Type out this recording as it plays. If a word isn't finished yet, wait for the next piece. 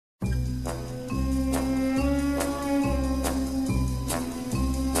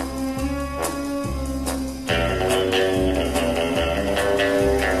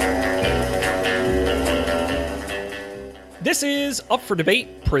This is Up for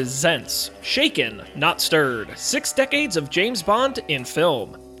Debate presents Shaken, Not Stirred, 6 Decades of James Bond in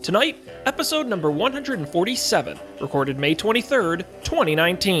Film. Tonight, episode number 147, recorded May 23rd,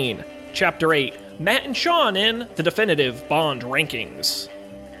 2019. Chapter 8, Matt and Sean in The Definitive Bond Rankings.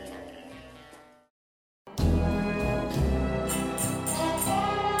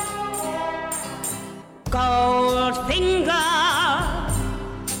 Goldfinger,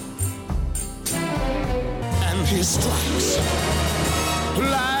 and he strikes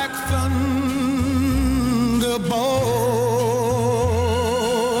like thunderbolt.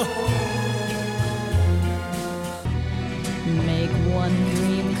 make one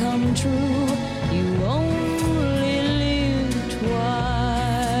dream come true. You only live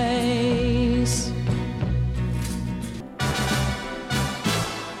twice.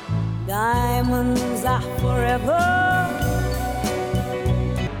 Diamonds are forever.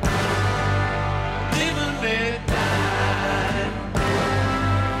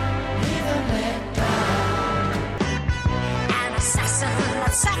 An assassin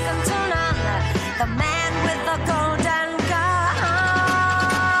that's second to none, the man with the golden gun.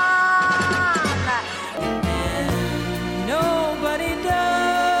 Nobody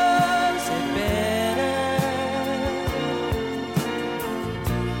does it better.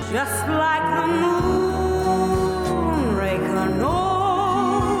 Just like the moonraker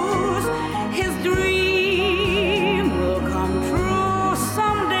knows his dream will come true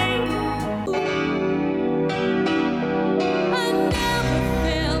someday. I never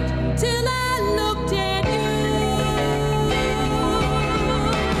felt till I looked at you.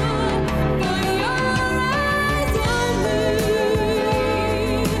 For your eyes on me.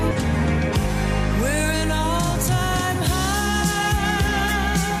 We're an all-time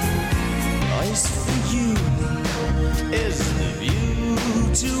high. Ice for you is the view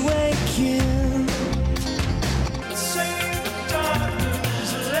to waken. Same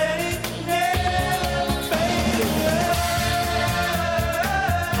darkness late, never fading.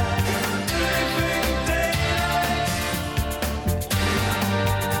 Living daylight.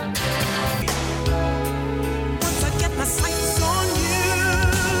 Once I get my sights on you,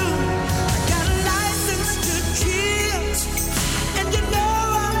 I got a license to kill, and you know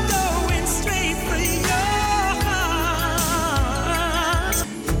I'm going straight for your heart.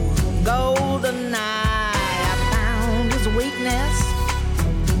 Golden eye, I found his weakness.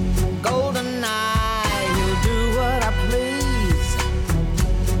 Golden eye, he'll do what I please.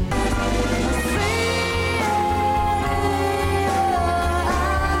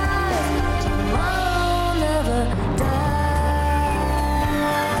 Tomorrow never die.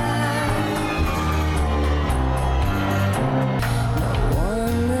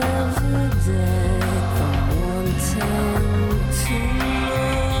 One every day from wanting too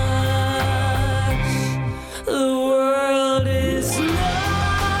much. The world is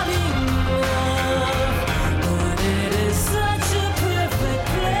not enough, but it is such a perfect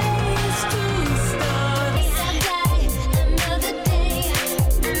place to start. Another day,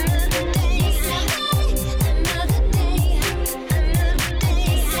 another day, another day,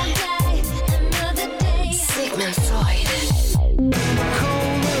 another day. Sigmund Freud.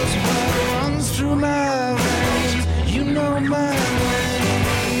 Cold as water runs through my veins. You know my name.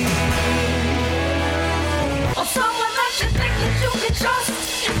 Or someone that you think that you can trust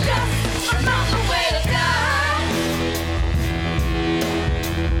is just another way to die.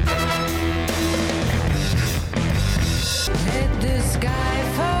 Let the sky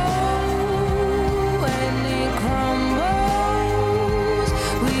fall and it crumbles.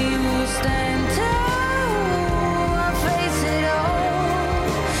 We will stand tall and face it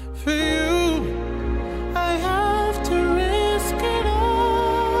all. For you, I have to risk it all.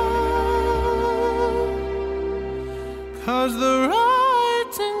 'Cause the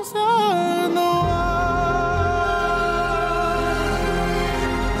writing's on the wall.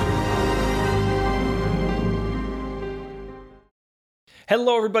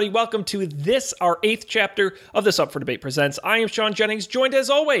 Hello, everybody. Welcome to this, our 8th chapter of This Up for Debate Presents. I am Sean Jennings, joined as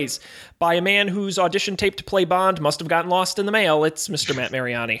always by a man whose audition tape to play Bond must have gotten lost in the mail. It's Mr. Matt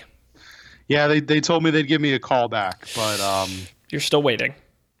Mariani. Yeah, they told me they'd give me a call back, but You're still waiting.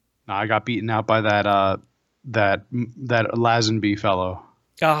 I got beaten out by that Lazenby fellow.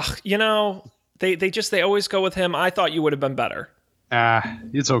 Ugh, you know, they always go with him. I thought you would have been better.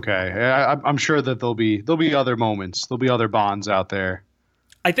 It's okay. I'm sure that there'll be other moments. There'll be other Bonds out there.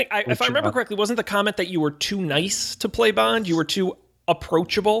 I think, if I remember correctly, wasn't the comment that you were too nice to play Bond? You were too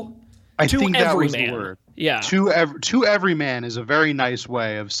approachable? I to think that every was man. the word. Yeah. To every man is a very nice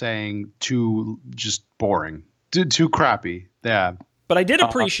way of saying too just boring, too crappy. Yeah. But I did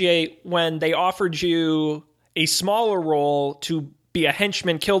appreciate when they offered you a smaller role to be a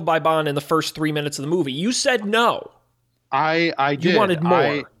henchman killed by Bond in the first 3 minutes of the movie. You said no. I did. You wanted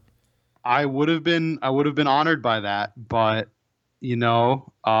more. I would have been honored by that, but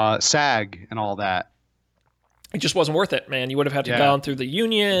SAG and all that. It just wasn't worth it, man. You would have had to go through the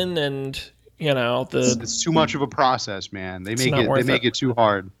union, and it's too much of a process, man. They make it too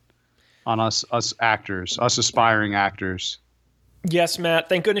hard on us actors, us aspiring actors. Yes, Matt.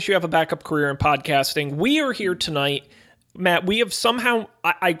 Thank goodness you have a backup career in podcasting. We are here tonight, Matt. We have somehow.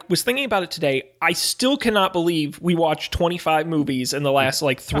 I was thinking about it today. I still cannot believe we watched 25 movies in the last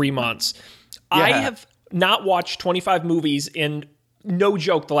 3 months. Yeah. I have not watched 25 movies in, no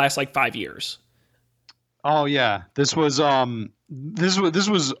joke, the last 5 years. Oh yeah, this was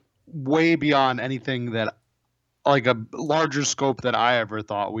way beyond anything that a larger scope that I ever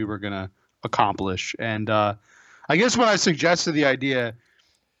thought we were gonna accomplish. And I guess when I suggested the idea,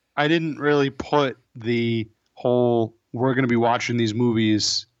 I didn't really put the whole we're gonna be watching these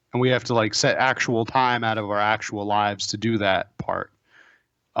movies and we have to set actual time out of our actual lives to do that part.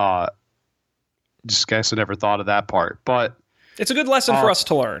 Just guess I never thought of that part, but it's a good lesson for us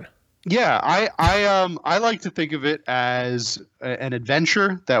to learn. Yeah, I like to think of it as an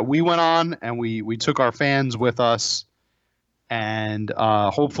adventure that we went on, and we took our fans with us, and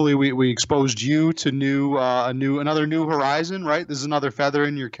hopefully we exposed you to another new horizon. Right, this is another feather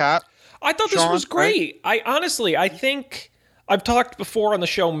in your cap. I thought this was great. Right? I think I've talked before on the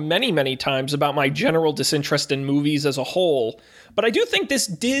show many, many times about my general disinterest in movies as a whole, but I do think this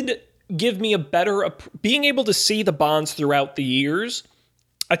did give me a better being able to see the Bonds throughout the years.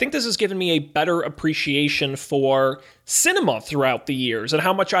 I think this has given me a better appreciation for cinema throughout the years and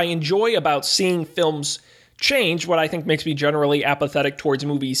how much I enjoy about seeing films change, what I think makes me generally apathetic towards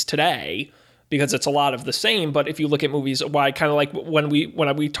movies today, because it's a lot of the same. But if you look at movies, I kind of like when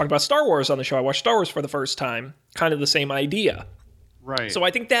we talked about Star Wars on the show, I watched Star Wars for the first time, kind of the same idea. Right. So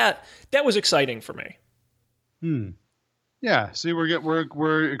I think that was exciting for me. Yeah. See,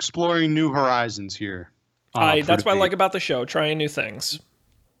 we're exploring new horizons here. That's what I like about the show, trying new things.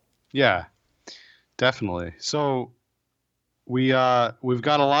 Yeah, definitely. So we've got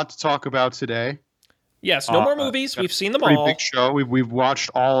a lot to talk about today. Yes, no more movies. We've seen them pretty all. Big show. We've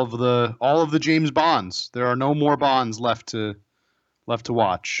watched all of the James Bonds. There are no more Bonds left to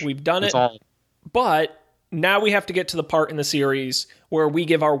watch. We've done it. But now we have to get to the part in the series where we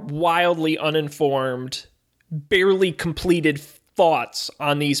give our wildly uninformed, barely completed thoughts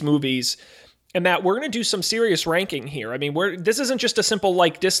on these movies. And Matt, we're going to do some serious ranking here. I mean, this isn't just a simple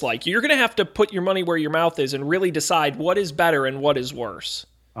like-dislike. You're going to have to put your money where your mouth is and really decide what is better and what is worse.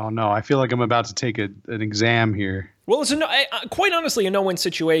 Oh, no. I feel like I'm about to take an exam here. Well, it's quite honestly a no-win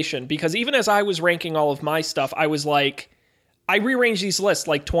situation, because even as I was ranking all of my stuff, I was I rearranged these lists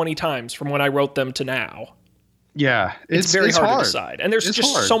 20 times from when I wrote them to now. Yeah. It's very hard to decide. And there's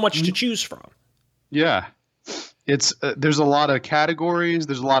just so much to choose from. Yeah. It's there's a lot of categories.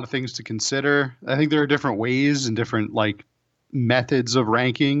 There's a lot of things to consider. I think there are different ways and different methods of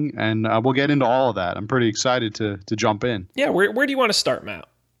ranking, and we'll get into all of that. I'm pretty excited to jump in. Yeah, where do you want to start, Matt?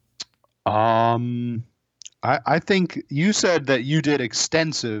 I think you said that you did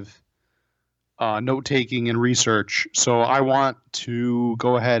extensive note taking and research, so I want to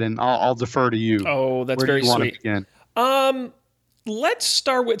go ahead and I'll defer to you. Oh, that's very sweet. Let's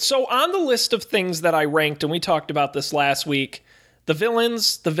start with, so on the list of things that I ranked, and we talked about this last week, the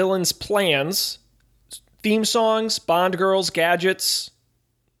villains' plans, theme songs, Bond girls, gadgets,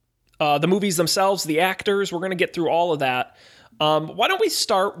 the movies themselves, the actors. We're going to get through all of that. Why don't we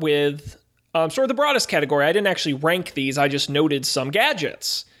start with sort of the broadest category? I didn't actually rank these. I just noted some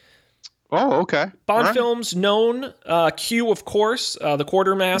gadgets. Oh, okay. Bond films known, Q, of course, the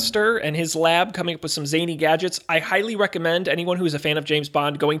Quartermaster and his lab coming up with some zany gadgets. I highly recommend anyone who's a fan of James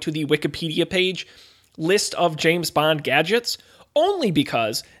Bond going to the Wikipedia page, list of James Bond gadgets, only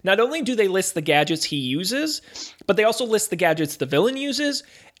because not only do they list the gadgets he uses, but they also list the gadgets the villain uses,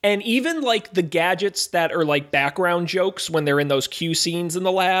 and even the gadgets that are background jokes when they're in those Q scenes in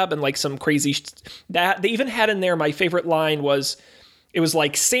the lab and some crazy that they even had in there. My favorite line was, it was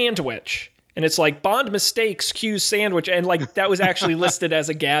sandwich, and it's Bond mistakes Q's sandwich, and that was actually listed as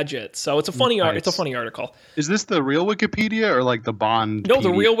a gadget. So it's a funny it's a funny article. Is this the real Wikipedia or the Bond? No,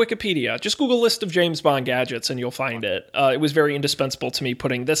 the real Wikipedia. Just Google list of James Bond gadgets and you'll find it. It was very indispensable to me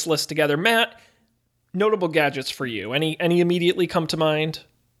putting this list together. Matt, notable gadgets for you. Any immediately come to mind?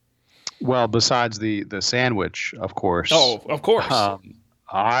 Well, besides the sandwich, of course. Oh, of course.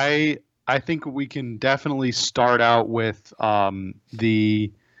 I think we can definitely start out with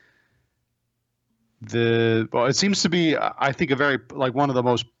it seems to be, I think, a very one of the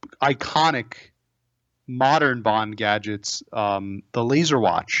most iconic modern Bond gadgets, the laser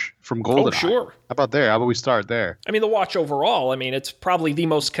watch from GoldenEye. Oh, sure. How about there? How about we start there? I mean, the watch overall, I mean, it's probably the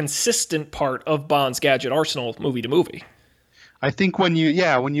most consistent part of Bond's gadget arsenal movie to movie. I think when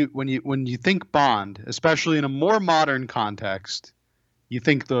you think Bond, especially in a more modern context, you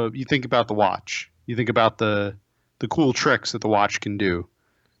think about the watch. You think about the cool tricks that the watch can do.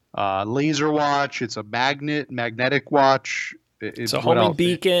 Laser watch. It's a magnetic watch. It's a homing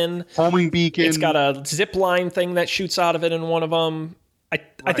beacon. Homing beacon. It's got a zip line thing that shoots out of it in one of them.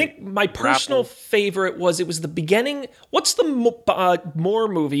 I think my personal favorite was the beginning. What's the Moore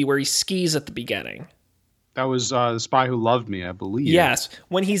movie where he skis at the beginning? That was The Spy Who Loved Me, I believe. Yes.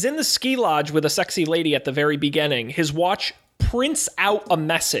 When he's in the ski lodge with a sexy lady at the very beginning, his watch prints out a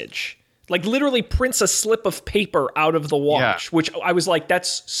message. Like literally prints a slip of paper out of the watch, which I was like,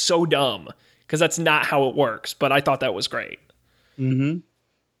 that's so dumb because that's not how it works. But I thought that was great. Mm-hmm.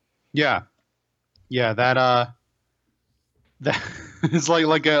 Yeah. Yeah, that it's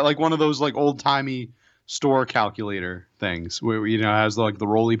like one of those like old timey store calculator things where has like the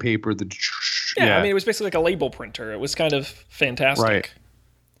rolly paper, I mean it was basically like a label printer. It was kind of fantastic. Right.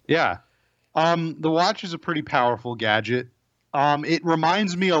 Yeah. The watch is a pretty powerful gadget. It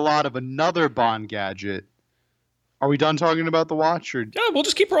reminds me a lot of another Bond gadget. Are we done talking about the watch? Or yeah, we'll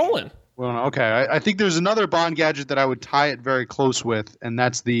just keep rolling. Well, okay. I think there's another Bond gadget that I would tie it very close with, and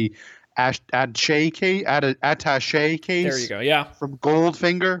that's the attaché case. There you go. Yeah. From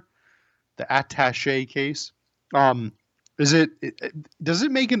Goldfinger, the attaché case. Is it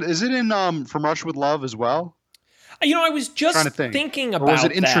in From Russia with Love as well? I was just thinking about or was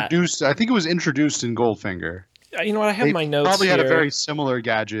it introduced? That. I think it was introduced in Goldfinger. You know what? I have my notes. Probably here. had a very similar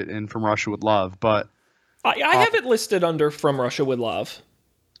gadget in From Russia with Love, but I have it listed under From Russia with Love.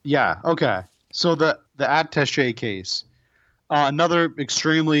 Yeah. Okay. So the attaché case, another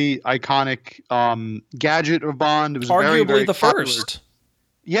extremely iconic gadget of Bond. It was arguably very, very the popular. first.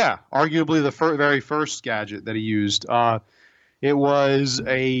 Yeah, arguably the very first gadget that he used. It was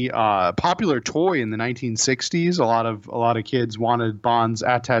a popular toy in the 1960s. A lot of kids wanted Bond's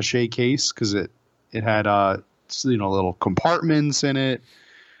attaché case because it had little compartments in it.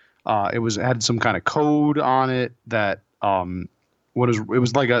 It had some kind of code on it that it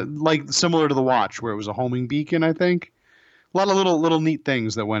was like similar to the watch where it was a homing beacon. I think a lot of little neat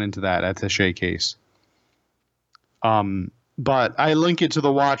things that went into that attaché case. But I link it to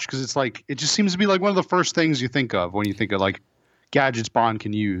the watch because it just seems to be like one of the first things you think of when you think of like gadgets Bond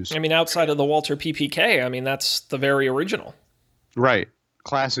can use. I mean, outside of the Walter PPK, I mean that's the very original. Right.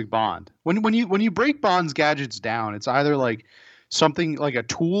 Classic Bond. When you break Bond's gadgets down, it's either like something like a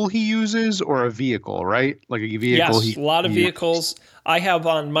tool he uses or a vehicle, right? Like a vehicle. Yes, a lot of vehicles. I have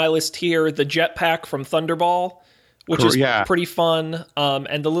on my list here the jetpack from Thunderball, which is pretty fun,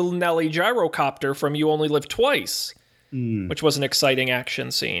 and the little Nelly gyrocopter from You Only Live Twice, which was an exciting action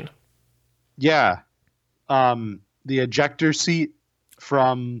scene. Yeah. The ejector seat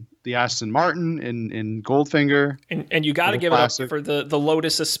from the Aston Martin in Goldfinger. And you got to give it up for the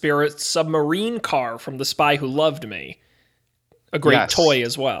Lotus Esprit submarine car from The Spy Who Loved Me. A great toy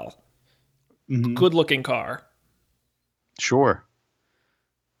as well. Mm-hmm. Good looking car. Sure.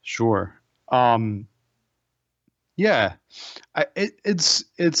 Yeah. It's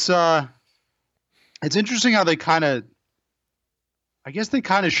interesting how they kind of, I guess they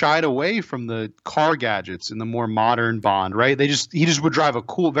kind of shied away from the car gadgets in the more modern Bond, right? He just would drive a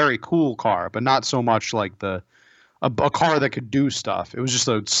very cool car, but not so much like a car that could do stuff. It was just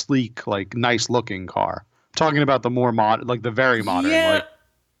a sleek, like nice looking car. I'm talking about the more modern, like the very modern, like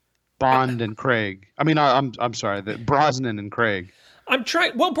Bond and Craig. I mean, I'm sorry, Brosnan and Craig. I'm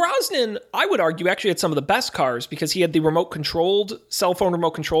trying. Well, Brosnan, I would argue, actually had some of the best cars because he had the cell phone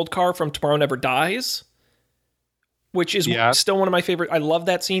remote controlled car from Tomorrow Never Dies, which is still one of my favorite. I love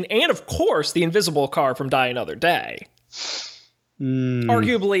that scene. And of course, the invisible car from Die Another Day.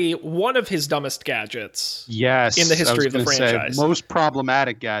 Arguably one of his dumbest gadgets. Yes. In the history of the franchise. Most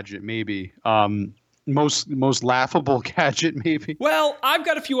problematic gadget, maybe. Most laughable gadget, maybe. Well, I've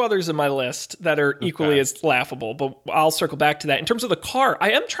got a few others in my list that are equally as laughable, but I'll circle back to that. In terms of the car,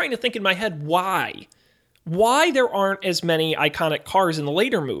 I am trying to think in my head why there aren't as many iconic cars in the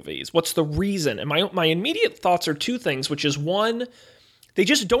later movies. What's the reason? And my immediate thoughts are two things, which is one, they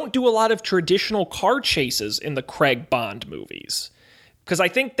just don't do a lot of traditional car chases in the Craig Bond movies. Because I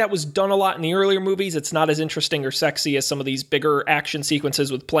think that was done a lot in the earlier movies. It's not as interesting or sexy as some of these bigger action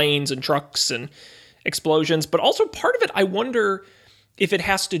sequences with planes and trucks and explosions. But also part of it, I wonder if it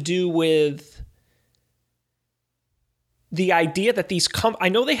has to do with the idea that these I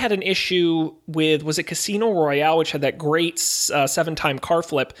know they had an issue with, was it Casino Royale, which had that great 7-time car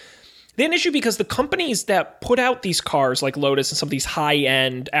flip. They had an issue because the companies that put out these cars, like Lotus and some of these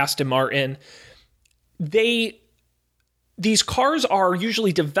high-end Aston Martin, these cars are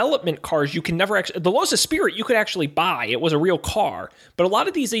usually development cars. You can never actually... The Lotus Spirit, you could actually buy. It was a real car. But a lot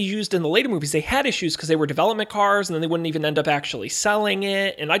of these they used in the later movies, they had issues because they were development cars, and then they wouldn't even end up actually selling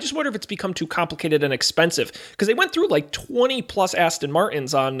it. And I just wonder if it's become too complicated and expensive. Because they went through like 20-plus Aston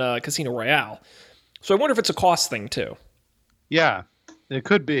Martins on Casino Royale. So I wonder if it's a cost thing, too. Yeah, it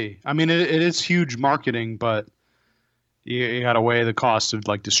could be. I mean, it is huge marketing, but... You got to weigh the cost of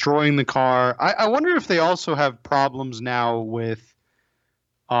like destroying the car. I wonder if they also have problems now with,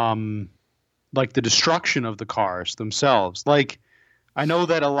 like the destruction of the cars themselves. Like, I know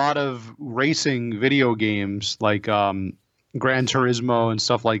that a lot of racing video games, like Gran Turismo and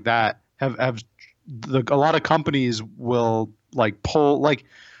stuff like that, have a lot of companies will like pull. Like,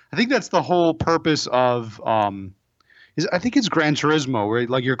 I think that's the whole purpose of I think it's Gran Turismo where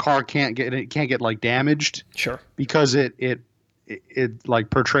like your car can't get like damaged. Sure. Because it like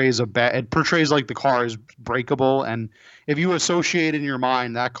portrays like the car is breakable, and if you associate in your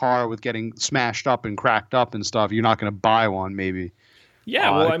mind that car with getting smashed up and cracked up and stuff, you're not going to buy one maybe.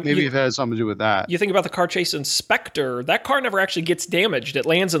 Yeah, well, maybe it has something to do with that. You think about the car chase Inspector, that car never actually gets damaged. It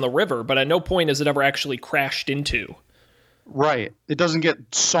lands in the river, but at no point is it ever actually crashed into. Right. It doesn't get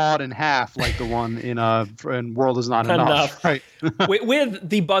sawed in half like the one in World Is Not Enough. Right. with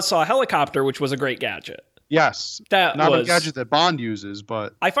the Buzzsaw helicopter, which was a great gadget. Yes. Not a gadget that Bond uses,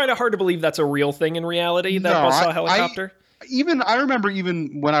 but... I find it hard to believe that's a real thing in reality, that Buzzsaw helicopter. I remember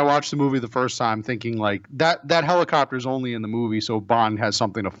even when I watched the movie the first time thinking like that helicopter is only in the movie so Bond has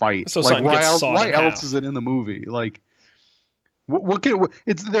something to fight. So like why else half. is it in the movie? Like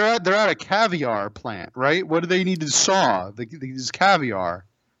they're at a caviar plant, right? What do they need to saw? These caviar.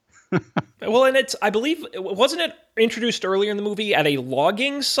 Well, and I believe, wasn't it introduced earlier in the movie at a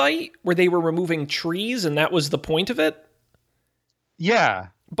logging site where they were removing trees and that was the point of it? Yeah.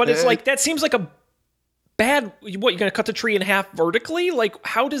 But it's like, that seems like a bad, what, you're going to cut the tree in half vertically? Like,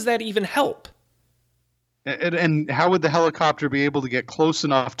 how does that even help? And how would the helicopter be able to get close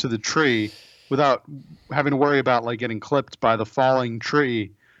enough to the tree without having to worry about like getting clipped by the falling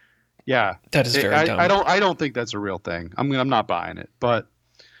tree? Yeah, that is very dumb. I don't think that's a real thing. I'm not buying it, but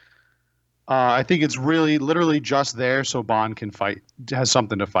I think it's really literally just there so Bond can fight, has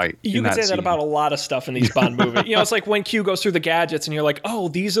something to fight. You can say that about a lot of stuff in these Bond movies. You know, it's like when Q goes through the gadgets and you're like, oh,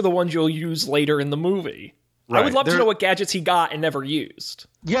 these are the ones you'll use later in the movie. Right. I would love to know what gadgets he got and never used.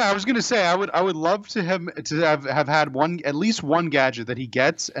 Yeah, I was gonna say I would love to have had at least one gadget that he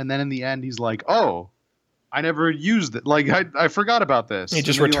gets, and then in the end he's like, oh, I never used it. Like I forgot about this. He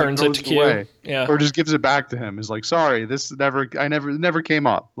just returns it to Q. Yeah, or just gives it back to him. He's like, sorry, this never came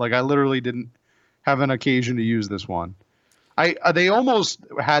up. Like I literally didn't have an occasion to use this one. They almost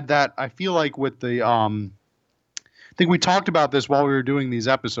had that. I feel like with the I think we talked about this while we were doing these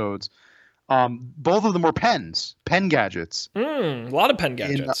episodes. Both of them were pen gadgets. A lot of pen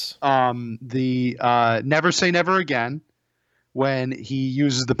gadgets. The Never Say Never Again, when he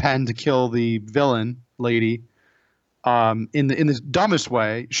uses the pen to kill the villain lady, in the dumbest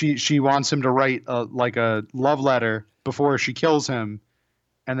way, she wants him to write like a love letter before she kills him,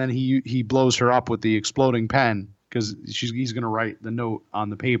 and then he blows her up with the exploding pen because he's going to write the note on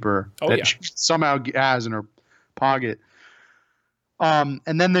the paper she somehow has in her pocket. And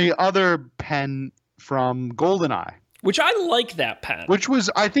then the other pen from GoldenEye. Which I like that pen. Which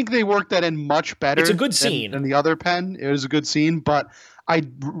was, I think they worked that in much better. It's a good scene. Than the other pen. It was a good scene, but I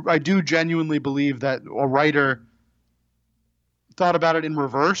do genuinely believe that a writer thought about it in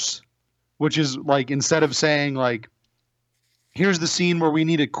reverse, which is like instead of saying like, here's the scene where we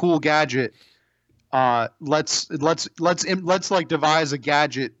need a cool gadget, let's like devise a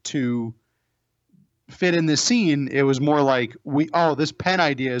gadget to fit in this scene. It was more like this pen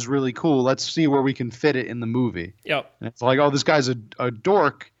idea is really cool. Let's see where we can fit it in the movie. Yep. And it's like, oh, this guy's a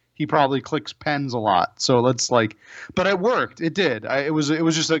dork. He probably clicks pens a lot. So let's like, but it worked. It did. It was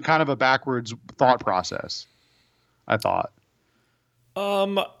just a kind of a backwards thought process, I thought.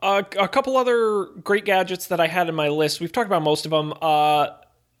 A couple other great gadgets that I had in my list. We've talked about most of them.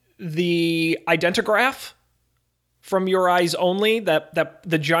 The Identigraph from Your Eyes Only, that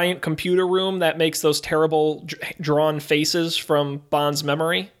the giant computer room that makes those terrible drawn faces from Bond's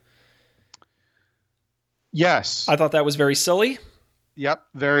memory. Yes. I thought that was very silly. Yep.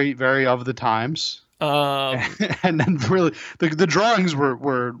 Very, very of the times. And then really the drawings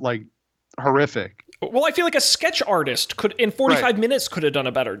were like horrific. Well, I feel like a sketch artist could in 45 minutes could have done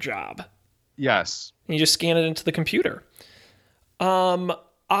a better job. Yes. And you just scan it into the computer. Of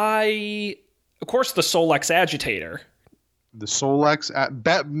course, the Solex agitator. the Solex,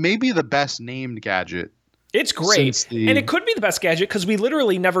 maybe the best named gadget. It's great. Since the- And it could be the best gadget because we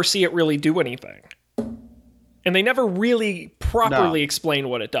literally never see it really do anything. And they never really properly explain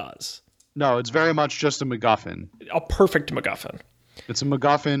what it does. No, it's very much just a MacGuffin. A perfect MacGuffin. It's a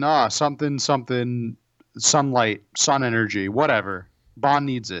MacGuffin. Something, sunlight, sun energy, whatever. Bond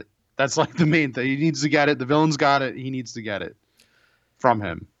needs it. That's like the main thing. He needs to get it. The villain's got it. He needs to get it from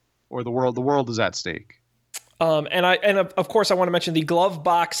him, or the world is at stake. And of course I want to mention the glove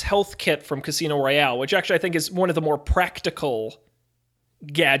box health kit from Casino Royale, which actually I think is one of the more practical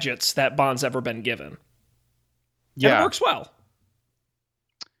gadgets that Bond's ever been given. Yeah, and it works well.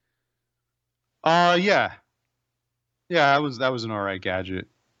 Yeah, that was an alright gadget.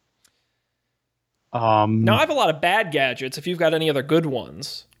 Now I have a lot of bad gadgets. If you've got any other good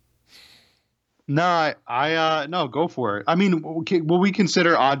ones, no, no, go for it. I mean, will we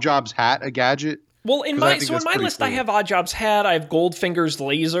consider Oddjob's hat a gadget? well, in 'Cause I my think so in that's my pretty list I cool. have Oddjob's hat. I have Goldfinger's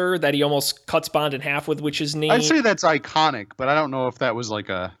laser that he almost cuts Bond in half with, which is neat. I'd say that's iconic, but I don't know if that was like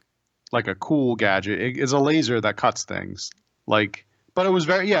a cool gadget. It's a laser that cuts things, but it was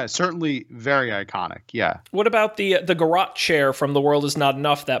certainly very iconic. Yeah. What about the garrote chair from The World Is Not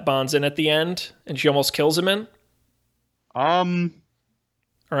Enough that Bond's in at the end, and she almost kills him in?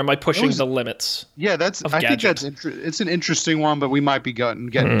 Or am I pushing the limits? Yeah, I think that's it's an interesting one, but we might be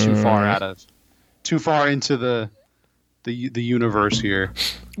getting too far into the universe here.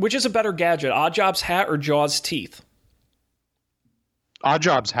 Which is a better gadget, Oddjob's hat or Jaws' teeth?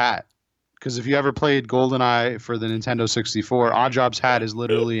 Oddjob's hat, because if you ever played GoldenEye for the Nintendo 64, Oddjob's hat is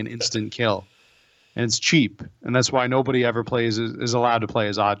literally an instant kill, and it's cheap, and that's why nobody ever is allowed to play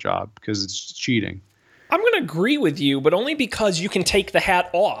as Oddjob, because it's cheating. I'm going to agree with you, but only because you can take the hat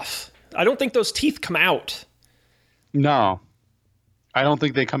off. I don't think those teeth come out. No, I don't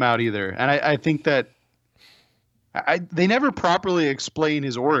think they come out either. And I think that they never properly explain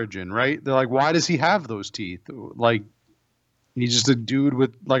his origin, right? They're like, why does he have those teeth? Like, he's just a dude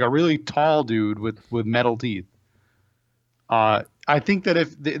with, like, a really tall dude with metal teeth. I think that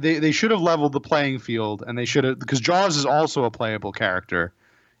if they should have leveled the playing field, and they should have, because Jaws is also a playable character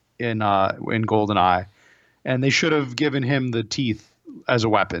in GoldenEye, and they should have given him the teeth as a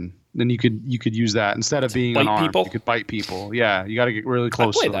weapon. Then you could use that instead of being Bite an arm. people? You could bite people. Yeah, you got to get really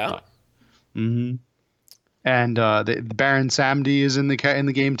close. I to play them. that. Mm-hmm. And the Baron Samedi is in the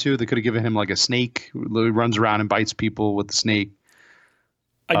game too. They could have given him like a snake who runs around and bites people with the snake.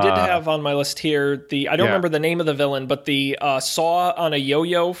 I did have on my list here I don't Yeah. remember the name of the villain, but the saw on a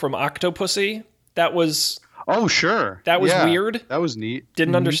yo-yo from Octopussy. That was Oh, sure. That was Yeah, weird. That was neat.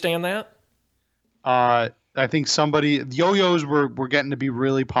 Didn't understand that. I think yo-yos were getting to be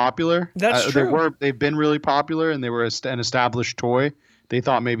really popular. That's true. They've been really popular, and they were an established toy. They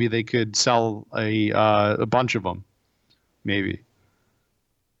thought maybe they could sell a bunch of them. Maybe.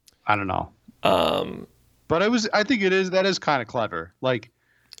 I don't know. But I think that is kind of clever. Like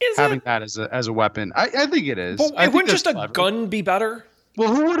Is having it? that as a weapon. I think it is. But I think wouldn't that's just a clever. gun be better?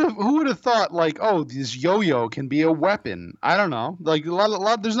 Well, who would have thought, like, oh, this yo-yo can be a weapon? I don't know. Like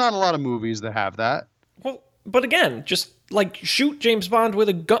there's not a lot of movies that have that. Well, but again, just like shoot James Bond with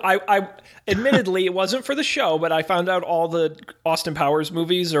a gun. I admittedly it wasn't for the show, but I found out all the Austin Powers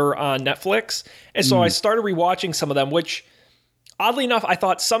movies are on Netflix, and so I started rewatching some of them. Which, oddly enough, I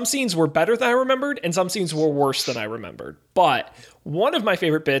thought some scenes were better than I remembered, and some scenes were worse than I remembered. But one of my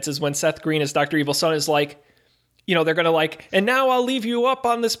favorite bits is when Seth Green as Dr. Evil's son is like, you know, they're going to like, and now I'll leave you up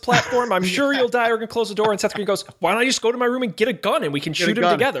on this platform. I'm sure you'll die. We're going to close the door. And Seth Green goes, why don't I just go to my room and get a gun and we can shoot him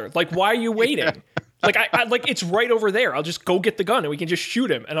gun. together? Like, why are you waiting? Like, I like, it's right over there. I'll just go get the gun and we can just shoot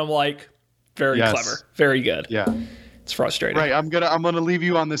him. And I'm like, very Yes. clever. Very good. Yeah. It's frustrating. Right. I'm gonna leave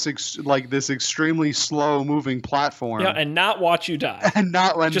you on this this extremely slow moving platform. Yeah. And not watch you die. and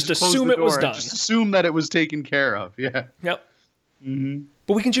not when Just close assume the it was door. done. Just assume that it was taken care of. Yeah. Yep.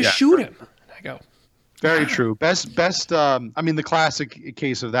 But we can just Yeah. shoot him. And I go, Very true. Best. I mean, the classic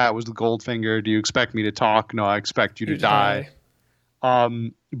case of that was the Goldfinger. Do you expect me to talk? No, I expect you to die.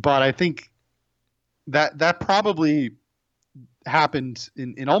 But I think that probably happened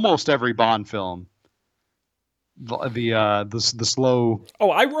in almost every Bond film. The slow. Oh,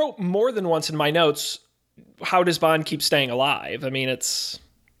 I wrote more than once in my notes, how does Bond keep staying alive? I mean, it's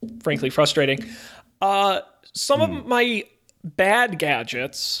frankly frustrating. Some of my bad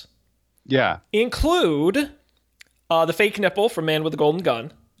gadgets Yeah. include the fake nipple from Man with the Golden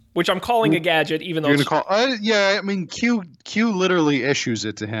Gun, which I'm calling a gadget, even though You're it's gonna call? Yeah. I mean, Q literally issues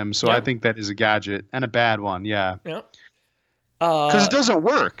it to him, so Yeah. I think that is a gadget and a bad one. Yeah. yeah. Because it doesn't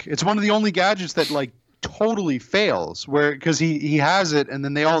work. It's one of the only gadgets that like totally fails. Because he has it, and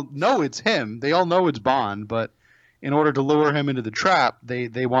then they all know it's him. They all know it's Bond, but in order to lure him into the trap, they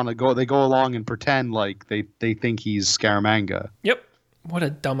go along and pretend like they think he's Scaramanga. Yep. What a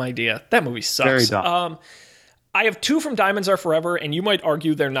dumb idea. That movie sucks. Very dumb. I have two from Diamonds Are Forever, and you might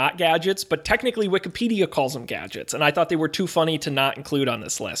argue they're not gadgets, but technically Wikipedia calls them gadgets, and I thought they were too funny to not include on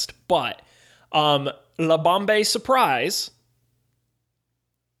this list. But La Bombay Surprise,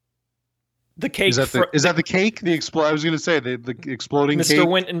 the cake. Is that the cake? I was going to say the exploding Mr. cake.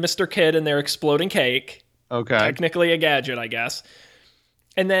 Wint and Mr. Kid and their exploding cake. Okay. Technically a gadget, I guess.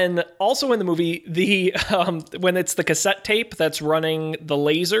 And then also in the movie, the when it's the cassette tape that's running the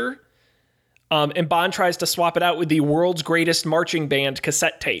laser, and Bond tries to swap it out with the world's greatest marching band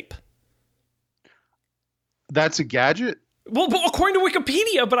cassette tape. That's a gadget? Well, according to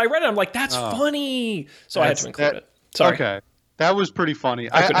Wikipedia, but I read it, I'm like, that's funny. So I had to include it. Sorry. Okay. That was pretty funny.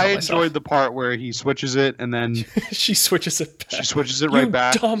 couldn't I help enjoyed myself. the part where he switches it and then She switches it back. she switches it right You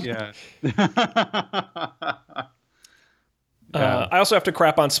back. dumb. Yeah. I also have to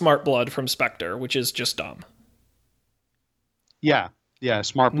crap on Smart Blood from Spectre, which is just dumb. Yeah.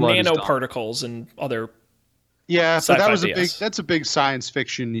 Smart Blood is dumb. Nanoparticles and other. Yeah, but sci-fi that was BS. that's a big science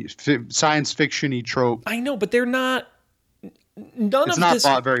fiction-y trope. I know, but they're not. None It's of not this.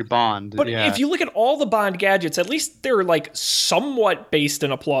 Very Bond. But yeah. if you look at all the Bond gadgets, at least they're like somewhat based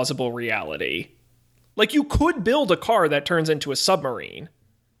in a plausible reality. Like you could build a car that turns into a submarine.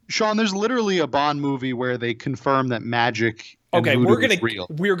 Sean, there's literally a Bond movie where they confirm that magic and Okay, voodoo is real.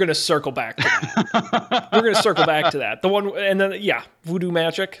 we're gonna circle back to that. We're gonna circle back to that. The one and then voodoo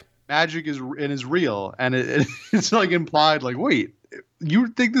magic. Magic is real, and it's like implied. Like, wait, you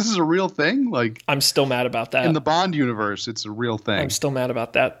think this is a real thing? Like, I'm still mad about that. in the Bond universe, it's a real thing. I'm still mad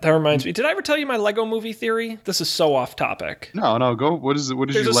about that. That reminds me. Did I ever tell you my Lego movie theory? This is so off topic. No, go. What is it? What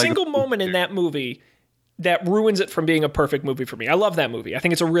is There's your a Lego single movie moment in theory? that movie that ruins it from being a perfect movie for me. I love that movie. I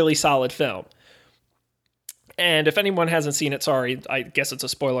think it's a really solid film. And if anyone hasn't seen it, sorry, I guess it's a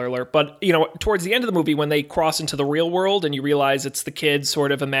spoiler alert. But, towards the end of the movie, when they cross into the real world and you realize it's the kids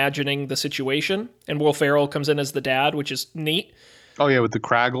sort of imagining the situation, and Will Ferrell comes in as the dad, which is neat. Oh, yeah, with the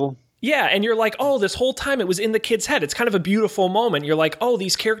Craggle. Yeah, and you're like, oh, this whole time it was in the kid's head. It's kind of a beautiful moment. You're like, oh,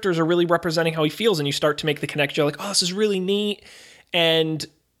 these characters are really representing how he feels, and you start to make the connection. You're like, oh, this is really neat. And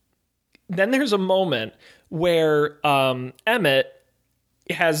then there's a moment where Emmett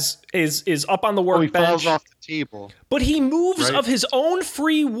is up on the Oh, he workbench, falls off the table. but he moves Right. of his own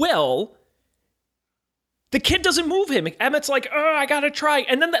free will. The kid doesn't move him. Emmett's like, oh, I gotta try.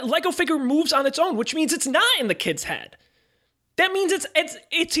 And then that Lego figure moves on its own, which means it's not in the kid's head. That means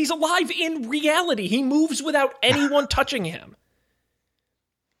it's he's alive in reality. He moves without anyone touching him.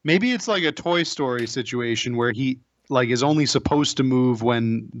 Maybe it's like a Toy Story situation where he is only supposed to move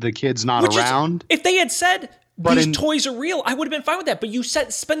when the kid's not Which is- around. if they had said But these in- toys are real, I would have been fine with that. But you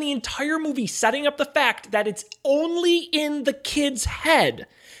spend the entire movie setting up the fact that it's only in the kid's head.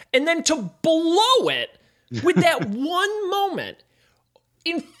 And then to blow it with that one moment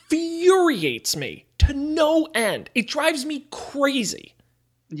infuriates me to no end. It drives me crazy.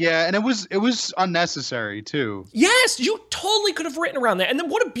 Yeah, and it was unnecessary too. Yes, you totally could have written around that. And then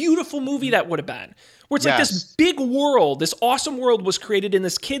what a beautiful movie that would have been. Where it's like this Yes. big world, this awesome world was created in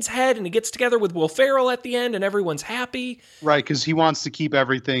this kid's head, and he gets together with Will Ferrell at the end, and everyone's happy. Right, because he wants to keep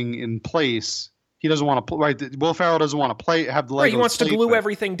everything in place. He doesn't want to. Right, Will Ferrell doesn't want to have the Legos. Right, he wants to play glue with.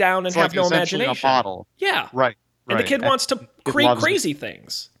 everything down and It's have like no essentially imagination. A bottle. Yeah. Right. And the kid wants to kid create loves it. crazy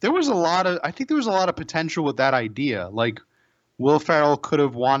things. There was I think there was a lot of potential with that idea. Like, Will Ferrell could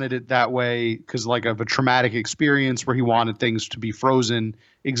have wanted it that way because of a traumatic experience where he wanted things to be frozen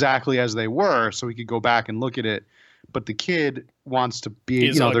exactly as they were so he could go back and look at it. But the kid wants to be,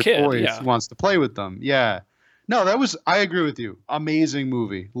 He's not a their kid, toys. yeah. He wants to play with them. Yeah. No, I agree with you. Amazing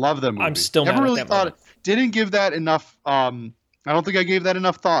movie. Love that movie. I'm still Never mad at really that thought moment. didn't give that enough. I don't think I gave that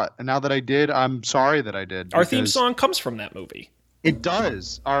enough thought. And now that I did, I'm sorry that I did. Our theme because song comes from that movie. It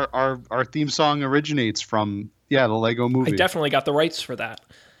does. Our theme song originates from the Lego movie. I definitely got the rights for that.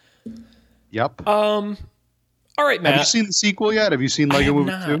 Yep. All right, Matt. Have you seen the sequel yet? Have you seen I Lego have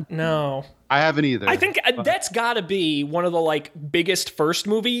Movie not, 2? no. I haven't either. I think that's got to be one of the biggest first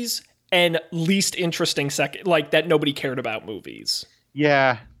movies and least interesting second, that nobody cared about movies.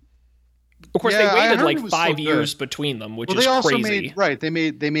 Yeah. Of course, Yeah, I they heard waited it was so 5 good. years between them, which Well, is they also crazy. They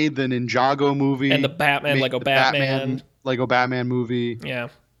made the Ninjago movie And the Batman, made Lego the Batman. Lego Batman movie, Yeah.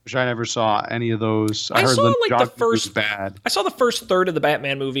 which I never saw any of those. I heard saw, the the Ninjago movie was first bad. I saw the first third of the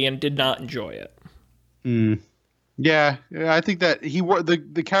Batman movie and did not enjoy it. Yeah, I think that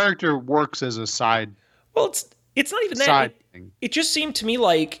the character works as a side Well, it's not even that. side thing. It just seemed to me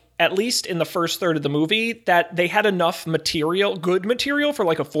like at least in the first third of the movie, that they had enough material, good material for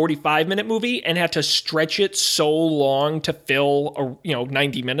like a 45-minute movie, and had to stretch it so long to fill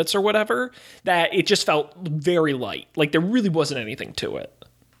 90 minutes or whatever, that it just felt very light. Like there really wasn't anything to it.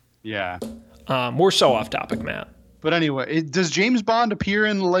 Yeah. We're so off topic, Matt. But anyway, does James Bond appear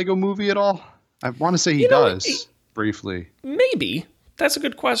in the Lego movie at all? I want to say he does, briefly. Maybe. That's a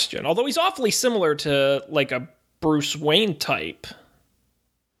good question. Although he's awfully similar to like a Bruce Wayne type.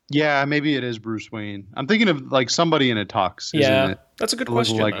 Yeah, maybe it is Bruce Wayne. I'm thinking of like somebody in a tux. Yeah, isn't it? that's a good A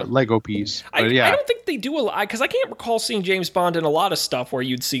question. little Lego piece. I But yeah, don't think they do a lot, because I can't recall seeing James Bond in a lot of stuff where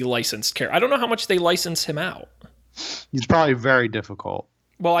you'd see licensed characters. I don't know how much they license him out. it's probably very difficult.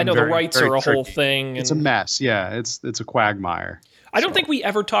 Well, I know the rights very are a whole tricky. thing. It's a mess. Yeah, it's a quagmire. I don't think we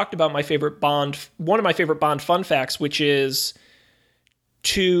ever talked about my favorite Bond, one of my favorite Bond fun facts, which is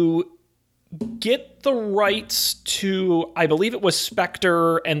to get the rights to, I believe it was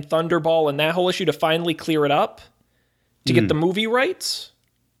Spectre and Thunderball and that whole issue, to finally clear it up, to get the movie rights.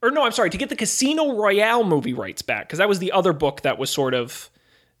 Or no, I'm sorry, to get the Casino Royale movie rights back, because that was the other book that was sort of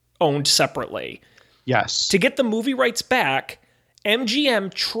owned separately. Yes. To get the movie rights back,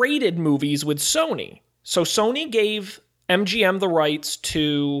 MGM traded movies with Sony. So Sony gave MGM the rights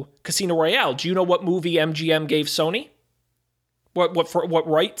to Casino Royale. Do you know what movie MGM gave Sony? What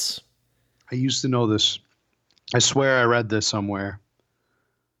rights? I used to know this. I swear I read this somewhere.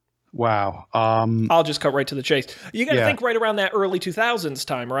 Wow. I'll just cut right to the chase. You got to Yeah. think right around that early 2000s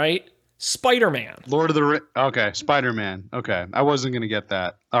time, right? Spider-Man. Lord of the Okay, Spider-Man. Okay, I wasn't gonna get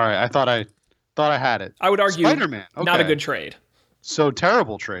that. All right, I thought I had it. I would argue Spider-Man. Okay. not a good trade. So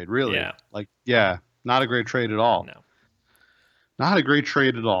terrible trade, really. Yeah. Like, yeah, not a great trade at all. No. Not a great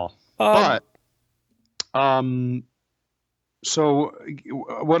trade at all. So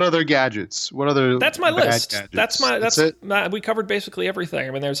what other gadgets? What other? That's my bad list. gadgets? That's it. we covered basically everything.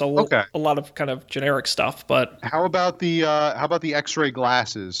 I mean, there's a Okay. lot of kind of generic stuff, but How about the X-ray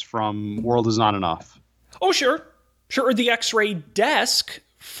glasses from World Is Not Enough? oh sure, or the X-ray desk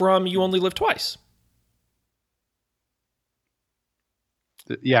from You Only Live Twice.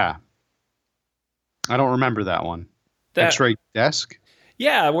 Yeah. I don't remember that one. That- X-ray desk?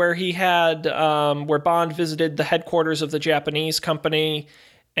 Yeah, where he had where Bond visited the headquarters of the Japanese company,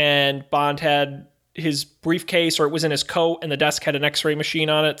 and Bond had his briefcase, or it was in his coat, and the desk had an X-ray machine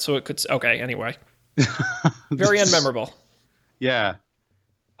on it, so it could. Okay, anyway, very unmemorable. Yeah.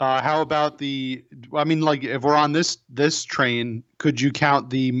 How about if we're on this train, could you count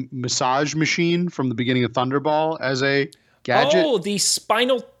the massage machine from the beginning of Thunderball as a gadget? Oh, the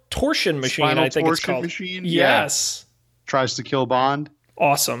spinal torsion machine. Spinal I think it's torsion called. machine? Yeah. Yes, Tries to kill Bond.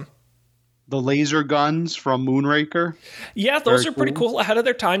 awesome. The laser guns from Moonraker. Yeah, those Very are pretty cool. cool. Ahead of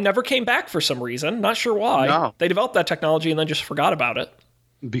their time. Never came back for some reason. Not sure why. No. They developed that technology and then just forgot about it.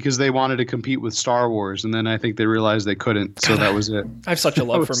 Because they wanted to compete with Star Wars, and then I think they realized they couldn't, so that was it. I have such a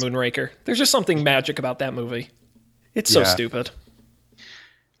love for was- Moonraker. There's just something magic about that movie. It's so Yeah. stupid.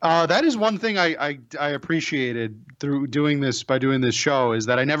 That is one thing I appreciated through doing this show, is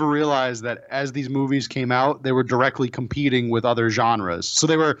that I never realized that as these movies came out, they were directly competing with other genres. So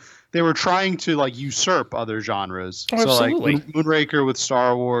they were trying to like usurp other genres. Oh, so like absolutely. Moonraker with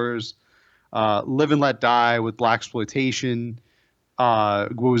Star Wars, Live and Let Die with blaxploitation.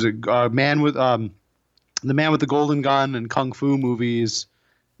 What was it? The Man with the Golden Gun and Kung Fu movies.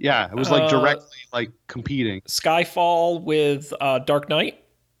 Yeah, it was like directly like competing. Skyfall with Dark Knight.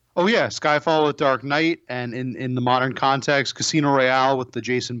 Oh yeah, Skyfall with Dark Knight, and in the modern context, Casino Royale with the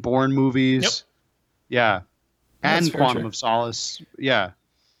Jason Bourne movies. Yep. Yeah, That's and very Quantum true. of Solace. Yeah.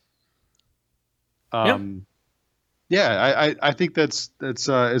 Yeah, I think that's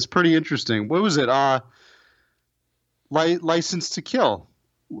it's pretty interesting. What was it? License to Kill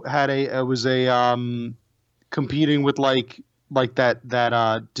had competing with like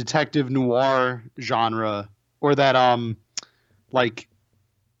that detective noir genre, or that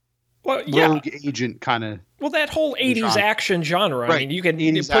Well, yeah. rogue agent kind of. Well, that whole 80s genre. action genre. I Right, mean, you can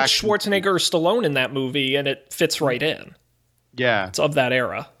 80s put action. Schwarzenegger or Stallone in that movie and it fits right in. Yeah, It's of that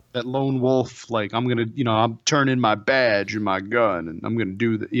era. that lone wolf, like I'm turning my badge and my gun, and I'm gonna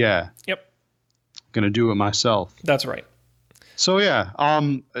do that. Yeah, Yep, gonna do it myself. that's right. So yeah,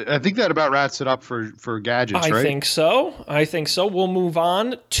 I think that about wraps it up for gadgets, I right? think so. We'll move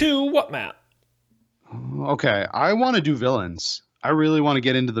on to what, Matt? Okay, I want to do villains. I really want to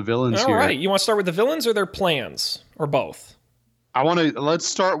get into the villains All here. right. You want to start with the villains or their plans? Or both? Let's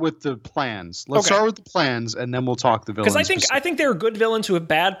start with the plans. Let's Okay. start with the plans, and then we'll talk the villains. Because I think there are good villains who have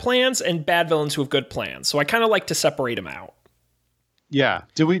bad plans and bad villains who have good plans. So I kind of like to separate them out. Yeah.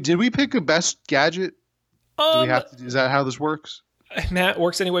 Did we pick a best gadget? Do we have to? Is that how this works? Matt,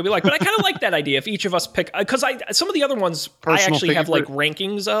 works any way we like. But I kind of like that idea if each of us pick, because some of the other ones I Personal actually have like favorite?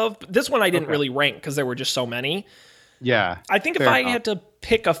 rankings of. This one I didn't really rank because there were just so many. Yeah. I think if fair I enough. had to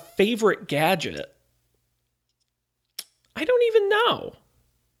pick a favorite gadget, I don't even know.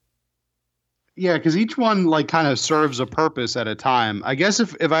 Yeah, because each one like kind of serves a purpose at a time. I guess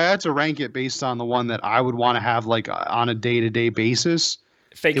if I had to rank it based on the one that I would want to have like on a day-to-day basis,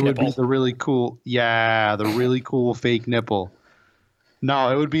 Fake it would nipple. be the really cool, the really cool fake nipple.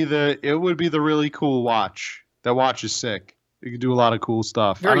 No, it would be the really cool watch. That watch is sick. You can do a lot of cool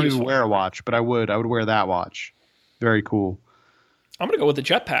stuff. Very I don't useful. even wear a watch, but I would wear that watch. Very cool. I'm going to go with the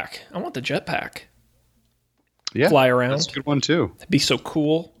jetpack. I want the jetpack. Yeah, Fly around. That's a good one too. It'd be so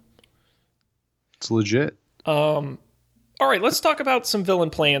cool. It's legit. All right, let's talk about some villain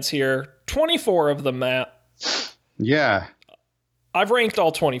plans here. 24 of them, Matt. Yeah. I've ranked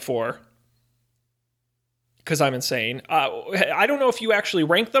all 24 because I'm insane. I don't know if you actually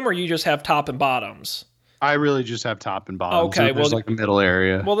rank them or you just have top and bottoms. I really just have top and bottom. Okay, So there's well- like a middle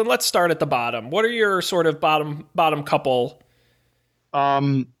area. Well, then let's start at the bottom. What are your sort of bottom couple?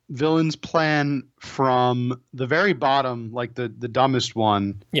 Villain's plan from the very bottom, like the dumbest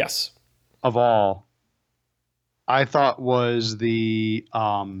one Yes. of all, I thought was the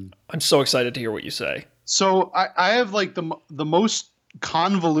I'm so excited to hear what you say. so I have like the most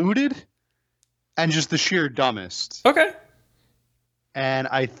convoluted and just the sheer dumbest. Okay. And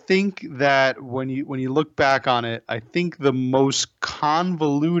I think that when you look back on it, I think the most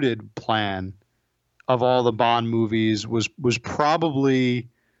convoluted plan of all the Bond movies was probably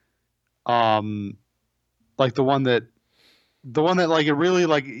like the one that like it really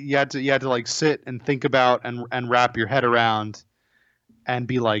like you had to like sit and think about and wrap your head around and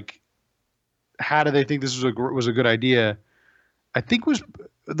be like, how do they think this was a good idea? I think was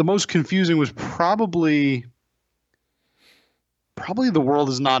the most confusing was probably The World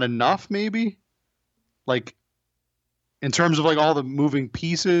Is Not Enough, maybe, like in terms of like all the moving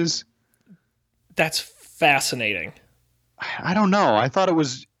pieces. That's fascinating. I don't know. I thought it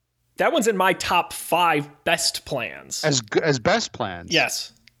was That one's in my top 5 best plans. as best plans.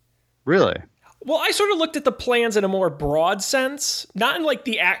 Yes. Really? Well, I sort of looked at the plans in a more broad sense, not in like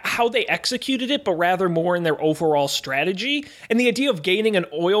how they executed it, but rather more in their overall strategy. And the idea of gaining an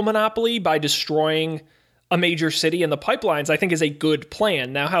oil monopoly by destroying a major city and the pipelines, I think, is a good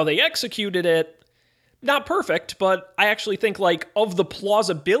plan. Now, how they executed it, not perfect, but I actually think like of the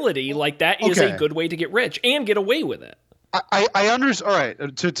plausibility, like that is Okay. a good way to get rich and get away with it. I understand. All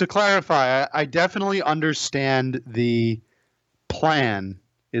right. To clarify, I definitely understand the plan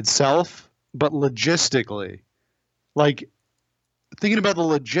itself, but logistically, like thinking about the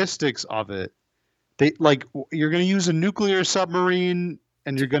logistics of it, you're going to use a nuclear submarine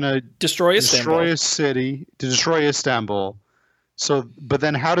and you're going to Destroy Istanbul. destroy a city to destroy Istanbul. So, but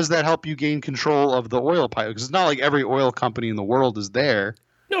then how does that help you gain control of the oil pipe? Because it's not like every oil company in the world is there.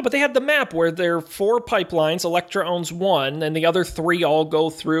 No, but they had the map where there are 4 pipelines, Electra owns 1, and the other 3 all go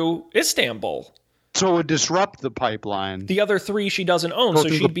through Istanbul. So it would disrupt the pipeline. The other 3 she doesn't own, Go so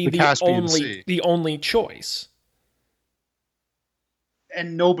through she'd be the Caspian only Sea. the only choice.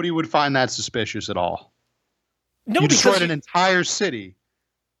 And nobody would find that suspicious at all. No, You destroyed because an entire city,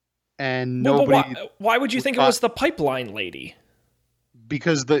 and well, but nobody why would you think it was the pipeline lady?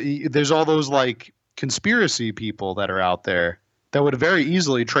 because there's all those like conspiracy people that are out there that would very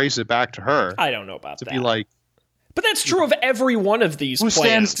easily trace it back to her I don't know about to that. be like, but that's true of every one of these who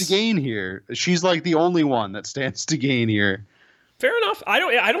plans. stands to gain here? She's like the only one that stands to gain here. Fair enough. I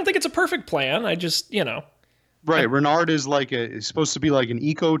don't think it's a perfect plan. I just, Right, Renard is is supposed to be like an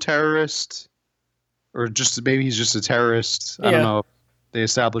eco-terrorist, or just maybe he's just a terrorist. I Yeah. don't know. They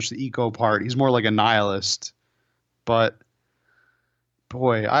established the eco part. He's more like a nihilist, but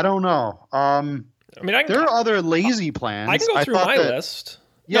boy, I don't know. I mean, I There can, are other lazy plans. I can go through thought my that- list.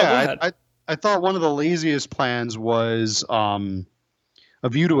 No, go Yeah, ahead. I thought one of the laziest plans was A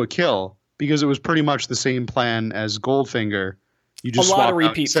View to a Kill, because it was pretty much the same plan as Goldfinger. You just A lot of swap out-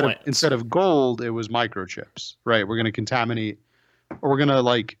 repeat instead plans. instead of gold, it was microchips. Right, we're going to contaminate, or we're going to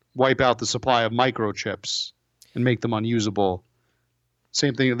like wipe out the supply of microchips and make them unusable.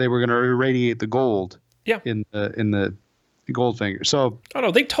 Same thing. They were going to irradiate the gold. Yeah. In the Goldfinger. So Oh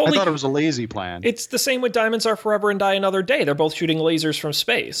no, they I totally. thought it was a lazy plan. It's the same with Diamonds Are Forever and Die Another Day. They're both shooting lasers from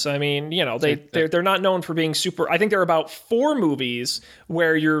space. I mean, they're not known for being super. I think there are about 4 movies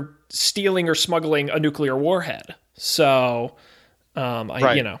where you're stealing or smuggling a nuclear warhead. So,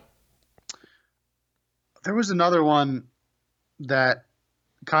 Right. There was another one that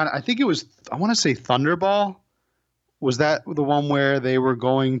I think it was, I want to say Thunderball. Was that the one where they were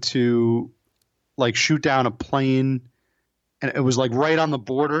going to like shoot down a plane and it was like right on the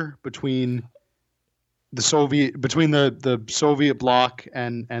border between the Soviet bloc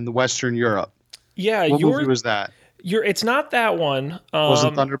and the Western Europe. Yeah, What movie was that? It's not that one. Was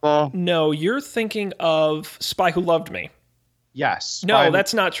it Thunderball? No, you're thinking of Spy Who Loved Me. Yes. No,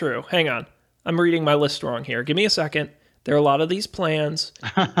 that's not true. Hang on. I'm reading my list wrong here. Give me a second. There are a lot of these plans.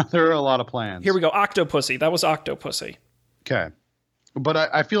 There are a lot of plans. Here we go. Octopussy. That was Octopussy. Okay. But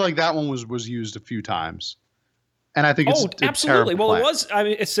I feel like that one was used a few times. And I think it's a absolutely. terrible Well, plan. it was. I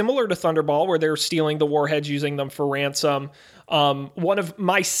mean, it's similar to Thunderball, where they're stealing the warheads, using them for ransom. One of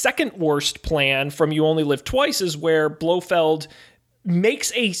my second worst plan from You Only Live Twice is where Blofeld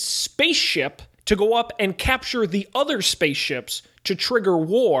makes a spaceship to go up and capture the other spaceships to trigger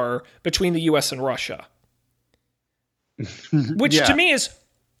war between the U.S. and Russia. Which Yeah. to me is,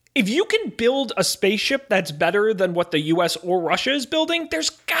 if you can build a spaceship that's better than what the U.S. or Russia is building,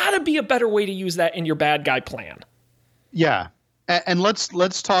 there's got to be a better way to use that in your bad guy plan. Yeah. And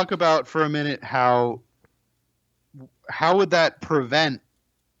let's talk about for a minute how would that prevent,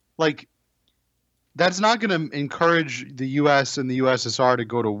 like, that's not going to encourage the U.S. and the USSR to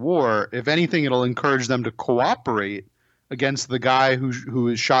go to war. If anything, it'll encourage them to cooperate against the guy who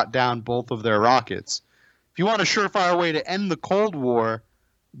has shot down both of their rockets. If you want a surefire way to end the Cold War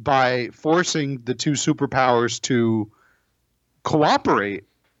by forcing the two superpowers to cooperate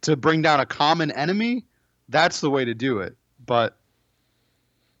to bring down a common enemy, that's the way to do it. But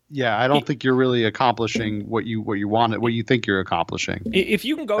yeah, I don't think you're really accomplishing what you wanted, what you think you're accomplishing. If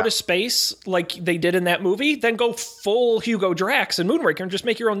you can go to space like they did in that movie, then go full Hugo Drax and Moonraker and just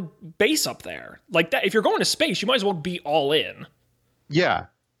make your own base up there. Like that, if you're going to space, you might as well be all in. Yeah.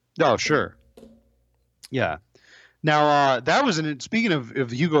 No, sure. Yeah. Now, that was speaking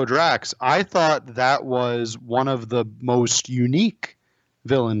of Hugo Drax, I thought that was one of the most unique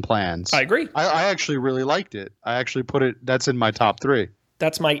villain plans. I agree. I actually really liked it. I actually that's in my top 3.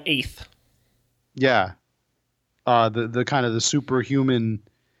 That's my 8th. Yeah. The kind of the superhuman,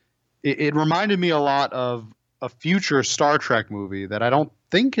 it reminded me a lot of a future Star Trek movie that I don't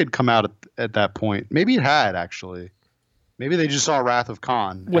think had come out at that point. Maybe it had, actually. Maybe they just saw Wrath of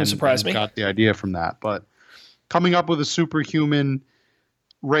Khan. Wouldn't surprise me. Got the idea from that. But coming up with a superhuman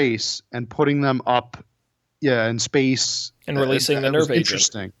race and putting them up, in space. And releasing the it was nerve agent.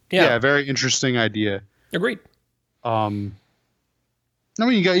 Interesting. Yeah. Very interesting idea. Agreed. I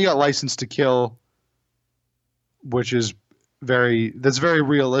mean, you got License to Kill, which is that's very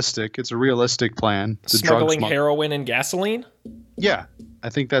realistic. It's a realistic plan. Smuggling heroin and gasoline. Yeah, I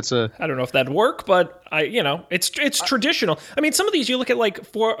think that's I don't know if that'd work, but it's traditional. I mean, some of these you look at like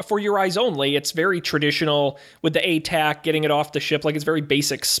for Your Eyes Only, it's very traditional with the ATAC, getting it off the ship. Like it's very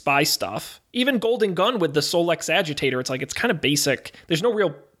basic spy stuff. Even Golden Gun with the Solex agitator, it's like it's kind of basic. There's no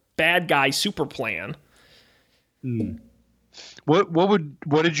real bad guy super plan.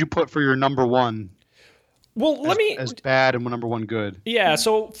 What did you put for your number 1? Well, as bad and number 1 good. Yeah,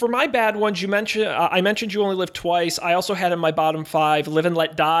 so for my bad ones, I mentioned You Only Live Twice. I also had in my bottom 5 Live and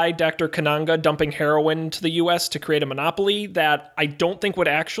Let Die, Dr. Kananga dumping heroin to the U.S. to create a monopoly that I don't think would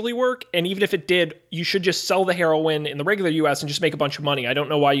actually work. And even if it did, you should just sell the heroin in the regular U.S. and just make a bunch of money. I don't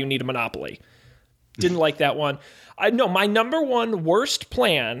know why you need a monopoly. Didn't like that one. My number 1 worst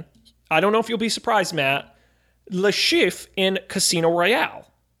plan, I don't know if you'll be surprised, Matt, Le Chiffre in Casino Royale.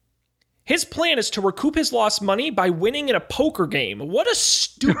 His plan is to recoup his lost money by winning in a poker game. What a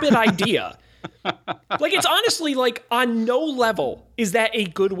stupid idea. Like, it's honestly like on no level is that a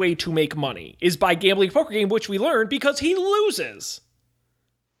good way to make money, is by gambling a poker game, which we learned because he loses.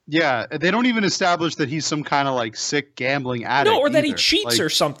 Yeah, they don't even establish that he's some kind of like sick gambling addict. No, or that he either. cheats or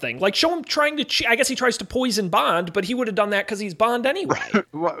something. Like, show him trying to cheat. I guess he tries to poison Bond, but he would have done that because he's Bond anyway.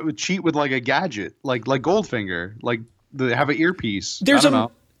 Cheat with like a gadget, like Goldfinger, like have an earpiece. There's I don't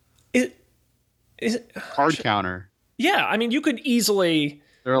know. Is it Card counter. Yeah, I mean, you could easily.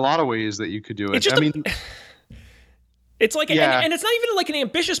 There are a lot of ways that you could do it. It's just it's like, and it's not even like an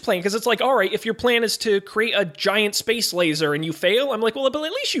ambitious plan, because it's like, all right, if your plan is to create a giant space laser and you fail, I'm like, well, but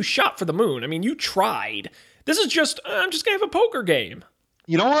at least you shot for the moon. I mean, you tried. This is just, I'm just going to have a poker game.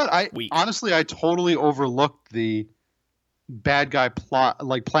 You know what? Honestly, I totally overlooked the bad guy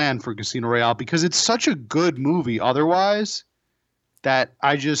plan for Casino Royale because it's such a good movie otherwise that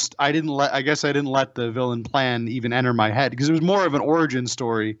I didn't let the villain plan even enter my head, because it was more of an origin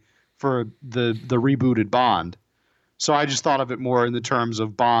story for the rebooted Bond. So I just thought of it more in the terms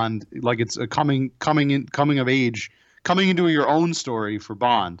of Bond, like it's a coming of age, coming into your own story for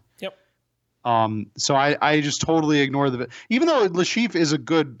Bond. Yep. So I just totally ignored even though Le Chiffre is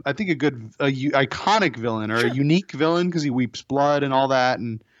iconic villain, or a unique villain because he weeps blood and all that,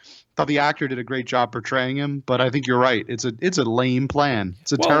 and thought the actor did a great job portraying him, but I think you're right. It's a lame plan.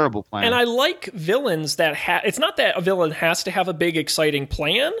 It's a terrible plan. And I like villains that it's not that a villain has to have a big, exciting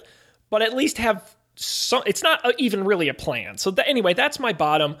plan, but at least have some. It's not even really a plan. So anyway, that's my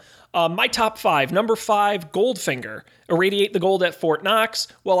bottom. My top 5. Number 5, Goldfinger. Irradiate the gold at Fort Knox.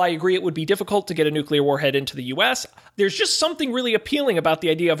 While I agree it would be difficult to get a nuclear warhead into the U.S., there's just something really appealing about the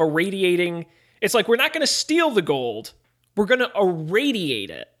idea of irradiating. It's like, we're not going to steal the gold. We're going to irradiate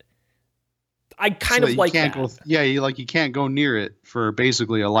it. I kind of like that. You can't go near it for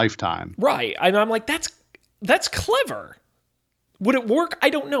basically a lifetime. Right. And I'm like, that's clever. Would it work? I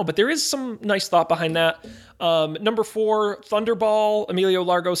don't know, but there is some nice thought behind that. Number 4, Thunderball, Emilio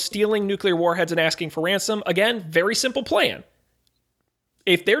Largo stealing nuclear warheads and asking for ransom. Again, very simple plan.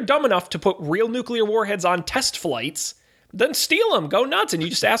 If they're dumb enough to put real nuclear warheads on test flights, then steal them, go nuts, and you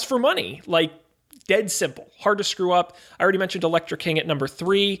just ask for money. Like, dead simple. Hard to screw up. I already mentioned Electra King at number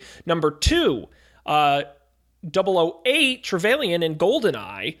 3. Number 2, 008, Trevelyan in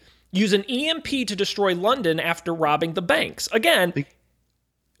GoldenEye, use an EMP to destroy London after robbing the banks. Again,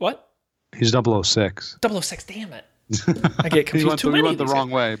 what? He's 006. 006, damn it. I get confused. He went the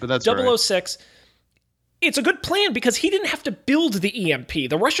wrong way, but that's 006. Right. It's a good plan because he didn't have to build the EMP.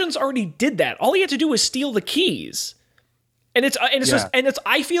 The Russians already did that. All he had to do was steal the keys. And it's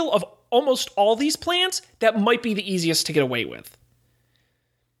I feel of almost all these plans, that might be the easiest to get away with.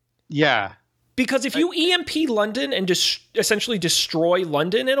 Yeah. Because if you EMP London and essentially destroy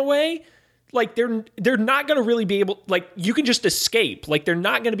London in a way, like they're not going to really be able, like you can just escape. Like they're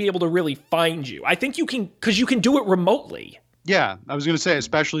not going to be able to really find you. I think you can, because you can do it remotely. Yeah, I was going to say,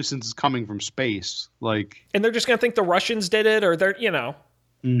 especially since it's coming from space, like, and they're just going to think the Russians did it, or they're,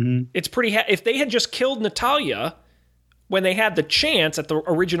 it's pretty. If they had just killed Natalia when they had the chance at the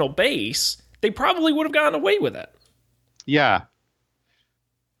original base, they probably would have gotten away with it. Yeah.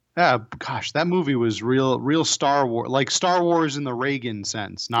 Yeah, gosh, that movie was real Star Wars, like Star Wars in the Reagan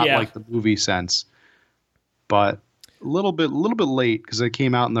sense, not like the movie sense. But a little bit late because it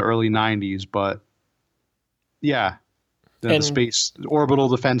came out in the early 90s, but yeah. The space orbital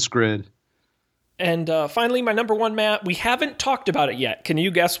defense grid. And finally, my number 1, Matt, we haven't talked about it yet. Can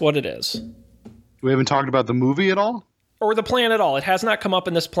you guess what it is? We haven't talked about the movie at all? Or the plan at all. It has not come up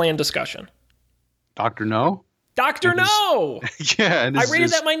in this plan discussion. Dr. No? Dr. No! Yeah. I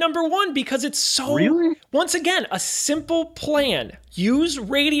rated that my number 1 because it's so... Really? Once again, a simple plan. Use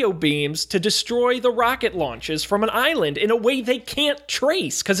radio beams to destroy the rocket launches from an island in a way they can't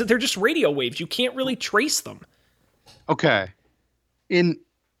trace because they're just radio waves. You can't really trace them. Okay. In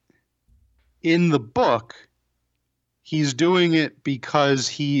the book, he's doing it because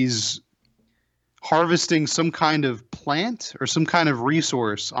he's harvesting some kind of plant or some kind of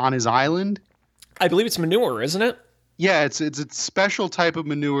resource on his island. I believe it's manure, isn't it? Yeah, it's a special type of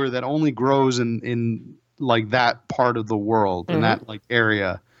manure that only grows in like that part of the world, in that like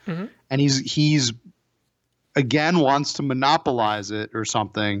area. Mm-hmm. And he's again wants to monopolize it or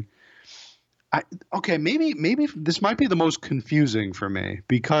something. Maybe this might be the most confusing for me,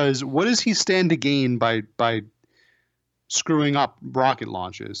 because what does he stand to gain by screwing up rocket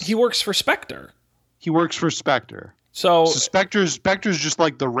launches? He works for Spectre. So Spectre's just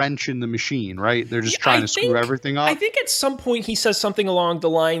like the wrench in the machine, right? They're just trying to screw everything up. I think at some point he says something along the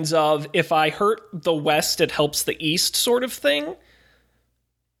lines of, if I hurt the West, it helps the East sort of thing.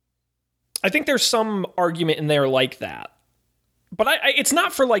 I think there's some argument in there like that. But it's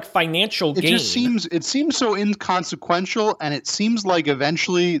not for like financial gain. It seems so inconsequential, and it seems like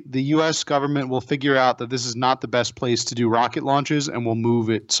eventually the U.S. government will figure out that this is not the best place to do rocket launches, and will move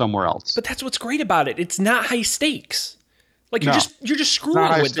it somewhere else. But that's what's great about it. It's not high stakes. Like you're just screwing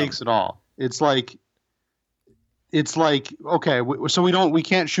not high with stakes them. At all. It's like okay, so we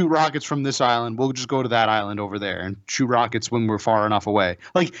can't shoot rockets from this island. We'll just go to that island over there and shoot rockets when we're far enough away.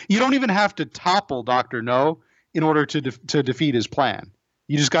 Like you don't even have to topple Dr. No in order to defeat his plan.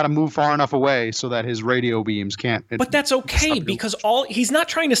 You just got to move far enough away so that his radio beams can't. But that's okay, because he's not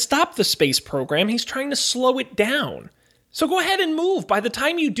trying to stop the space program. He's trying to slow it down. So go ahead and move. By the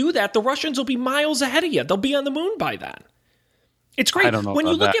time you do that, the Russians will be miles ahead of you. They'll be on the moon by then. It's great. I don't know when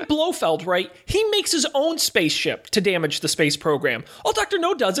you look that. at Blofeld, right? He makes his own spaceship to damage the space program. All Dr.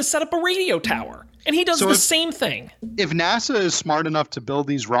 No does is set up a radio tower. And he does the same thing. If NASA is smart enough to build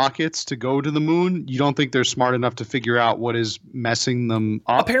these rockets to go to the moon, you don't think they're smart enough to figure out what is messing them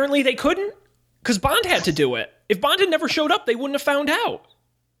up? Apparently they couldn't, because Bond had to do it. If Bond had never showed up, they wouldn't have found out.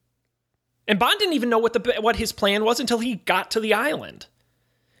 And Bond didn't even know what his plan was until he got to the island.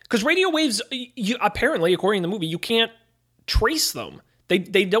 Because radio waves, apparently, according to the movie, you can't trace them. They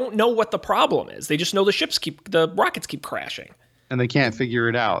don't know what the problem is. They just know the rockets keep crashing. and they can't figure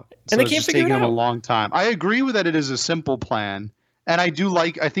it out. And they it's can't just figure it taking them a out. long time. I agree with that. It is a simple plan, and I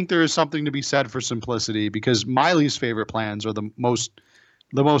think there is something to be said for simplicity, because my least favorite plans are the most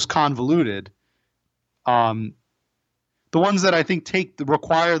convoluted. The ones that I think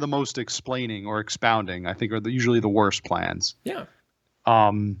require the most explaining or expounding, I think, are usually the worst plans. Yeah.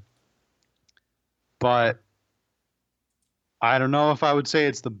 But I don't know if I would say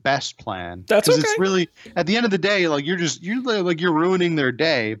it's the best plan. That's 'Cause okay. It's really, at the end of the day, like you're ruining their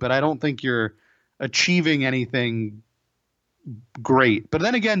day, but I don't think you're achieving anything great. But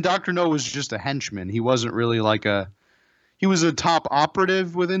then again, Dr. No was just a henchman. He wasn't really he was a top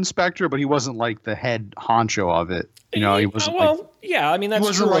operative within Spectre, but he wasn't like the head honcho of it. He wasn't yeah, I mean, that's he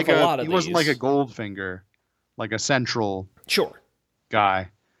wasn't true like of a lot of he wasn't these. like a Goldfinger, like a central Sure. guy.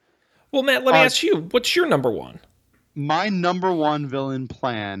 Well, Matt, let me ask you, what's your number one? My number one villain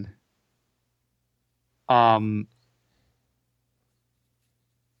plan, I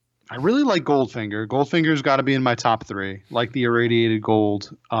really like Goldfinger. Goldfinger's got to be in my top 3, like the irradiated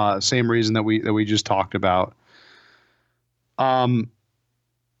gold. Same reason that we just talked about. Sean,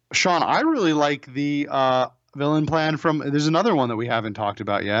 I really like the villain plan from. There's another one that we haven't talked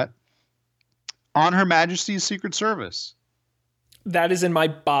about yet. On Her Majesty's Secret Service. That is in my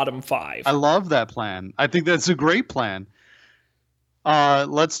bottom 5. I love that plan. I think that's a great plan.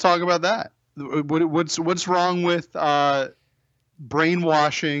 Let's talk about that. What's wrong with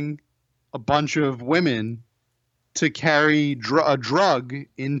brainwashing a bunch of women to carry a drug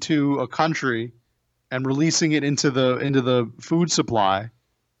into a country and releasing it into the food supply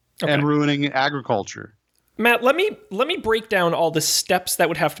and ruining agriculture? Matt, let me break down all the steps that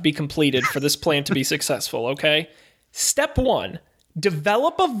would have to be completed for this plan to be successful, okay? Step 1,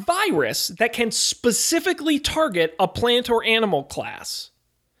 develop a virus that can specifically target a plant or animal class.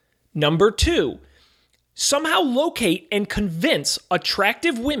 Number 2, somehow locate and convince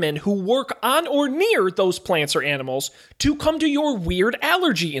attractive women who work on or near those plants or animals to come to your weird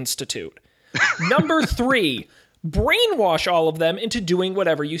allergy institute. Number 3, brainwash all of them into doing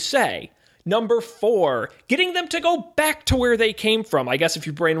whatever you say. Number 4, getting them to go back to where they came from. I guess if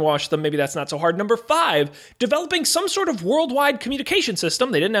you brainwash them, maybe that's not so hard. Number 5, developing some sort of worldwide communication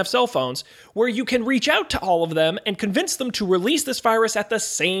system, they didn't have cell phones, where you can reach out to all of them and convince them to release this virus at the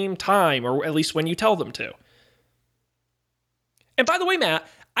same time, or at least when you tell them to. And by the way, Matt,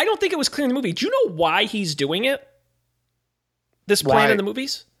 I don't think it was clear in the movie. Do you know why he's doing it? This plan in the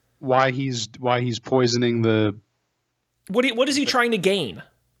movies? Why he's poisoning the... What is he trying to gain?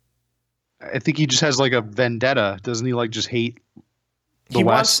 I think he just has like a vendetta. Doesn't he just hate the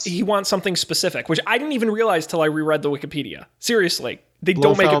West? He wants something specific, which I didn't even realize till I reread the Wikipedia. Seriously, they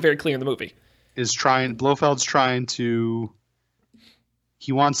don't make it very clear in the movie. Blofeld's trying to...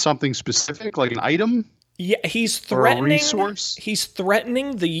 He wants something specific, like an item? Yeah, he's Or a threatening... resource? He's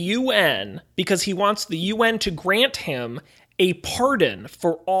threatening the UN because he wants the UN to grant him a pardon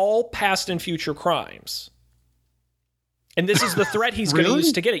for all past and future crimes. And this is the threat he's going to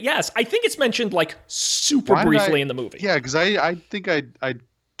use to get it. Yes, I think it's mentioned super briefly in the movie. Yeah, because I think I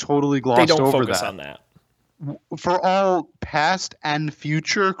totally glossed they don't over focus that. on that. For all past and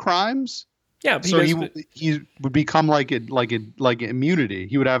future crimes? Yeah, So he would become like immunity.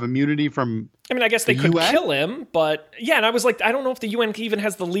 He would have immunity from... I mean, I guess they the could UN? kill him, but yeah, and I was like, I don't know if the UN even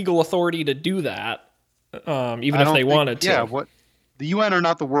has the legal authority to do that, even if they wanted to. Yeah, the UN are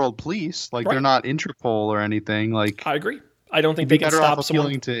not the world police. They're not Interpol or anything. I agree. I don't think they can stop someone.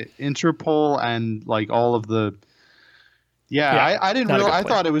 Appealing to Interpol and all of the... Yeah, I didn't not a really... good I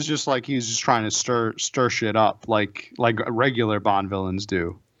plan. thought it was just he was just trying to stir shit up like regular Bond villains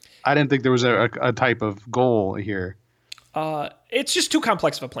do. I didn't think there was a type of goal here. It's just too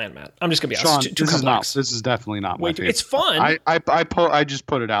complex of a plan, Matt. I'm just gonna be Sean, honest. Too complex. this is definitely not my favorite. It's fun. I just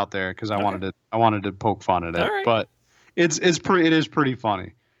put it out there because I wanted to poke fun at it. All right. But it is pretty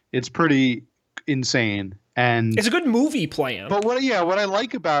funny. It's pretty insane, and it's a good movie plan. But what I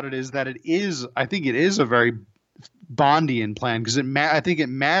like about it is that I think it is a very Bondian plan because I think it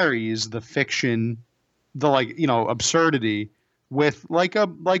marries the fiction, the absurdity with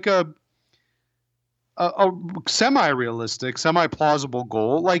a semi-realistic, semi-plausible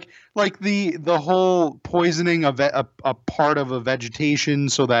goal, like the whole poisoning of a part of a vegetation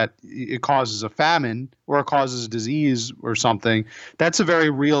so that it causes a famine or it causes disease or something. That's a very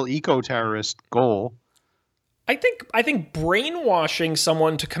real eco-terrorist goal. I think brainwashing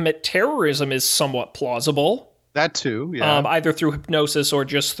someone to commit terrorism is somewhat plausible. That too, yeah. Either through hypnosis or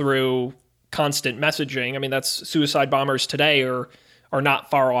just through constant messaging. I mean, that's suicide bombers today are not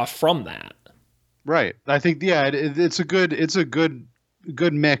far off from that. Right. I think it's a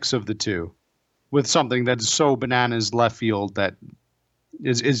good mix of the two. with something that's so bananas left field that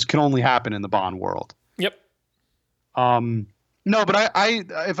is can only happen in the Bond world. Yep. No, but I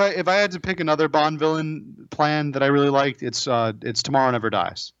if I had to pick another Bond villain plan that I really liked, it's Tomorrow Never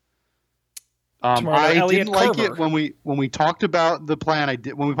Dies. I Elliot didn't like Carver. it when we talked about the plan.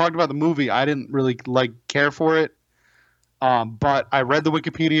 When we talked about the movie, I didn't really care for it. But I read the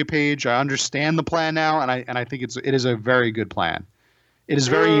Wikipedia page. I understand the plan now, and I think it is a very good plan. It is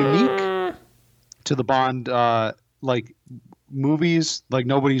very unique to the Bond movies. Like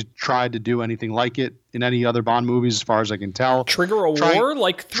nobody's tried to do anything like it in any other Bond movies, as far as I can tell. Trigger a war?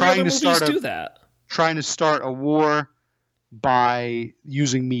 Like 3 other movies do that. Trying to start a war by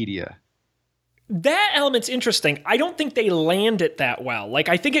using media. That element's interesting. I don't think they land it that well. Like,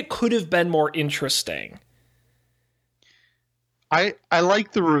 I think it could have been more interesting. I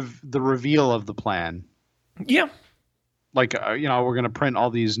like the reveal of the plan. Yeah. Like, we're going to print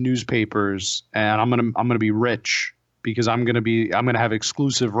all these newspapers and I'm going to be rich because I'm going to have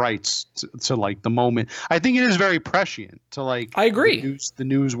exclusive rights to like the moment. I think it is very prescient to like, I agree. The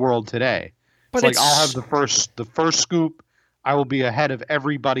news world today. But it's like, I'll have the first scoop. I will be ahead of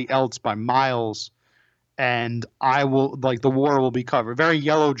everybody else by miles, and I will the war will be covered. Very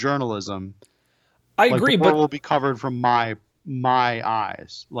yellow journalism. I agree, the war but will be covered from my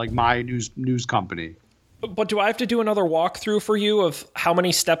eyes, like my news company. But do I have to do another walkthrough for you of how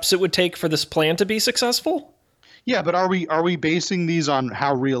many steps it would take for this plan to be successful? Yeah, but are we basing these on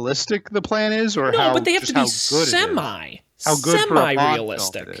how realistic the plan is, or no? But they have to be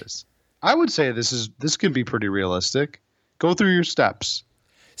semi-realistic it is? I would say this can be pretty realistic. Go through your steps.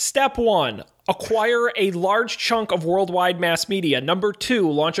 Step 1, acquire a large chunk of worldwide mass media. Number 2,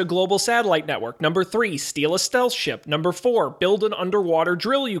 launch a global satellite network. Number 3, steal a stealth ship. Number 4, build an underwater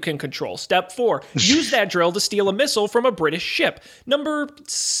drill you can control. Step 4, use that drill to steal a missile from a British ship. Number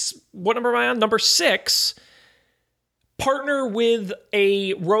 6, partner with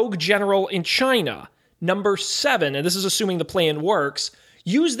a rogue general in China. Number 7, and this is assuming the plan works,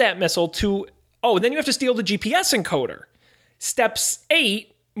 use that missile to... Oh, then you have to steal the GPS encoder. Steps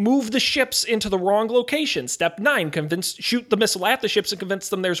 8, move the ships into the wrong location. Step 9, shoot the missile at the ships and convince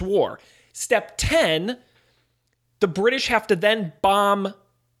them there's war. Step 10, the British have to then bomb...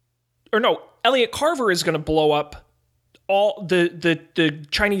 Or no, Elliot Carver is going to blow up all the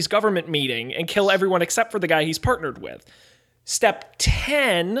Chinese government meeting and kill everyone except for the guy he's partnered with. Step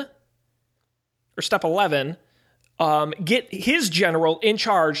 10, or step 11, get his general in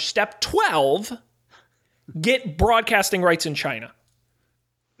charge. Step 12... get broadcasting rights in China.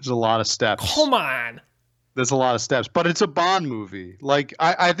 There's a lot of steps. Come on. There's a lot of steps, but it's a Bond movie. Like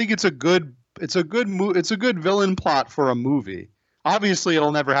I think it's a good villain plot for a movie. Obviously,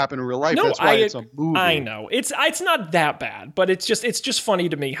 it'll never happen in real life. No, that's why it's a movie. I know it's not that bad, but it's just funny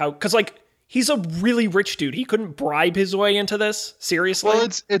to me how because like he's a really rich dude. He couldn't bribe his way into this. Seriously. Well,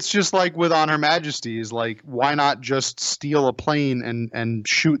 it's just like with On Her Majesty's. Like, why not just steal a plane and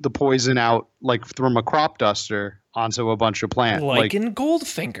shoot the poison out like from a crop duster onto a bunch of plants? Like in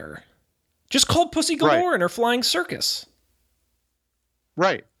Goldfinger. Just call Pussy Galore and her flying circus.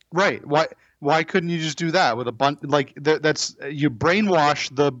 Right. Why couldn't you just do that with a bunch? Like that's you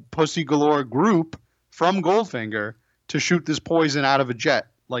brainwash the Pussy Galore group from Goldfinger to shoot this poison out of a jet.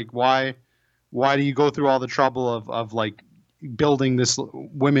 Like why do you go through all the trouble of like building this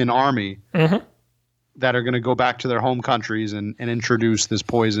women army that are going to go back to their home countries and introduce this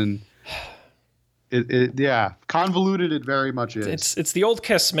poison? Convoluted it very much is. It's the old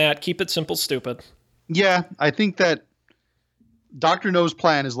kiss, Matt. Keep it simple, stupid. Yeah, I think that Dr. No's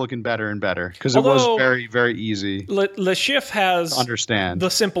plan is looking better and better because it was very, very easy. Le Chiffre has understand the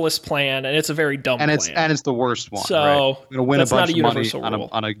simplest plan, and it's a very dumb plan. And it's the worst one. So right? We're gonna win a bunch of money rule.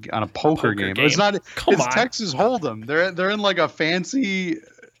 on a poker game. It's not. It's Texas Hold'em. They're in like a fancy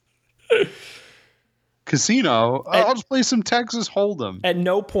casino. I'll just play some Texas Hold'em. At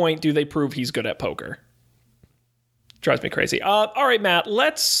no point do they prove he's good at poker. Drives me crazy. All right, Matt.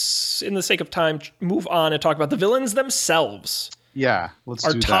 Let's, in the sake of time, move on and talk about the villains themselves. Yeah, let's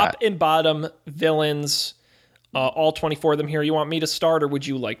do that. Our top and bottom villains, all 24 of them here. You want me to start, or would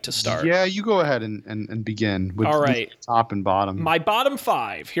you like to start? Yeah, you go ahead and begin with all right. Top and bottom. My bottom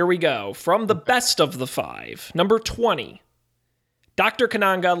 5, here we go. From the best of the 5. Number 20, Dr.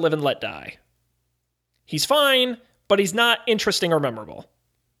 Kananga, Live and Let Die. He's fine, but he's not interesting or memorable.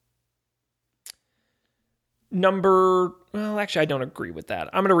 Well, actually, I don't agree with that.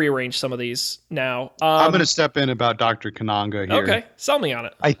 I'm going to rearrange some of these now. I'm going to step in about Dr. Kananga here. Okay, sell me on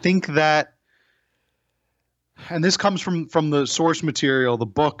it. I think that, and this comes from the source material, the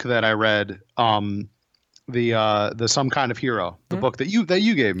book that I read, the Some Kind of Hero, the book that you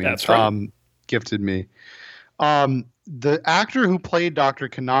gave me. That's right. gifted me. The actor who played Dr.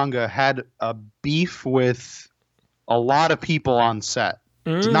 Kananga had a beef with a lot of people on set.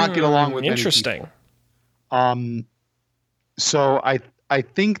 Did not get along with many Interesting. people. So I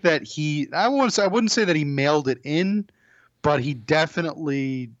think that I wouldn't say that he mailed it in, but he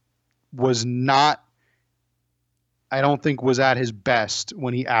definitely was not. I don't think was at his best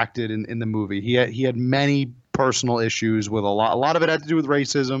when he acted in the movie. He had many personal issues with a lot of it had to do with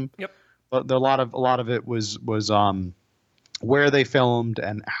racism. Yep. But a lot of it was where they filmed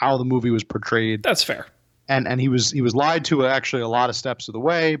and how the movie was portrayed. That's fair. And he was lied to actually a lot of steps of the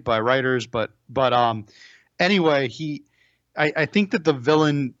way by writers. But anyway, I think that the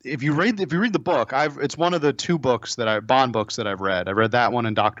villain, if you read the book, it's one of the two Bond books that I've read. I read that one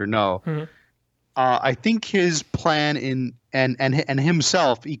and Dr. No. Mm-hmm. I think his plan and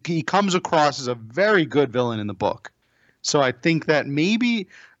himself, he comes across as a very good villain in the book. So I think that maybe,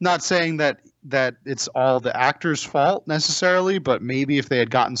 not saying that it's all the actor's fault necessarily, but maybe if they had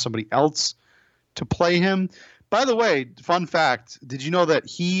gotten somebody else to play him. By the way, fun fact, did you know that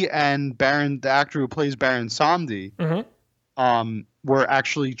he and the actor who plays Baron Samedi, were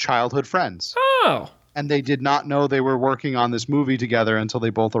actually childhood friends? Oh. And they did not know they were working on this movie together until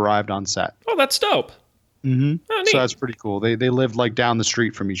they both arrived on set. Oh, that's dope. Mm-hmm. Oh, neat. So that's pretty cool. They lived like down the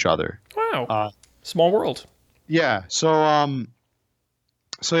street from each other. Wow. Small world. Yeah. So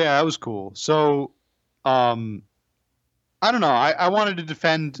yeah, that was cool. So I don't know. I wanted to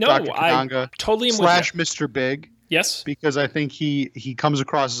defend Dr. Kananga totally am / with Mr. Big. Yes. Because I think he comes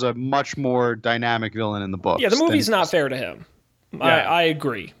across as a much more dynamic villain in the book. Yeah, the movie's not fair to him. Yeah. I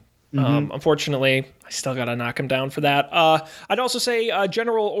agree. Mm-hmm. Unfortunately, I still got to knock him down for that. I'd also say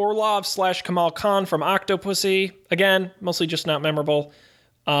General Orlov / Kamal Khan from Octopussy. Again, mostly just not memorable.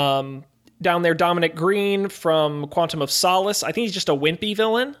 Down there, Dominic Green from Quantum of Solace. I think he's just a wimpy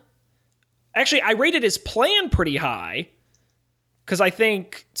villain. Actually, I rated his plan pretty high because I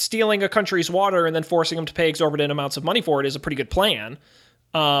think stealing a country's water and then forcing them to pay exorbitant amounts of money for it is a pretty good plan.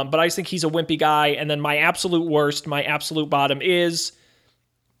 But I just think he's a wimpy guy. And then my absolute worst, my absolute bottom is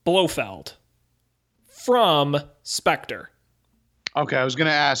Blofeld from Spectre. Okay, I was going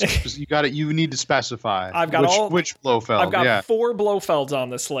to ask. You need to specify. I've got which Blofeld. I've got 4 Blofelds on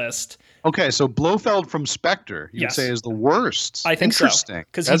this list. Okay, so Blofeld from Spectre, you would Yes. say is the worst. I think interesting.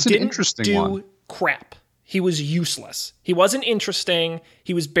 Because That's he an didn't interesting do one. crap. He was useless. He wasn't interesting.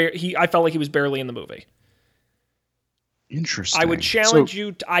 He was I felt like he was barely in the movie. Interesting. I would challenge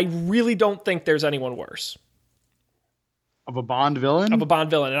you. I really don't think there's anyone worse of a Bond villain. of a Bond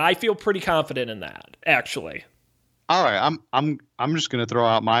villain, and I feel pretty confident in that. Actually, all right, I'm just going to throw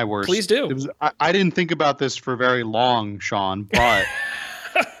out my worst. Please do. I didn't think about this for very long, Sean, but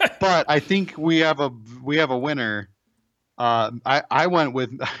but I think we have a winner. I went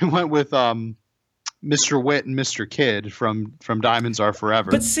with Mr. Witt and Mr. Kidd from Diamonds Are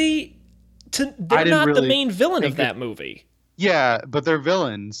Forever. but see, they're not the really main villain of think that movie. Yeah, but they're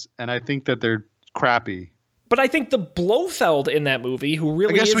villains, and I think that they're crappy. But I think the Blofeld in that movie, who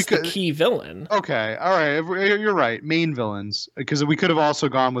really guess is we the could- key villain. Okay, all right, you're right. Main villains, because we could have also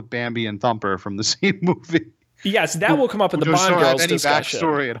gone with Bambi and Thumper from the same movie. Yes, that will come up in the Which Bond don't have Girls any discussion.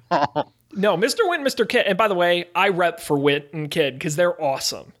 backstory at all. No, Mr. Witt and Mr. Kidd. And by the way, I rep for Witt and Kidd because they're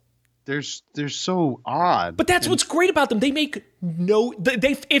awesome. They're so odd. But that's what's great about them. They make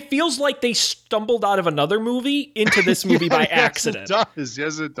it feels like they stumbled out of another movie into this movie by accident. Yes, it does.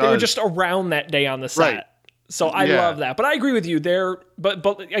 Yes, it does. They were just around that day on the set. Right. So I Yeah. love that. But I agree with you.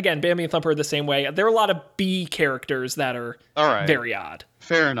 But again, Bambi and Thumper are the same way. There are a lot of B characters that are all right. very odd.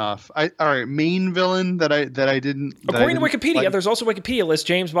 Fair enough. All right. Main villain that I didn't. According to Wikipedia, there's also Wikipedia lists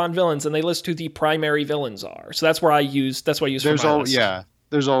James Bond villains, and they list who the primary villains are. So that's where I use. That's what I use for my list. Yeah.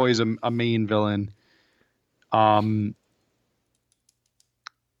 There's always a main villain. All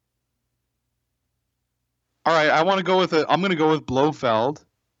right. I'm going to go with Blofeld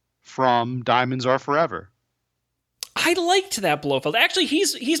from Diamonds Are Forever. I liked that Blofeld. Actually,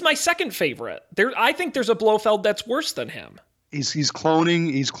 he's my second favorite. I think there's a Blofeld that's worse than him. He's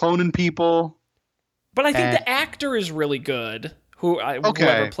cloning people. But I think the actor is really good. Whoever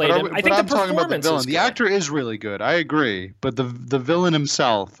played but him. I think I'm the talking about the performance villain. is The good. actor is really good. I agree, but the villain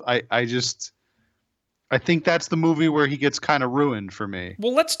himself, I think that's the movie where he gets kind of ruined for me.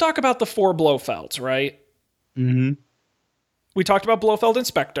 Well, let's talk about the 4 Blofelds, right? Mm-hmm. We talked about Blofeld in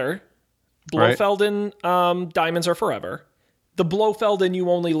Spectre. Blofeld in Diamonds Are Forever. The Blofeld in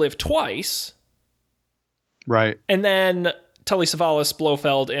You Only Live Twice. Right. And then Telly Savalas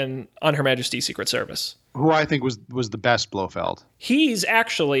Blofeld in On Her Majesty's Secret Service. Who I think was the best Blofeld. He's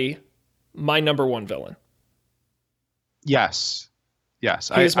actually my number 1 villain. Yes.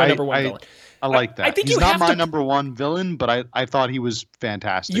 Yes, He was my number one villain. I like that. I think he's you not have my to- number one villain, but I thought he was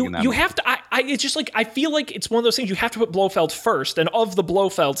fantastic in that You movie. have to. It's just like I feel like it's one of those things you have to put Blofeld first, and of the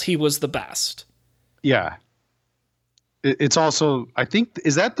Blofelds, he was the best. Yeah. It's also, I think,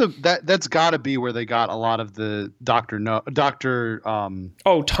 is that that's got to be where they got a lot of the Doctor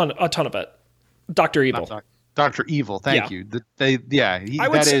Oh, a ton of it. Dr. Evil. Dr. Evil. Thank Yeah. you. I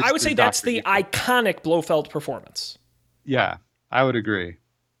would say that's the iconic Blofeld performance. Yeah, I would agree.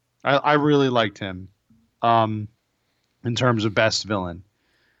 I really liked him. In terms of best villain,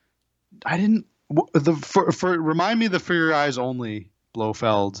 I didn't remind me the For Your Eyes Only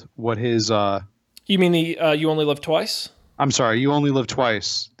Blofeld. What his You mean the You Only Live Twice? I'm sorry, You Only Live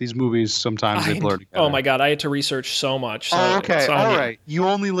Twice. These movies sometimes they blur together. Oh my god, I had to research so much. So, Oh, okay, so all right. You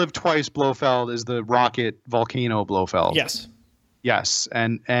Only Live Twice Blofeld is the rocket volcano Blofeld. Yes. Yes,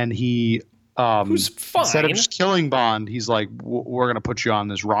 and he Who's fine. instead of just killing Bond, he's like, we're gonna put you on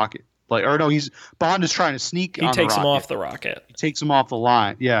this rocket. Like, or no, Bond is trying to sneak. He on takes the him rocket. off the rocket. He takes him off the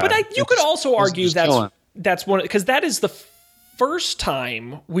line. Yeah, But you could also argue just kill him. that's one, because that is the first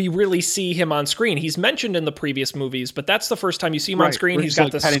time we really see him on screen. He's mentioned in the previous movies, but that's the first time you see him on Right, screen. where He's he's, got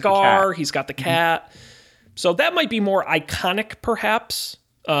like, the petting the scar. cat. He's got the cat. So that might be more iconic, perhaps,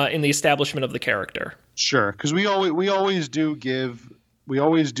 in the establishment of the character. Sure, because we always do give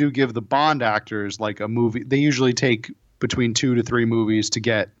the Bond actors like a movie. They usually take between 2 to 3 movies to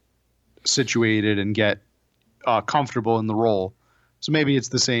get situated and get comfortable in the role. So maybe it's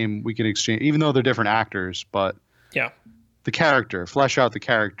the same. We could exchange, even though they're different actors, but Yeah. the character, flesh out the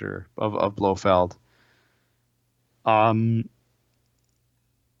character of Blofeld.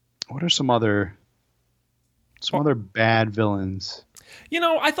 What are some other bad villains?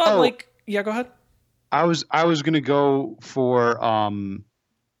 I thought yeah, go ahead. I was gonna go for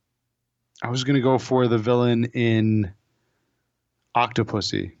the villain in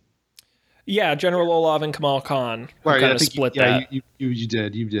Octopussy. Yeah, General Olav and Kamal Khan Right, kind I of think split yeah, that. you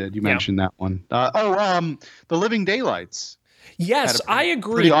did. You mentioned that one. The Living Daylights. Yes, Had a I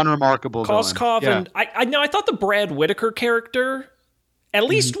agree. Pretty unremarkable villain. Koskov Yeah. and I thought the Brad Whitaker character at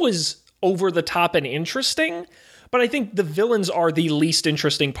least Mm-hmm. was over the top and interesting, but I think the villains are the least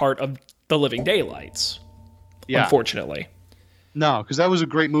interesting part of The Living Daylights. Yeah. Unfortunately. No, because that was a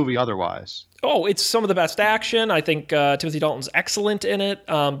great movie otherwise. Oh, it's some of the best action. I think Timothy Dalton's excellent in it,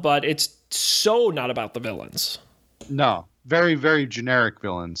 but it's so not about the villains. No, very, very generic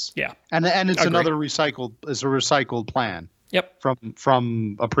villains. Yeah. And it's Agreed. another recycled plan Yep.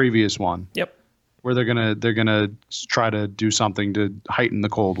 from a previous one Yep. where they're gonna try to do something to heighten the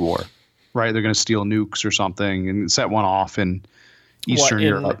Cold War, right? They're gonna steal nukes or something and set one off in Eastern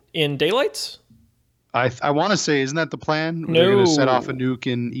Europe. In Daylights? I want to say, isn't that the plan? No. They're gonna set off a nuke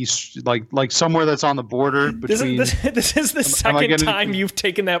in East, like somewhere that's on the border between. This is the second getting- time you've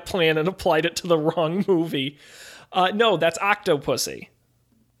taken that plan and applied it to the wrong movie. No, that's Octopussy.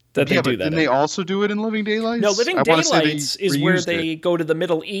 That they yeah, do but that. didn't they also do it in Living Daylights? No, Living I wanna say they Daylights is where reused they it. go to the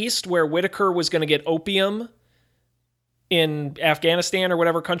Middle East, where Whitaker was going to get opium in Afghanistan or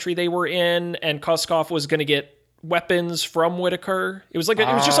whatever country they were in, and Koskov was going to get weapons from Whitaker. It was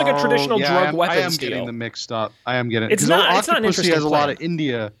just like a traditional yeah, drug I am weapons getting deal. them mixed up. I am getting It's 'cause not an Octopussy interesting has a lot plan. of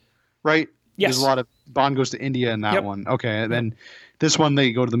India, right? Yes. There's a lot of Bond goes to India in that Yep. one. Okay, and then this one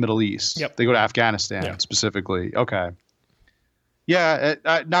they go to the Middle East. Yep. They go to Afghanistan Yeah. specifically. Okay. Yeah,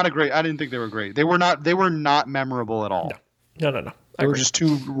 not a great. I didn't think they were great. They were not memorable at all. No. They I were agree. just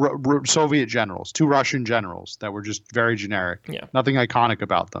two Soviet generals, two Russian generals that were just very generic. Yeah. Nothing iconic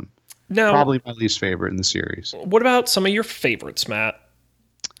about them. Now, Probably my least favorite in the series. what about some of your favorites, Matt?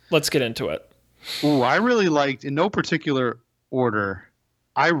 Let's get into it. Ooh, I really liked, in no particular order,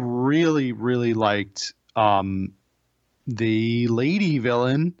 I really, really liked the lady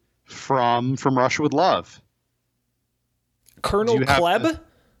villain from Russia with Love. Colonel you have Klebb, to-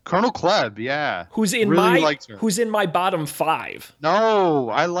 Colonel Klebb, yeah. who's in Really liked her. who's in my bottom 5. No,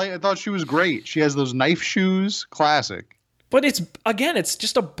 I thought she was great. She has those knife shoes, classic. But it's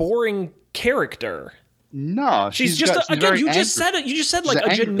just a boring character. No, She's very you just angry. said it. You just said She's like a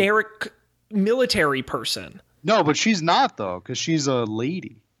angry. generic military person. No, but she's not though, because she's a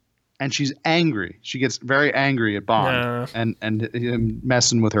lady, and she's angry. She gets very angry at Bond and him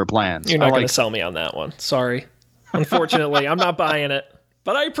messing with her plans. You're not I going like to sell me on that one. Sorry. Unfortunately, I'm not buying it.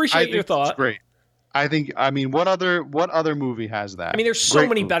 But I appreciate your think thought. it's great. What other movie has that? I mean, there's so Great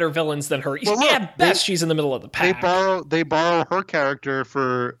many movie. better villains than her. Well, look, At best, she's in the middle of the They pack. borrow her character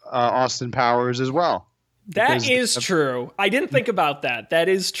for Austin Powers as well. That because- is true. I didn't think about that. That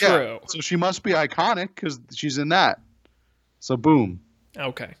is Yeah, true. so she must be iconic because she's in that. So boom.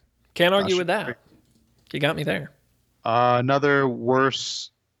 Okay. Can't argue Gosh, with that. You got me there. Another worse.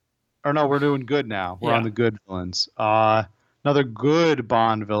 Or no, we're doing good now. We're on the good villains. Another good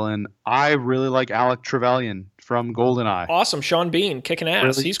Bond villain. I really like Alec Trevelyan from GoldenEye. Awesome. Sean Bean kicking ass.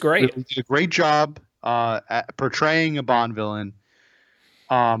 Really- He's great. Really did a great job at portraying a Bond villain.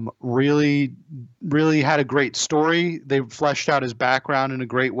 Really had a great story. They fleshed out his background in a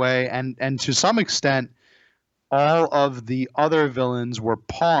great way, and to some extent, all of the other villains were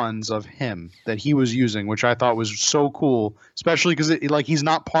pawns of him that he was using, which I thought was so cool, especially because he's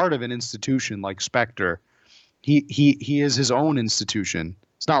not part of an institution like Spectre. He is his own institution.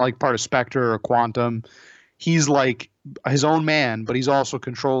 It's not like part of Spectre or Quantum. He's like his own man, but he's also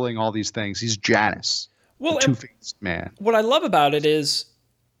controlling all these things. He's Janus, Well, the and two-faced man. what I love about it is,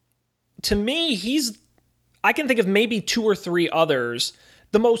 to me, I can think of maybe 2 or 3 others,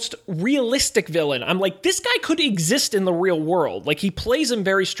 the most realistic villain. I'm like, this guy could exist in the real world. Like, he plays him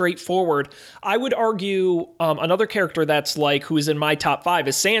very straightforward. I would argue another character that's like, who is in my top 5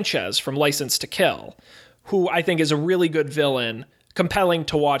 is Sanchez from License to Kill, who I think is a really good villain, compelling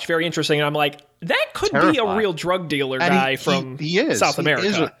to watch, very interesting. And I'm like, that could be a Terrifying. real drug dealer And guy from he is. South He America.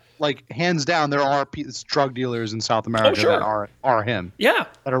 is like, hands down, there are drug dealers in South America sure. that are him. Yeah.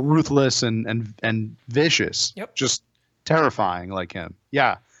 That are ruthless and vicious. Yep. Just terrifying like him.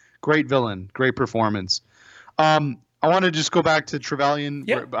 Yeah. Great villain. Great performance. I want to just go back to Trevelyan.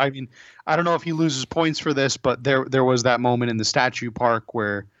 Yeah. I mean, I don't know if he loses points for this, but there was that moment in the statue park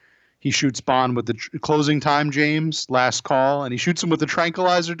where he shoots Bond with the closing time, James, last call, and he shoots him with the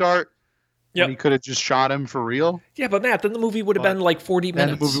tranquilizer dart. Yep. When he could have just shot him for real. Yeah, but Matt, then the movie would have been like 40 Then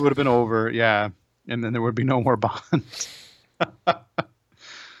minutes. the movie would have been over, yeah, and then there would be no more Bond.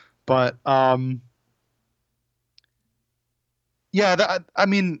 But yeah, I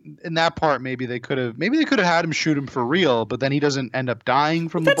mean, in that part, maybe they could have had him shoot him for real, but then he doesn't end up dying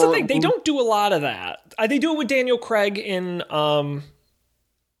from That's the the bullet thing. They wound. don't do a lot of that. They do it with Daniel Craig in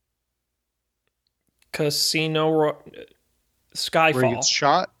Skyfall. Where he gets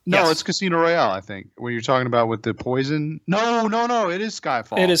shot. No, Yes. it's Casino Royale, I think. When you're talking about with the poison. No, it is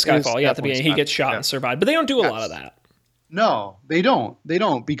Skyfall. It is Skyfall. Yeah, at the definitely beginning, he gets Skyfall, shot yeah. and survived. But they don't do a lot of that. No, they don't. They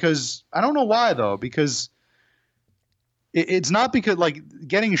don't, because I don't know why though. Because it's not because like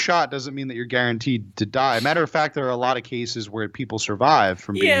getting shot doesn't mean that you're guaranteed to die. Matter of fact, there are a lot of cases where people survive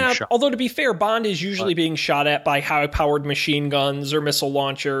from being Yeah, shot. although to be fair, Bond is usually being shot at by high-powered machine guns or missile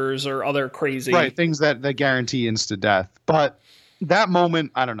launchers or other crazy. Right, things that guarantee instant death. But that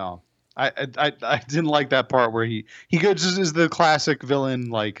moment, I don't know. I didn't like that part where he just is the classic villain.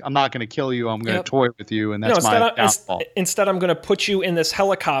 Like, I'm not going to kill you. I'm going to Yep. toy with you, and No, that's my downfall. instead, I'm going to put you in this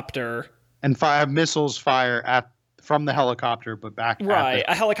helicopter. And have missiles fire from the helicopter, but back at Right,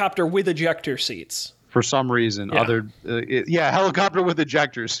 a helicopter with ejector seats. for some reason. Yeah. Helicopter with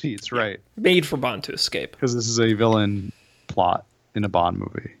ejector seats, right? Made for Bond to escape. Because this is a villain plot in a Bond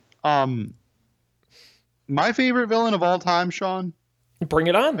movie. My favorite villain of all time, Sean, Bring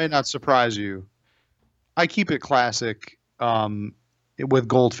it on. may not surprise you. I keep it classic with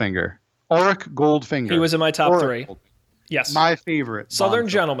Goldfinger. Auric Goldfinger. He was in my top Auric 3. Goldfinger. Yes. My favorite. Southern Bond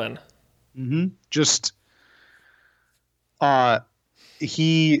Gentleman. villain. Just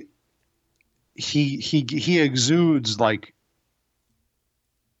he exudes like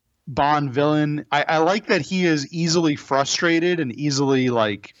Bond villain. I like that he is easily frustrated and easily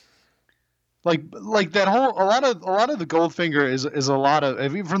like that whole a lot of the Goldfinger is a lot of, I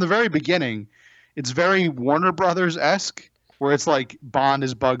mean, from the very beginning, it's very Warner Brothers esque, where it's like Bond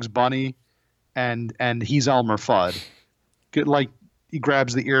is Bugs Bunny and he's Elmer Fudd. Like, he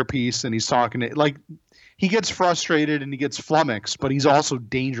grabs the earpiece and he's talking to, like, he gets frustrated and he gets flummoxed, but he's also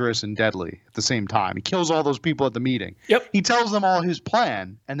dangerous and deadly at the same time. He kills all those people at the meeting. Yep. He tells them all his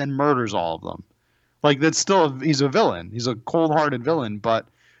plan and then murders all of them. Like, that's still he's a villain. He's a cold-hearted villain, but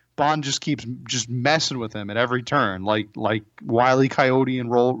Bond just keeps just messing with him at every turn, like Wile E. Coyote and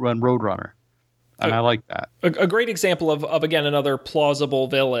Roadrunner. And I like that. A great example of again, another plausible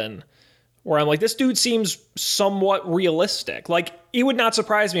villain where I'm like, this dude seems somewhat realistic. Like, it would not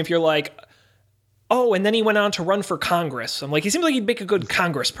surprise me if you're like, oh, and then he went on to run for Congress. I'm like, he seems like he'd make a good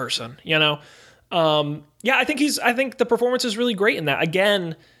congressperson, you know? Yeah, I think the performance is really great in that.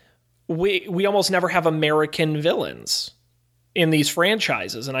 Again, we almost never have American villains in these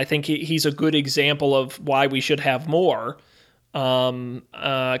franchises, and I think he's a good example of why we should have more,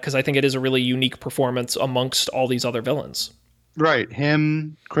 because I think it is a really unique performance amongst all these other villains. Right.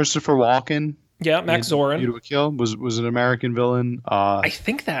 Him, Christopher Walken. Yeah, Max Zorin. View to a Kill was an American villain. I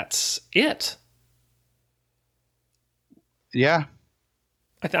think that's it. Yeah.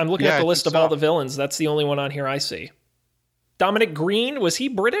 I'm looking Yeah, at I the list think of all so. the villains. That's the only one on here I see. Dominic Green, was he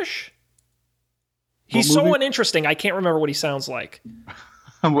British? He's What so movie? uninteresting. I can't remember what he sounds like.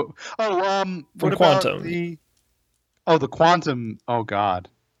 What From about Quantum. the Quantum? Oh God,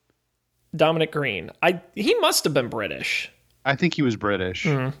 Dominic Green. He must have been British. I think he was British.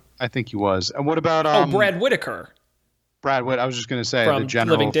 I think he was. And what about Brad Whitaker Brad Whit? I was just gonna say from the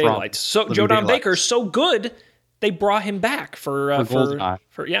general Living from Daylights. So Living Joe Don Daylights. Baker's so good, they brought him back for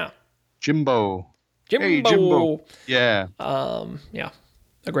Goldeneye. Jimbo. Jimbo. Hey, Jimbo. Yeah. Yeah,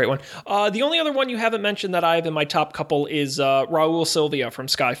 a great one. The only other one you haven't mentioned that I have in my top couple is Raul Sylvia from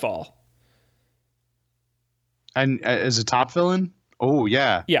Skyfall. And as a top villain? Oh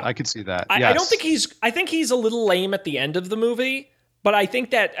yeah. Yeah. I could see that. I don't think I think he's a little lame at the end of the movie, but I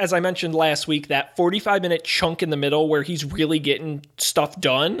think that, as I mentioned last week, that 45-minute chunk in the middle where he's really getting stuff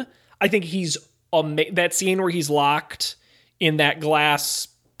done, I think he's that scene where he's locked in that glass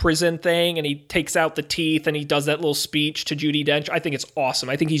prison thing and he takes out the teeth and he does that little speech to Judi Dench. I think it's awesome.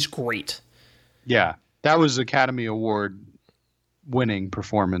 I think he's great. Yeah. That was Academy Award winning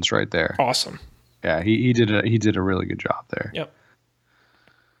performance right there. Awesome. Yeah, he did a really good job there. Yep.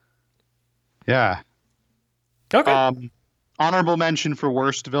 Yeah. Okay. Honorable mention for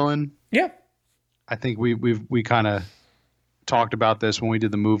worst villain. Yeah. I think we kind of talked about this when we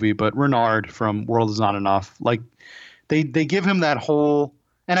did the movie, but Renard from World Is Not Enough. Like they give him that whole,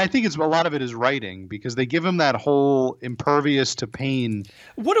 and I think it's a lot of it is writing, because they give him that whole impervious to pain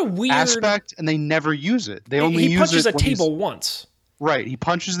What a weird aspect, and they never use it. They only he use punches it a when he's- table once. Right. He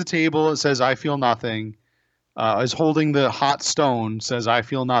punches the table. It says, "I feel nothing." Is holding the hot stone. Says, "I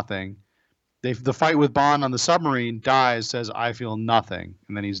feel nothing." The fight with Bond on the submarine, dies. Says, "I feel nothing,"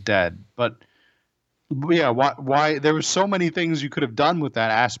 and then he's dead. But yeah, why? There were so many things you could have done with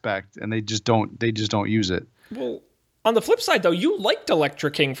that aspect, and they just don't use it. Well, on the flip side, though, you liked Electra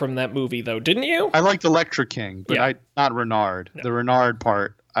King from that movie, though, didn't you? I liked Electra King, but Yeah. not Renard. No. The Renard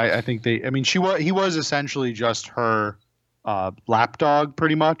part, I think he was essentially just her lapdog,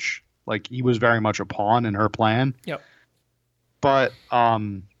 pretty much. Like, he was very much a pawn in her plan. Yep. But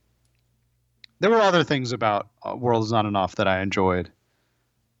there were other things about World Is Not Enough that I enjoyed.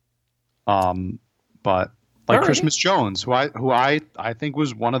 But like Alrighty. Christmas Jones, who I think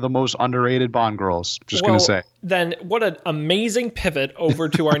was one of the most underrated Bond girls. Just gonna say. Then what an amazing pivot over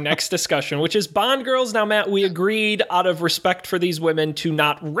to our next discussion, which is Bond girls. Now, Matt, we agreed out of respect for these women to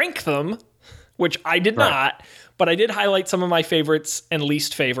not rank them, which I did Right. not, but I did highlight some of my favorites and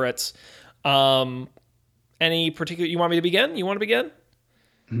least favorites. Any particular, you want me to begin? You want to begin?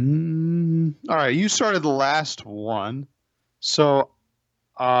 All right, you started the last one, so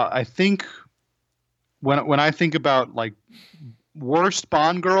I think when I think about like worst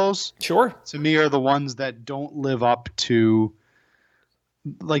Bond girls, Sure. to me are the ones that don't live up to,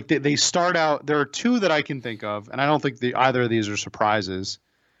 like they start out. There are two that I can think of, and I don't think either of these are surprises,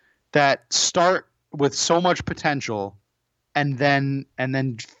 that start with so much potential and then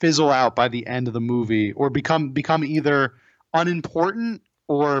fizzle out by the end of the movie, or become either unimportant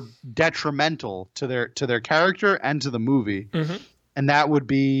or detrimental to their character and to the movie. Mm-hmm. And that would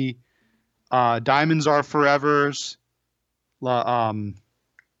be Diamonds Are Forever's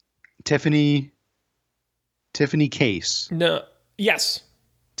Tiffany Case. No. Yes.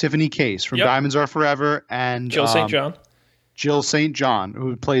 Tiffany Case from Yep. Diamonds Are Forever, and Jill St. John. Jill St. John,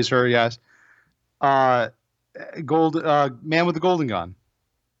 who plays her, yes. Man with the Golden Gun.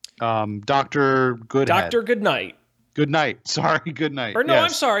 Dr. Goodhead. Dr. Goodnight. Good night. Sorry, good night. Or no, Yes. I'm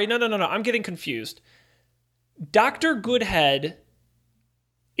sorry. No. I'm getting confused. Dr. Goodhead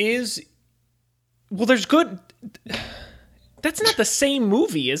is... Well, there's good... That's not the same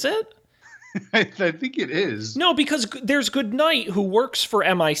movie, is it? I think it is. No, because there's Goodnight, who works for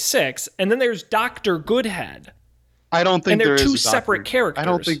MI6, and then there's Dr. Goodhead. I don't think And they're there is two a separate Dr. characters. I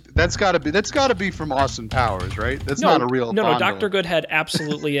don't think that's got to be from Austin Powers, right? That's not a real. No, Bond Dr. villain. Goodhead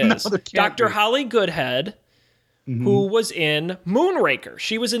absolutely is. there can't Dr. be. Holly Goodhead, who was in Moonraker.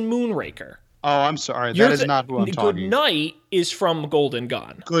 She was in Moonraker. Oh, I'm sorry. That is not who I'm talking. Goodnight is from Golden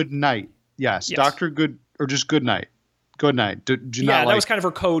Gun. Good night. Yes, Yes. Dr. Good, or just good night. Good night. Do Yeah, not that like, was kind of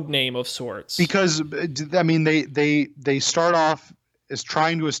her code name of sorts. because I mean they start off as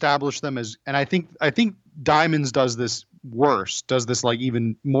trying to establish them as, and I think Diamonds does this worse, does this like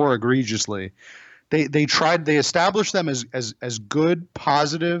even more egregiously. They establish them as good,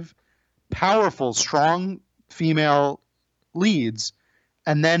 positive, powerful, strong female leads,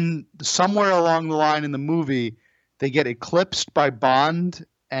 and then somewhere along the line in the movie they get eclipsed by Bond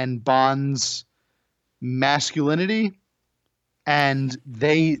and Bond's masculinity, and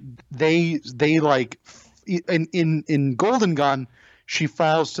they like in Golden Gun she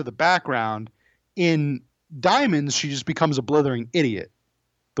falls to the background. In Diamonds she just becomes a blithering idiot,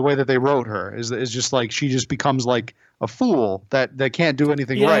 the way that they wrote her is just like she just becomes like a fool that can't do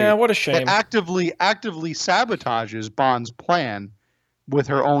anything right. Yeah, what a shame. That actively sabotages Bond's plan with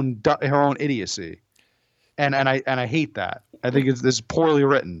her own idiocy, and I hate that. I think it's poorly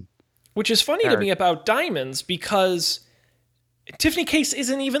written. Which is funny to me about Diamonds, because Tiffany Case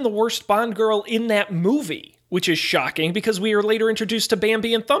isn't even the worst Bond girl in that movie, which is shocking because we are later introduced to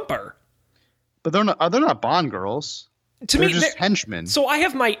Bambi and Thumper. But they're not Bond girls. They're just henchmen. So I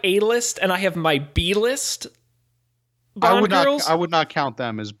have my A list and I have my B list Bond girls. I would not count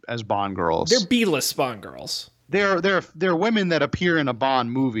them as Bond girls. They're B list Bond girls. They're women that appear in a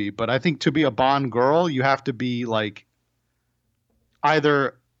Bond movie, but I think to be a Bond girl, you have to be like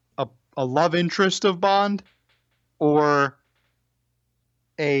either a love interest of Bond or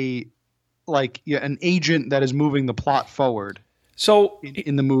an agent that is moving the plot forward. So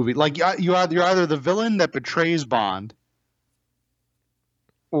in the movie, like you're either the villain that betrays Bond,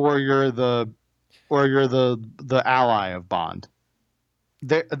 or you're the ally of Bond.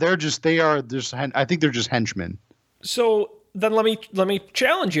 I think they're just henchmen. So then let me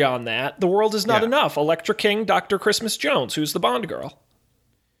challenge you on that. The world is not enough. Electra King, Dr. Christmas Jones, who's the Bond girl?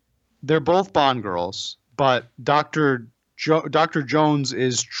 They're both Bond girls, but Dr. Jones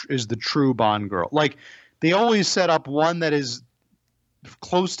is the true Bond girl. Like they always set up one that is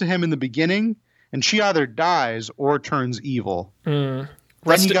close to him in the beginning, and she either dies or turns evil. Then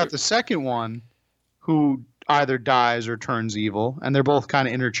you got the second one who either dies or turns evil, and they're both kind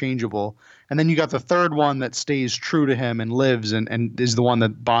of interchangeable. And then you got the third one that stays true to him and lives and is the one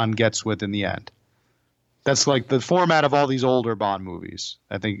that Bond gets with in the end. That's like the format of all these older Bond movies.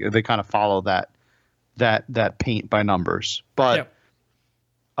 I think they kind of follow that paint by numbers. But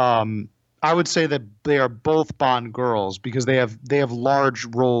I would say that they are both Bond girls because they have large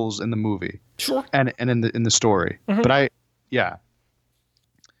roles in the movie. Sure. And in the story. Mm-hmm. But I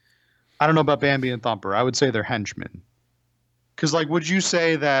don't know about Bambi and Thumper. I would say they're henchmen. Because like, would you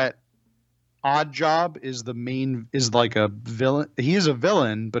say that Oddjob is like a villain? He is a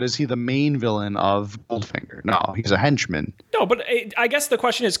villain, but is he the main villain of Goldfinger? No, he's a henchman. No, but I guess the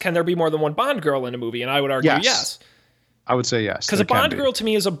question is, can there be more than one Bond girl in a movie? And I would argue yes. I would say yes. Because a Bond girl to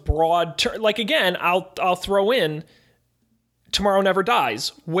me is a broad term. Like again, I'll throw in Tomorrow Never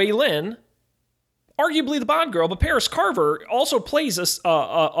Dies. Wei Lin, arguably the Bond girl, but Paris Carver also plays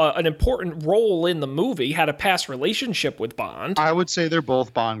an important role in the movie, had a past relationship with Bond. I would say they're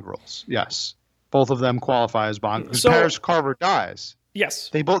both Bond girls. Yes. Both of them qualify as Bond. Because Paris Carver dies. Yes.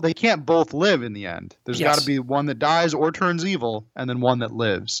 They can't both live in the end. There's got to be one that dies or turns evil, and then one that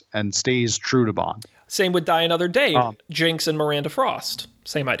lives and stays true to Bond. Same with Die Another Day, Jinx and Miranda Frost.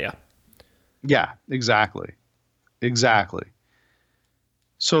 Same idea. Yeah, exactly.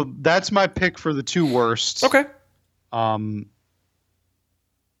 So that's my pick for the two worst. Okay.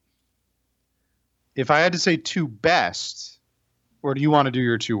 If I had to say two best, or do you want to do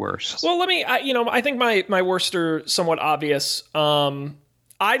your two worst? Well, I think my worst are somewhat obvious.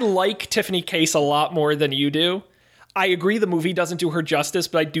 I like Tiffany Case a lot more than you do. I agree the movie doesn't do her justice,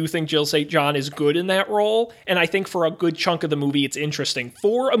 but I do think Jill St. John is good in that role. And I think for a good chunk of the movie, it's interesting.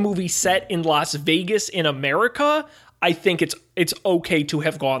 For a movie set in Las Vegas in America, I think it's okay to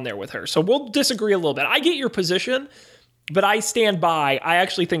have gone there with her. So we'll disagree a little bit. I get your position, but I stand by. I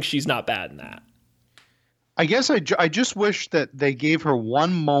actually think she's not bad in that. I guess I just wish that they gave her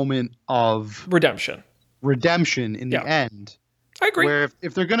one moment of redemption in the end. I agree. Where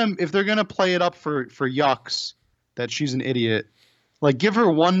if they're gonna play it up for yucks that she's an idiot, like give her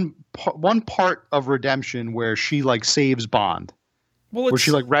one part of redemption where she like saves Bond, where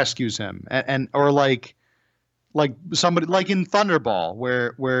she like rescues him, and or like somebody like in Thunderball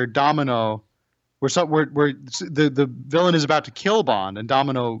where Domino, where the villain is about to kill Bond and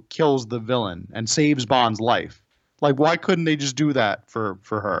Domino kills the villain and saves Bond's life. Like why couldn't they just do that for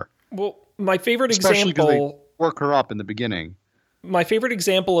her? Well, my favorite Especially example, they work her up in the beginning. My favorite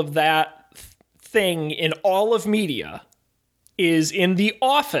example of that thing in all of media is in The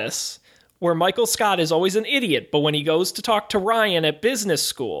Office, where Michael Scott is always an idiot, but when he goes to talk to Ryan at business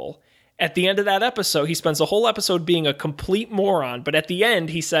school, at the end of that episode, he spends the whole episode being a complete moron, but at the end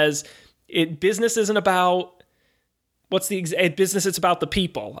he says, business isn't about business, it's about the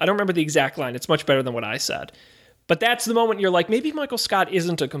people. I don't remember the exact line. It's much better than what I said. But that's the moment you're like, maybe Michael Scott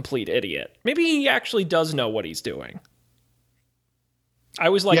isn't a complete idiot. Maybe he actually does know what he's doing. I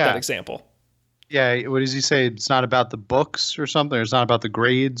always like that example. Yeah, what does he say? It's not about the books or something. Or it's not about the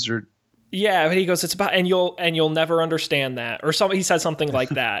grades or. Yeah, but he goes, it's about, and you'll never understand that, or something. He said something like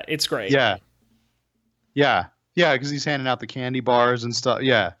that. It's great. Yeah, because he's handing out the candy bars and stuff.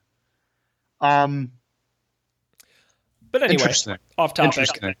 Yeah. But anyway, Interesting. off topic.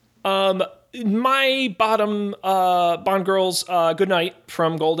 Interesting. My bottom Bond girls, Good Night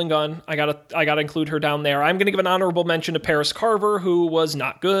from Golden Gun. I gotta include her down there. I'm gonna give an honorable mention to Paris Carver, who was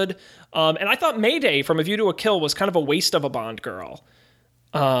not good. And I thought Mayday from A View to a Kill was kind of a waste of a Bond girl.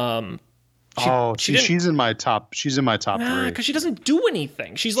 She's in my top. She's in my top 3. Because she doesn't do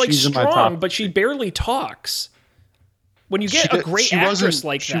anything. She's like She's in my strong, top but she 3. barely talks. When you get a great actress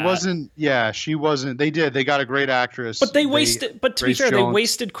like that, she wasn't. Yeah, she wasn't. They got a great actress, but they wasted. But to be Grace fair, they Jones.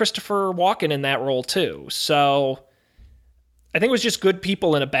 wasted Christopher Walken in that role too. So I think it was just good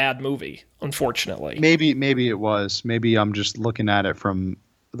people in a bad movie. Unfortunately, Maybe it was. Maybe I'm just looking at it from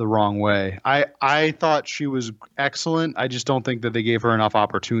the wrong way. I thought she was excellent. I just don't think that they gave her enough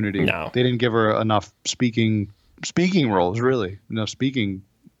opportunity. No. They didn't give her enough speaking roles, really. Enough speaking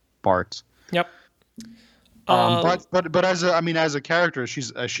parts. Yep. But as a character,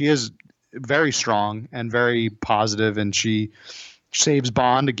 she is very strong and very positive, and she saves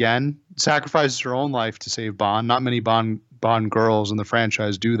Bond again, sacrifices her own life to save Bond. Not many Bond girls in the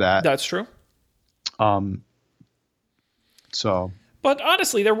franchise do that. That's true. So. But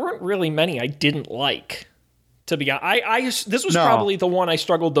honestly, there weren't really many I didn't like. To be honest, this was probably the one I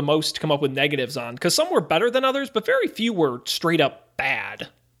struggled the most to come up with negatives on, because some were better than others, but very few were straight up bad.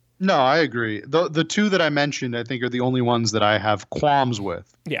 No, I agree. The 2 that I mentioned, I think, are the only ones that I have qualms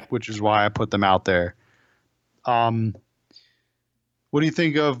with. Yeah. Which is why I put them out there. What do you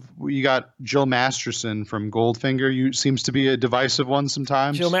think of? You got Jill Masterson from Goldfinger. Seems to be a divisive one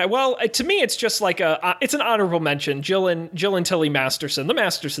sometimes. Well, to me, it's just like it's an honorable mention. Jill and Tilly Masterson, the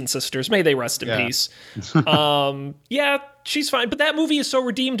Masterson sisters. May they rest in peace. Yeah, she's fine. But that movie is so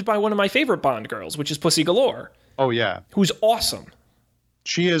redeemed by one of my favorite Bond girls, which is Pussy Galore. Oh yeah, who's awesome.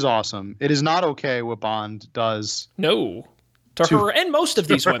 She is awesome. It is not okay what Bond does. No, to her and most of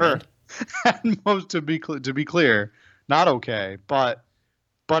these women. And most, to be clear, not okay, but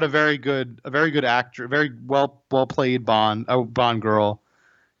a very good actor, very well played Bond girl,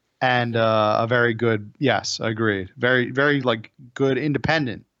 and a very good, yes, I agree, very very like good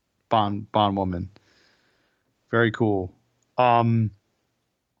independent Bond woman. Very cool.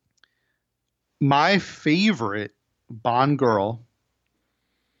 My favorite Bond girl.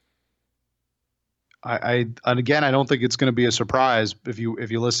 And again, I don't think it's going to be a surprise if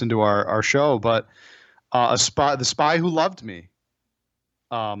you listen to our show, but the Spy Who Loved Me,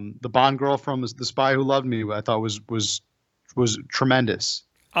 the Bond girl from The Spy Who Loved Me, I thought was tremendous.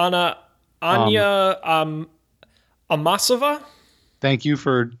 Anya Amasova. Thank you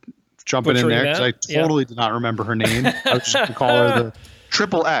for jumping in there, because I totally did not remember her name. I was just going to call her the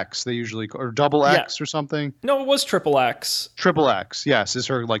Triple X. They usually or Double X or something. No, it was Triple X. Triple X, yes, is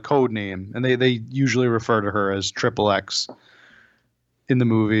her like code name, and they usually refer to her as Triple X in the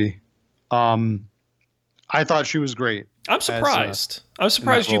movie. I thought she was great. I'm surprised. I'm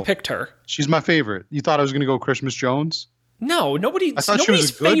surprised you picked her. She's my favorite. You thought I was going to go Christmas Jones? No, nobody's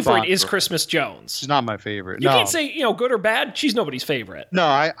favorite is Christmas Jones. She's not my favorite. You can't say, good or bad. She's nobody's favorite. No,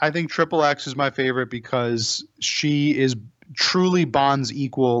 I think Triple X is my favorite because she is truly Bond's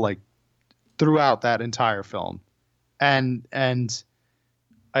equal, like throughout that entire film, and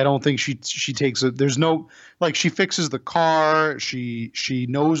I don't think she takes it. There's no, like, she fixes the car. She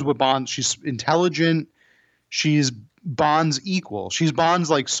knows what Bond. She's intelligent. She's Bond's equal. She's Bond's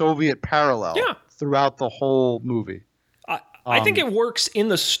like Soviet parallel. Throughout the whole movie. I think it works in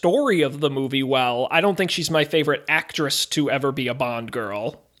the story of the movie well. I don't think she's my favorite actress to ever be a Bond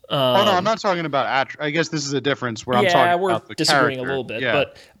girl. No, I'm not talking about actress. I guess this is a difference where I'm talking about the disagreeing character. a little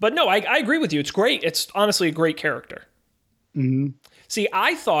bit, but no, I agree with you. It's great. It's honestly a great character. Mm-hmm. See,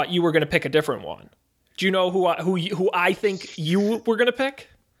 I thought you were going to pick a different one. Do you know who I think you were going to pick?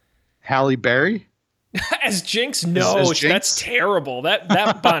 Halle Berry? As Jinx? No, As Jinx? That's terrible. That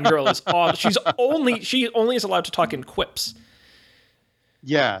Bond girl is awful. She only is allowed to talk in quips.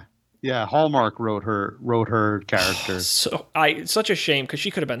 Yeah. Hallmark wrote her character. Such a shame, because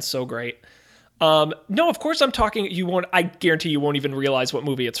she could have been so great. No, of course I'm talking. You won't. I guarantee you won't even realize what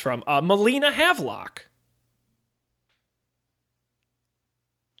movie it's from. Melina Havelock.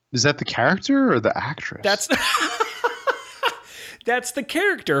 Is that the character or the actress? That's the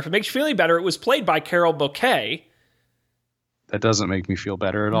character. If it makes you feel any better, it was played by Carol Bouquet. That doesn't make me feel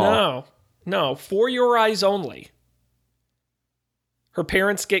better at all. No. For Your Eyes Only. Her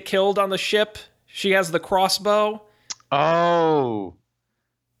parents get killed on the ship. She has the crossbow. Oh.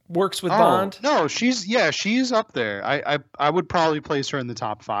 Works with Bond. No, she's up there. I would probably place her in the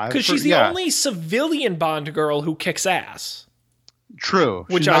top 5. Because she's the only civilian Bond girl who kicks ass. True.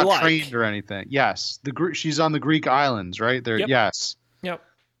 Which she's I not like. trained or anything. Yes. She's on the Greek islands, right? Yep. Yes. Yep.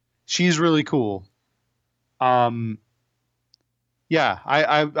 She's really cool. Yeah,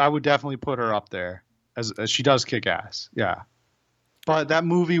 I would definitely put her up there as she does kick ass. Yeah. But that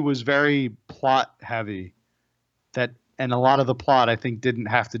movie was very plot heavy. And a lot of the plot I think didn't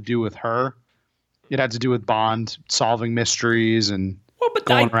have to do with her. It had to do with Bond solving mysteries and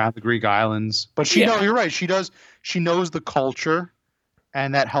going around the Greek islands. But you're right. She does. She knows the culture,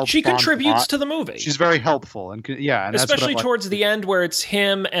 and that helps. She Bond contributes to the movie. She's very helpful, and and especially towards the end where it's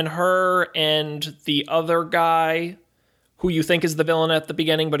him and her and the other guy who you think is the villain at the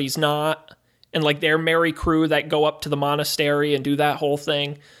beginning, but he's not. And like their merry crew that go up to the monastery and do that whole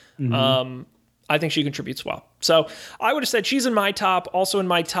thing. Mm-hmm. I think she contributes well. So I would have said she's in my top, also in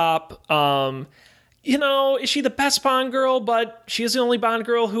my top. Is she the best Bond girl? But she is the only Bond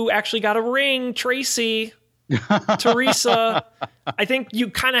girl who actually got a ring, Tracy. Teresa. I think you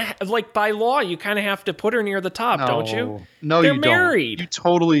kind of, like by law, you kind of have to put her near the top, don't you? No, they're you married. Don't. You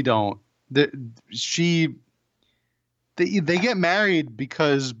totally don't. They get married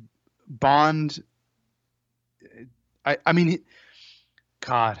because Bond. I mean,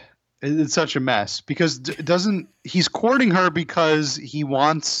 God, it's such a mess because he's courting her because he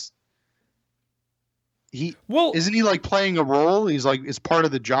wants. Isn't he like playing a role? He's like, it's part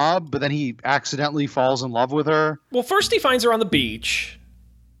of the job, but then he accidentally falls in love with her. Well, first he finds her on the beach.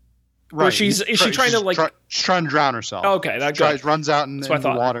 Right. Is she trying to like? She's trying to drown herself. Okay, that runs out in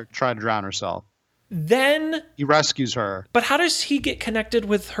the water, trying to drown herself. Then he rescues her. But how does he get connected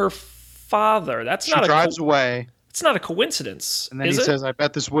with her father? She drives away. It's not a coincidence. And then he says, "I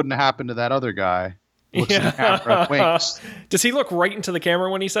bet this wouldn't happen to that other guy." Looks at the camera, winks. Does he look right into the camera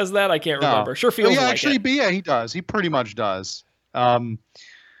when he says that? I can't remember. Sure feels like it. Yeah, he does. He pretty much does. Then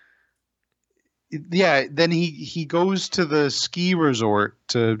he goes to the ski resort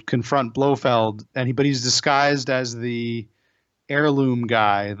to confront Blofeld, but he's disguised as the heirloom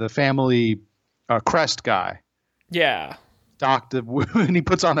guy, the family crest guy. Yeah. And he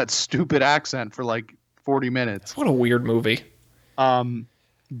puts on that stupid accent for like 40 minutes. What a weird movie.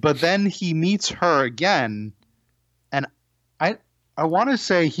 But then he meets her again, and I want to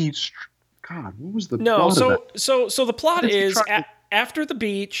say God, what was the plot of it? So the plot is after the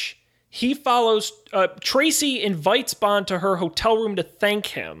beach, he follows Tracy invites Bond to her hotel room to thank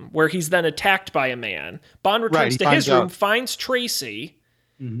him, where he's then attacked by a man. Bond returns to his room, finds Tracy.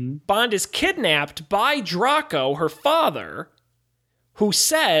 Mm-hmm. Bond is kidnapped by Draco, her father, who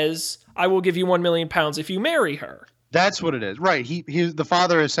says, "I will give you £1 million if you marry her." That's what it is. Right. The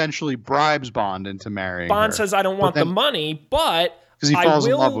father essentially bribes Bond into marrying Bond her. says, "I don't want the money, but because he falls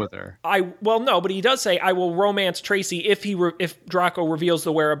in love with her." But he does say, "I will romance Tracy if Draco reveals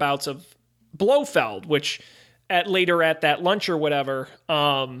the whereabouts of Blofeld," which later at that lunch or whatever,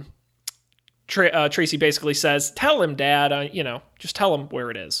 Tracy basically says, "Tell him, Dad. Just tell him where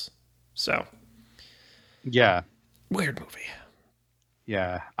it is." So, yeah, weird movie.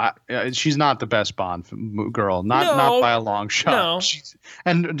 Yeah, she's not the best Bond girl, not by a long shot. No.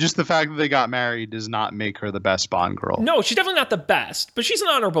 And just the fact that they got married does not make her the best Bond girl. No, she's definitely not the best, but she's an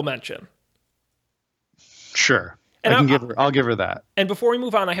honorable mention. Sure, I'll give her that. And before we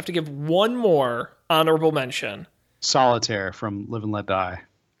move on, I have to give one more honorable mention. Solitaire from Live and Let Die.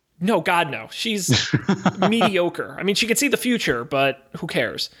 No, God, no. She's mediocre. I mean, she can see the future, but who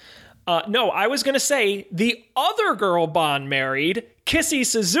cares? No, I was going to say the other girl Bond married, Kissy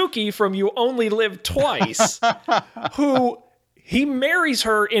Suzuki from You Only Live Twice, who he marries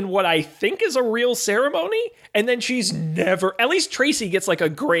her in what I think is a real ceremony, and then she's never, at least Tracy gets like a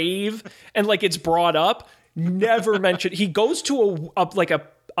grave and like it's brought up, never mentioned. He goes to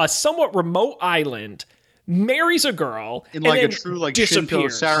a somewhat remote island, marries a girl, in like and a true like disappears. Shinto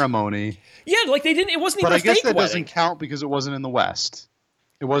ceremony. Yeah, like it wasn't even a fake wedding. But I guess that doesn't count because it wasn't in the West.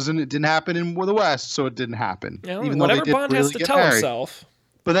 It didn't happen in the West, so it didn't happen. Yeah, even whatever though they did Bond really has to get tell married. himself.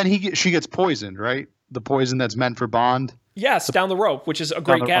 But then she gets poisoned, right? The poison that's meant for Bond. Yes, down the rope, which is a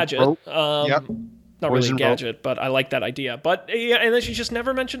great gadget. Yep. Not Poison really a rope. gadget, but I like that idea. But yeah, and then she's just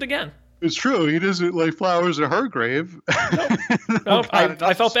never mentioned again. It's true. He doesn't lay flowers at her grave. Nope,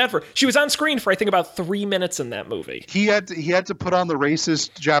 I felt bad for her. She was on screen for I think about 3 minutes in that movie. He had to put on the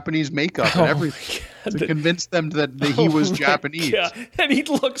racist Japanese makeup and everything to convince them that he was Japanese. God. And he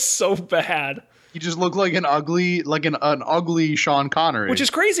looks so bad. He just looked like an ugly Sean Connery. Which is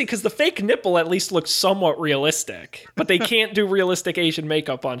crazy because the fake nipple at least looks somewhat realistic, but they can't do realistic Asian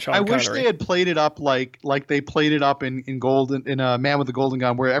makeup on Sean Connery. I wish they had played it up like they played it up in A Man with a Golden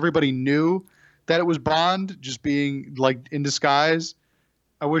Gun, where everybody knew that it was Bond just being like in disguise.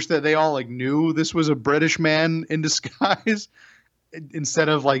 I wish that they all like knew this was a British man in disguise instead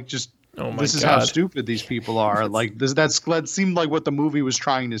of like just. Oh my this is God. how stupid these people are. Like that seemed like what the movie was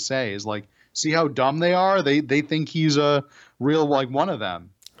trying to say is like. See how dumb they are? They think he's a real, like one of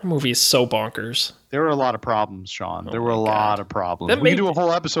them. The movie is so bonkers. There were a lot of problems, Sean. There were a my lot God. of problems. That We could made- do a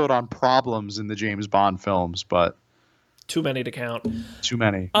whole episode on problems in the James Bond films, but Too many to count. too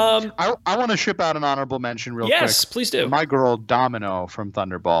many. Um, I want to ship out an honorable mention real yes, quick. please do. My girl Domino from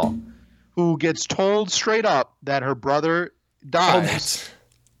Thunderball, who gets told straight up that her brother Oh, dies that's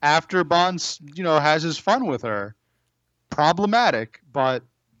after Bond, has his fun with her. Problematic, but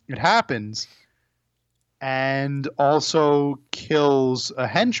it happens. And also kills a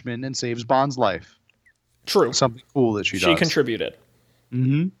henchman and saves Bond's life. true. Something cool that she does. She contributed.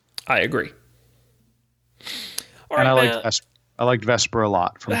 Mm-hmm. I agree. All And right, I liked Matt. Vesper. I liked Vesper a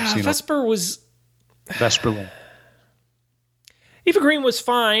lot from Casino. Vesper was Vesper Lynn. Eva Green was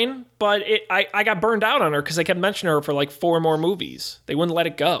fine, but I got burned out on her because I kept mentioning her for like 4 more movies. They wouldn't let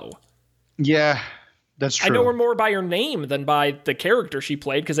it go. Yeah, that's true. I know her more by her name than by the character she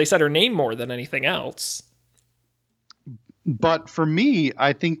played because they said her name more than anything else. But for me,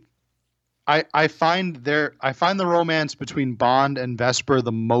 I think I find the romance between Bond and Vesper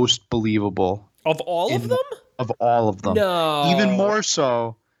the most believable Of all of them? of all of them. No. Even more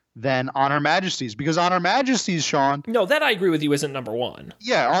so than On Her Majesty's, because On Her Majesty's, Sean, No, that I agree with you isn't number 1.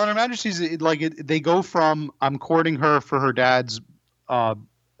 yeah, On Her Majesty's, they go from I'm courting her for her dad's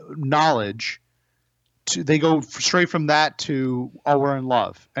knowledge to they go straight from that to we're in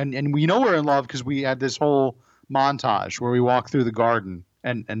love, and we know we're in love because we had this whole montage where we walk through the garden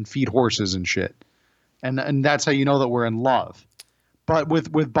and feed horses and shit, and that's how you know that we're in love. But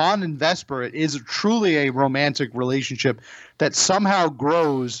with Bond and Vesper, it is truly a romantic relationship that somehow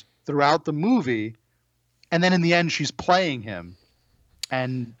grows throughout the movie, and then in the end, she's playing him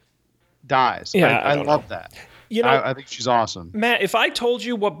and dies. Yeah, I I don't love that. You know, I think she's awesome. Matt, if I told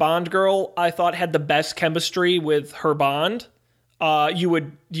you what Bond girl I thought had the best chemistry with her Bond, you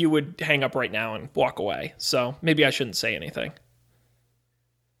would hang up right now and walk away. So maybe I shouldn't say anything.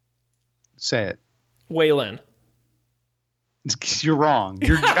 Say it. Wei Lin. You're wrong.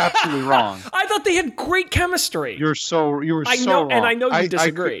 You're absolutely wrong. I thought they had great chemistry. You were so I know- wrong. and I know you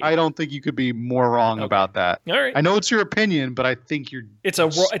disagree. I don't think you could be more wrong about that. All right. I know it's your opinion, but I think you're It's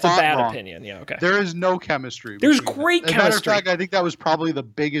a spot bad wrong. opinion. Yeah, okay. There is no chemistry. There's between them. great As a matter of chemistry. fact, I think that was probably the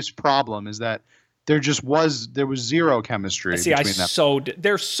biggest problem is that there was zero chemistry See, between them.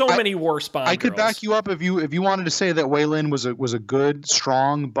 there's so many worse Bond I could girls. back you up if you wanted to say that Wei Lin was a good,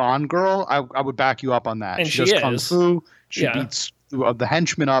 strong Bond girl. I would back you up on that. And she she does kung is. fu. She Yeah. beats the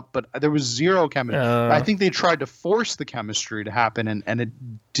henchmen up, but there was zero chemistry. I think they tried to force the chemistry to happen, and it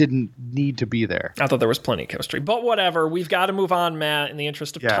didn't need to be there. I thought there was plenty of chemistry, but whatever. We've got to move on, Matt, in the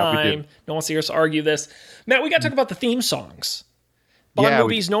interest of Yeah, we do. time. No one wants to hear us argue this. Matt, we got to talk about the theme songs. Bond Yeah, we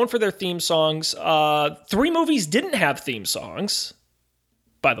movies known for their theme songs. 3 movies didn't have theme songs,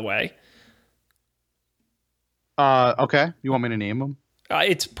 by the way. Okay, you want me to name them?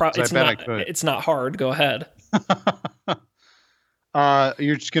 It's bet I not could. it's not hard. Go ahead.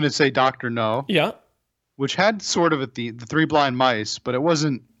 You're just gonna say Doctor No, Yeah. which had sort of the Three Blind Mice, but it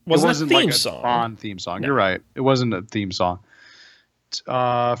wasn't Wasn't a it wasn't theme like a song. Bond theme song. You're right. It wasn't a theme song.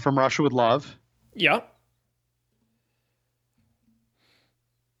 From Russia with Love. Yeah.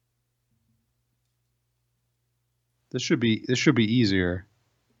 This should be easier.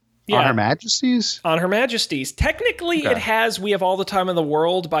 Yeah. On Her Majesty's? On Her Majesty's. Technically, Okay. it has "We Have All the Time in the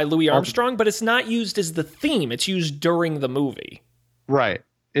World" by Louis Armstrong, but it's not used as the theme. It's used during the movie. Right.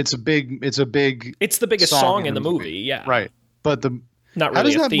 It's a big It's the biggest song in the movie. Yeah. Right. But Not how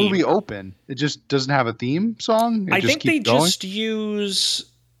really does a that theme. movie open? It just doesn't have a theme song? It I just think they keeps going? just use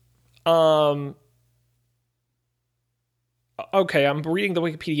okay, I'm reading the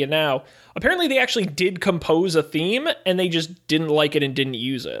Wikipedia now. Apparently they actually did compose a theme and they just didn't like it and didn't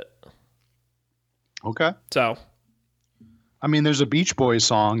use it. Okay. So, I mean, there's a Beach Boys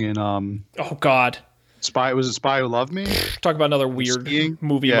song in oh god. Spy Who Loved Me? Talk about another weird Skiing?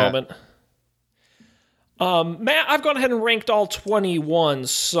 movie Yeah. moment. Matt, I've gone ahead and ranked all 21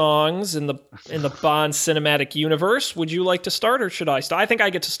 songs in the Bond cinematic universe. Would you like to start, or should I start? I think I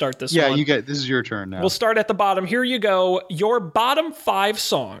get to start this Yeah, one. this is your turn now. We'll start at the bottom. Here you go. Your bottom 5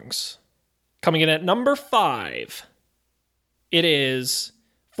 songs. Coming in at number 5. It is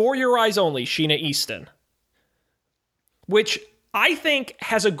For Your Eyes Only, Sheena Easton. Which I think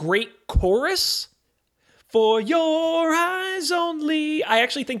has a great chorus. For your eyes only. I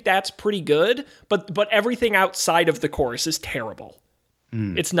actually think that's pretty good, but everything outside of the chorus is terrible.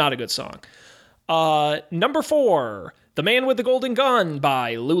 It's not a good song. Number 4, The Man with the Golden Gun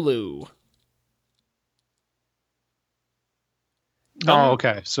by Lulu. Oh,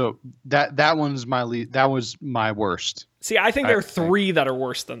 okay. So that one's my lead. That was my worst. See, I think there are 3 that are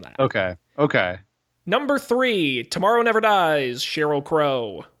worse than that. Okay. Number 3, Tomorrow Never Dies, Sheryl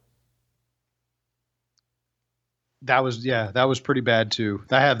Crow. That was pretty bad too.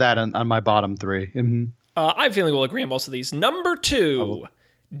 I have that on my bottom 3. Mm-hmm. I have a feeling we'll agree on most of these. Number 2,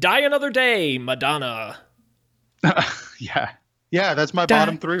 Die Another Day, Madonna. Yeah, that's my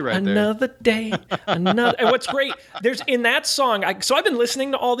bottom 3 right there. Another day, another. And what's great, there's in that song. So I've been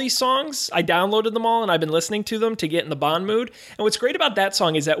listening to all these songs. I downloaded them all, and I've been listening to them to get in the Bond mood. And what's great about that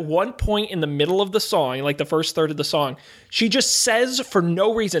song is at one point in the middle of the song, like the first third of the song, she just says for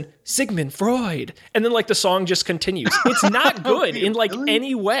no reason, Sigmund Freud, and then like the song just continues. It's not good in like Really?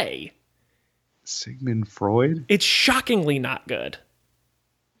 any way. Sigmund Freud? It's shockingly not good.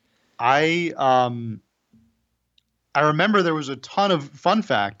 I remember there was a ton of fun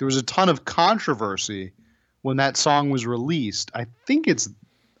fact. There was a ton of controversy when that song was released. I think it's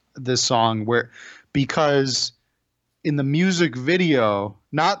this song because in the music video,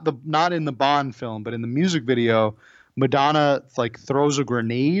 not in the Bond film, but in the music video, Madonna like throws a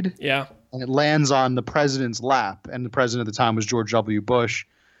grenade Yeah. and it lands on the president's lap, and the president at the time was George W. Bush,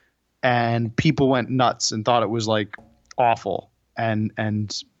 and people went nuts and thought it was like awful.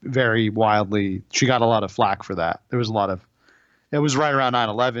 And very wildly, she got a lot of flack for that. It was right around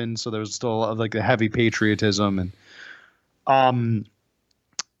 9/11, so there was still like a heavy patriotism and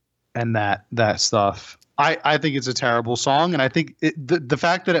that stuff. I think it's a terrible song, and I think the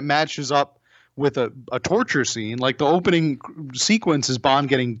fact that it matches up with a torture scene, like the opening sequence is Bond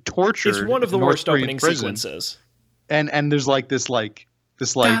getting tortured. It's one of the in North worst Korean opening prison. sequences. And there's like this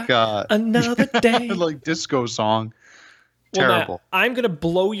Another day. like disco song. Well, Matt, Terrible. I'm going to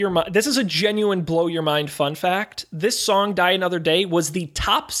blow your mind. This is a genuine blow your mind fun fact. This song, Die Another Day, was the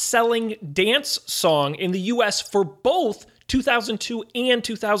top selling dance song in the US for both 2002 and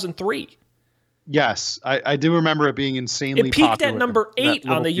 2003. Yes, I do remember it being insanely It peaked popular at number in that 8 on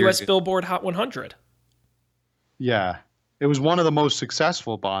little the US period. Billboard Hot 100. Yeah. It was one of the most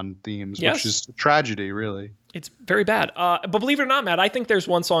successful Bond themes, Yes. which is a tragedy, really. It's very bad. But believe it or not, Matt, I think there's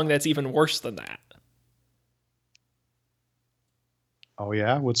one song that's even worse than that. Oh,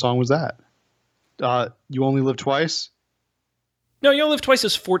 yeah? What song was that? You Only Live Twice? No, You Only Live Twice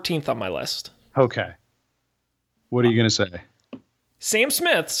is 14th on my list. Okay. What are you going to say? Sam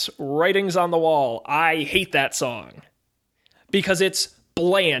Smith's Writings on the Wall. I hate that song because it's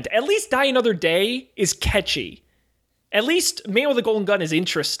bland. At least Die Another Day is catchy. At least Man with a Golden Gun is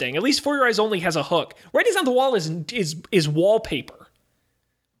interesting. At least For Your Eyes Only has a hook. Writings on the Wall is wallpaper.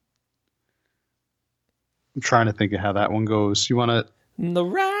 I'm trying to think of how that one goes. You want to... The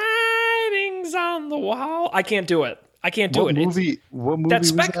writings on the wall. I can't do it. I can't do What it. movie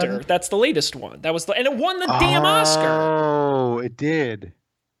That's was that Spectre. in? That's the latest one. And it won the damn Oscar. Oh, it did.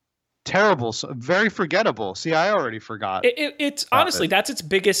 Terrible. Very forgettable. See, I already forgot. It's honestly, that's its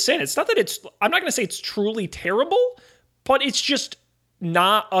biggest sin. It's not that I'm not going to say it's truly terrible, but it's just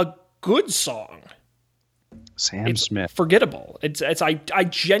not a good song. Sam It's Smith. forgettable. I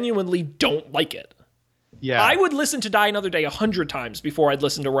genuinely don't like it. Yeah. I would listen to Die Another Day 100 times before I'd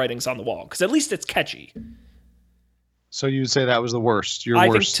listen to Writings on the Wall, because at least it's catchy. So you would say that was the worst. Your I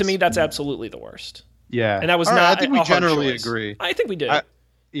worst. think to me that's absolutely the worst. Yeah. And that was All right, not I think we a hard generally choice. agree. I think we did.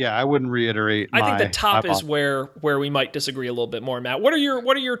 Yeah, I wouldn't reiterate. I think the my top is hypothesis. where we might disagree a little bit more, Matt. What are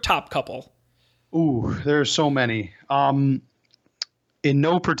your top couple? Ooh, there's so many. In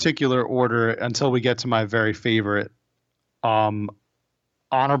no particular order until we get to my very favorite.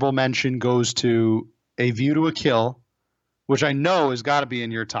 Honorable mention goes to A View to a Kill, which I know has got to be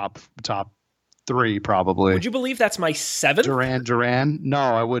in your top 3 probably. Would you believe that's my 7th? Duran? No,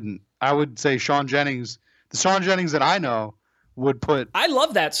 I wouldn't. I would say Sean Jennings. The Sean Jennings that I know would put I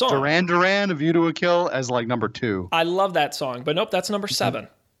love that song. Duran, A View to a Kill as like number 2. I love that song, but nope, that's number 7.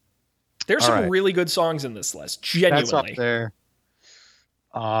 There's All some right. really good songs in this list. That's up Genuinely. there.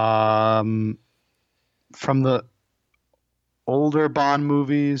 From the older Bond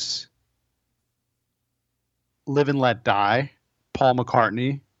movies, Live and Let Die, Paul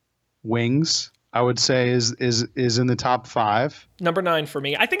McCartney, Wings, I would say is in the top 5. Number 9 for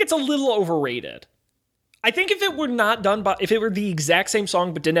me. I think it's a little overrated. I think if it were not done by, if it were the exact same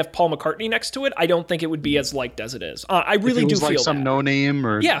song but didn't have Paul McCartney next to it, I don't think it would be as liked as it is. I really If it do was like feel some that. no name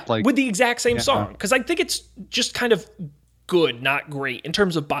or Yeah, like with the exact same Yeah. song. Because I think it's just kind of good, not great, in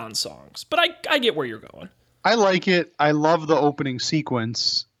terms of Bond songs. But I get where you're going. I like it. I love the opening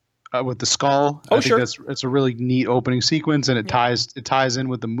sequence with the skull. Oh, I think sure. it's a really neat opening sequence, and it ties in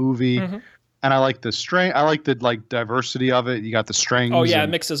with the movie. Mm-hmm. And I like the string. I like the diversity of it. You got the strings. Oh yeah, it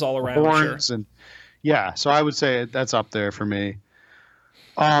and mixes all the around. Sure. horns, and yeah. So I would say that's up there for me.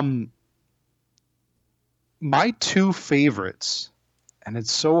 My 2 favorites and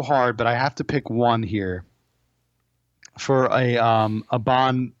it's so hard, but I have to pick one here for a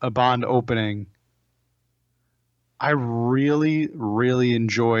Bond opening. I really, really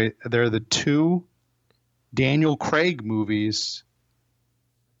enjoy. They're the two Daniel Craig movies.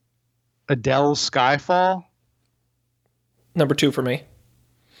 Adele's Skyfall. Number 2 for me.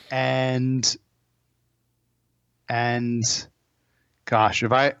 And gosh,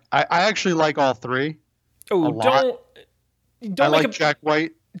 if I actually like all three. Oh, a lot. don't I make like Jack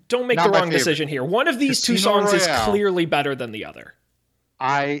White. don't make not the my wrong favorite. decision here. One of these two Casino songs is Royale. clearly better than the other.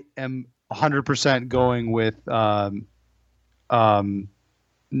 I am 100% going with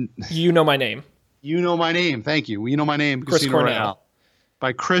You Know My Name. You Know My Name. Thank you. You Know My Name. Chris Casino Cornell. Royale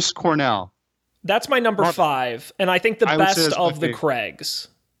by Chris Cornell. That's my number Well, 5, and I think the I would say best that's my of the favorite. Craigs.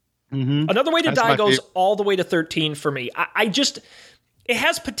 Mm-hmm. Another Way to That's Die my goes favorite. all the way to 13 for me. I just, it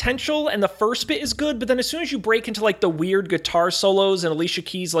has potential, and the first bit is good, but then as soon as you break into like the weird guitar solos and Alicia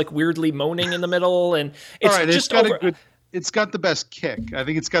Keys like weirdly moaning in the middle, and it's All right, just got over. a good. It's got the best kick. I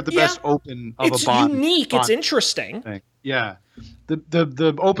think it's got the Yeah. best open of It's a Bond. unique. It's Bond interesting. thing. Yeah.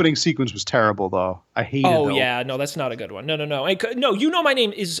 The opening sequence was terrible though. I hated. Oh the yeah, no, that's not a good one. No. No, You Know My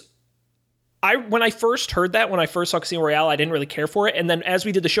Name is. When I first heard that, when I first saw Casino Royale, I didn't really care for it. And then as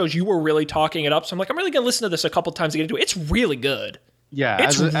we did the shows, you were really talking it up. So I'm like, I'm really going to listen to this a couple times to get into it. It's really good. Yeah,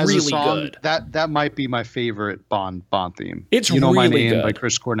 It's as a really song, good. That might be my favorite Bond theme. It's You Know My really Name by good.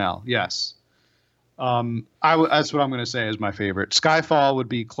 Chris Cornell. Yes. That's what I'm going to say is my favorite. Skyfall would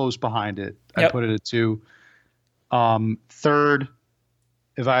be close behind it. I Yep. put it at 2. Third,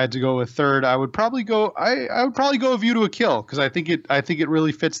 if I had to go with third, I would probably go. I would probably go A View to a Kill because I think it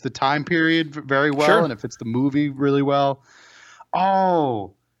really fits the time period very well, Sure. and it fits the movie really well.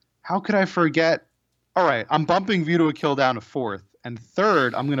 Oh, how could I forget? All right, I'm bumping View to a Kill down to 4th, and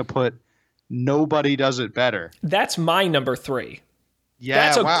third, I'm going to put Nobody Does It Better. That's my number 3. Yeah,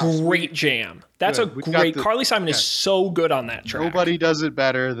 That's a wow, great sweet. jam. That's Good. a We've got great. the- Carly Simon is yeah. so good on that track. Nobody Does It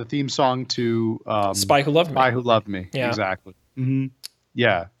Better. The theme song to Spy Who Loved Me. Spy Who Loved Me. Yeah. Exactly. Mm-hmm.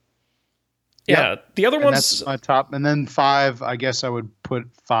 Yeah. Yeah. The other And ones. that's my top. And then 5, I guess I would put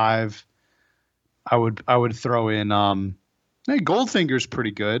 5. I would throw in hey, Goldfinger's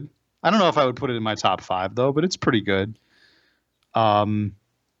pretty good. I don't know if I would put it in my top 5 though, but it's pretty good.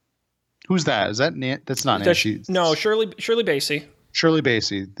 Who's that? Is that that's not Nancy? No, Shirley Bassey. Shirley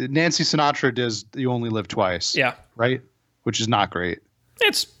Bassey. Nancy Sinatra does You Only Live Twice. Yeah. Right? Which is not great.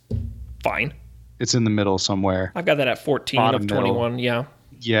 It's fine. It's in the middle somewhere. I've got that at 14 Bottom of 21. Yeah.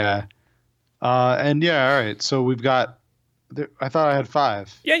 Yeah. And yeah, all right. So we've got. I thought I had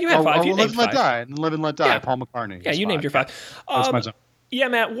 5. Yeah, you had 5. You Live named and Let 5. Die. And Live and Let Die. Yeah. Paul McCartney. Yeah, That's you named your 5. That's my top. Yeah,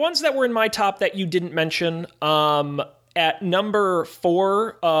 Matt, ones that were in my top that you didn't mention. At number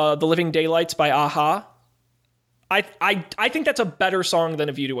 4, The Living Daylights by Aha. I think that's a better song than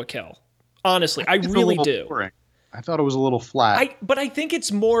A View to a Kill. Honestly, I It's a really little do. boring. I thought it was a little flat. But I think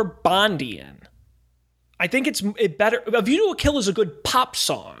it's more Bondian. I think it's better. A View to a Kill is a good pop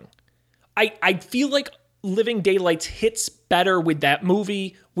song. I feel like Living Daylights hits better with that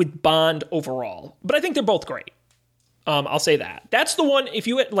movie, with Bond overall. But I think they're both great. I'll say that. That's the one, if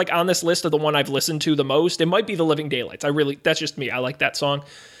you had, like, on this list of the one I've listened to the most, it might be The Living Daylights. That's just me. I like that song.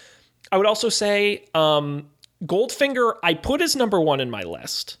 I would also say Goldfinger, I put as number 1 in my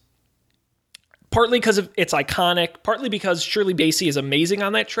list. Partly because it's iconic, partly because Shirley Bassey is amazing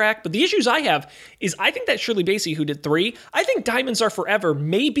on that track. But the issues I have is I think that Shirley Bassey, who did 3, I think Diamonds Are Forever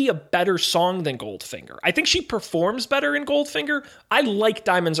may be a better song than Goldfinger. I think she performs better in Goldfinger. I like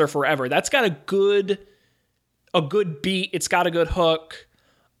Diamonds Are Forever. That's got a good beat. It's got a good hook.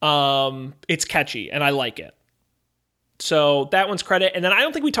 It's catchy, and I like it. So that one's credit. And then I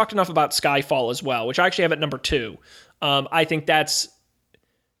don't think we talked enough about Skyfall as well, which I actually have at number 2. I think that's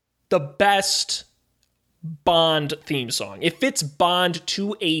the best Bond theme song. It fits Bond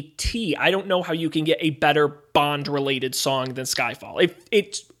to a T. I don't know how you can get a better Bond-related song than Skyfall.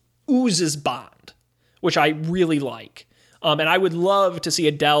 It oozes Bond, which I really like. And I would love to see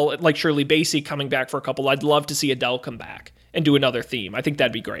Adele, like Shirley Bassey, coming back for a couple. I'd love to see Adele come back and do another theme. I think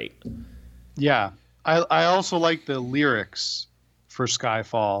that'd be great. Yeah. I also like the lyrics for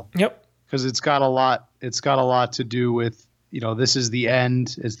Skyfall. Yep. Because it's got a lot to do with, this is the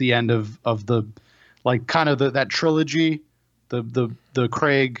end. It's the end of the, like, kind of that trilogy, the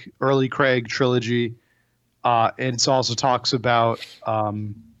early Craig trilogy. And it also talks about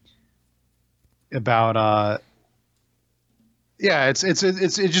it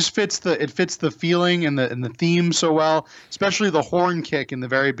just fits the feeling and the theme so well, especially the horn kick in the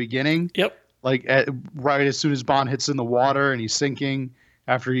very beginning. Yep. Like right as soon as Bond hits in the water and he's sinking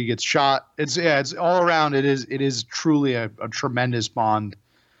after he gets shot. It's all around. It is truly a tremendous Bond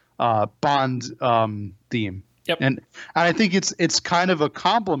theme. Yep. And I think it's kind of a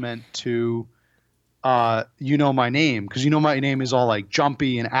compliment to You Know My Name, because You Know My Name is all like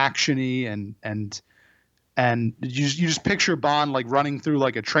jumpy and actiony and you just picture Bond like running through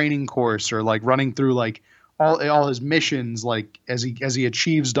like a training course, or like running through like all his missions, like as he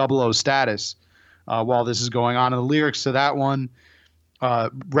achieves 00 status while this is going on. And the lyrics to that one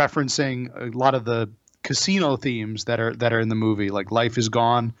referencing a lot of the casino themes that are in the movie, like life is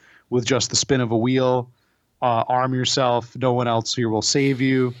gone with just the spin of a wheel, arm yourself, no one else here will save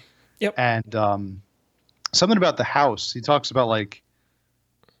you. Yep. And something about the house. He talks about like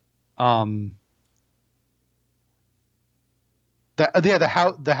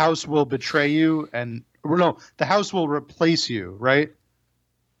the house will betray you, and no, the house will replace you, right?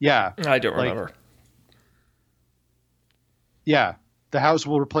 Yeah. I don't remember. Yeah. The house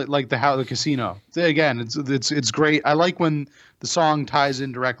will replace, like the casino. Again, it's great. I like when the song ties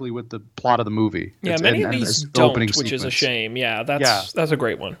in directly with the plot of the movie. Yeah, many of these don't, which is a shame. Yeah, that's a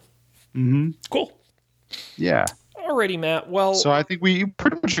great one. Mm-hmm. Cool. Yeah. Alrighty, Matt. Well, so I think we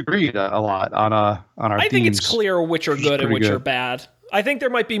pretty much agreed a lot on our. I think it's clear which are good and which are bad. I think there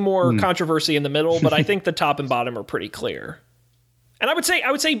might be more controversy in the middle, but I think the top and bottom are pretty clear. And I would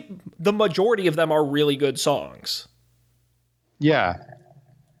say the majority of them are really good songs. Yeah.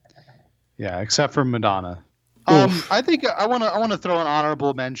 Yeah, except for Madonna. I think I want to throw an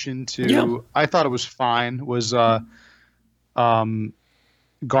honorable mention to. Yeah. I thought it was fine. Was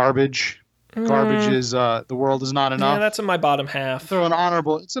Garbage. Garbage is The World Is Not Enough. Yeah, that's in my bottom half. Throw an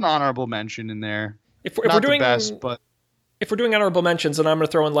honorable mention in there. If we're doing the best, but if we're doing honorable mentions, then I'm going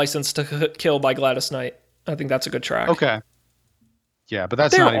to throw in License to Kill by Gladys Knight. I think that's a good track. Okay. Yeah, but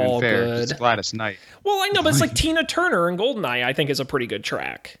that's not even fair. Good. It's Gladys Knight. Well, I know, but it's like Tina Turner and Goldeneye, I think, is a pretty good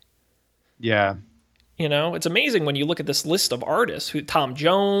track. Yeah. You know, it's amazing when you look at this list of artists. Tom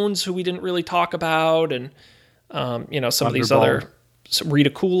Jones, who we didn't really talk about, and some of these other... Rita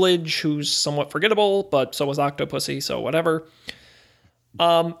Coolidge, who's somewhat forgettable, but so was Octopussy, so whatever.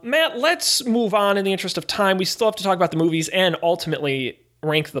 Matt, let's move on in the interest of time. We still have to talk about the movies and ultimately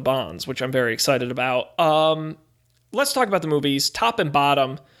rank the Bonds, which I'm very excited about. Let's talk about the movies, top and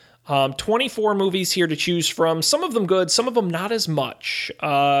bottom. 24 movies here to choose from. Some of them good, some of them not as much.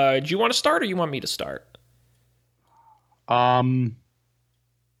 Do you want to start or you want me to start? I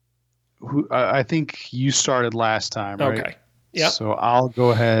think you started last time, right? Okay. Yeah. So I'll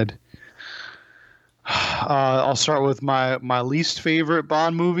go ahead. I'll start with my least favorite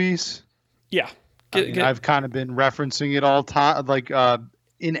Bond movies. Yeah. I've kind of been referencing it all time, like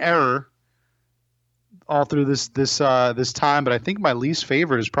in error, all through this time. But I think my least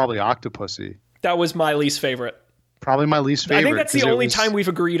favorite is probably Octopussy. That was my least favorite. Probably my least favorite. I think that's the only time we've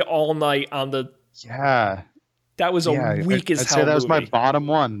agreed all night on the. Yeah. That was weak as hell. I'd say that was my bottom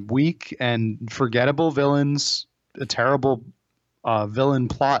one. Weak and forgettable villains. A terrible villain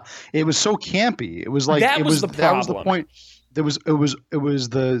plot. It was so campy. It was like that was the point. It was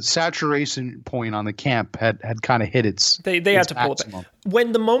the saturation point on the camp had kind of hit its. They had to pull it back.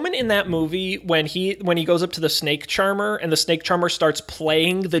 When the moment in that movie when he goes up to the Snake Charmer and the Snake Charmer starts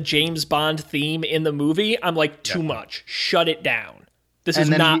playing the James Bond theme in the movie, I'm like, too much. Shut it down. This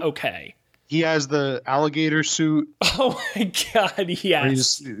is not okay. He has the alligator suit. Oh my god,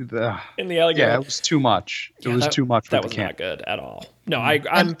 yes. In the alligator. Yeah, it was too much. It was too much for that the was camp. Not good at all. No,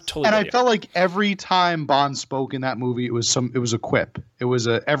 I'm totally. And I felt like every time Bond spoke in that movie, it was a quip. It was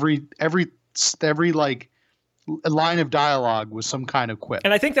every like line of dialogue was some kind of quip.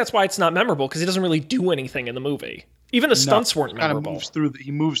 And I think that's why it's not memorable, because he doesn't really do anything in the movie. Even the stunts weren't memorable.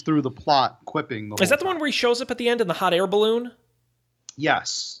 He moves through the plot, quipping. Is that the one where he shows up at the end in the hot air balloon?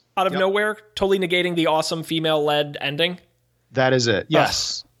 Yes. Out of nowhere, totally negating the awesome female-led ending. That is it.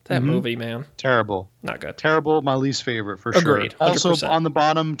 Yes. That movie, man. Terrible. Not good. Terrible. My least favorite, for Agreed, sure. 100%. Also, on the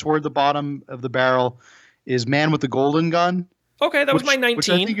bottom, toward the bottom of the barrel, is Man with the Golden Gun. Okay, that was my 19. Which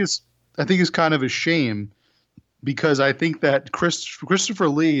I think is kind of a shame, because I think that Christopher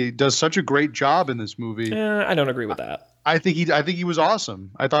Lee does such a great job in this movie. I don't agree with that. I think he was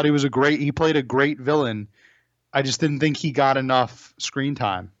awesome. I thought he played a great villain. I just didn't think he got enough screen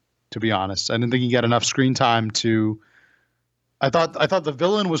time, to be honest. I didn't think he got enough screen time to. I thought the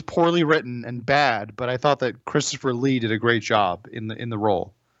villain was poorly written and bad, but I thought that Christopher Lee did a great job in the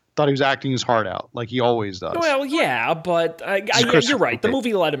role. Thought he was acting his heart out, like he always does. Well, yeah, but you're right. The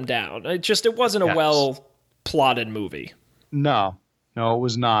movie let him down. It wasn't a well plotted movie. No, it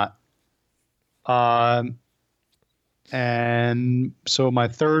was not. And so my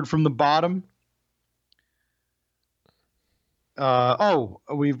third from the bottom.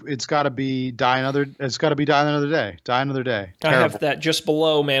 It's got to be Die Another Day. Die Another Day. I Terrible. have that just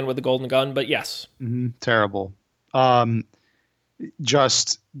below Man with the Golden Gun, but yes. Terrible.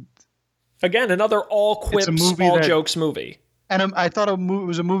 Just Again, another all quips, movie all that- jokes movie. And I thought it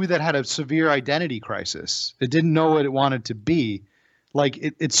was a movie that had a severe identity crisis. It didn't know what it wanted to be. Like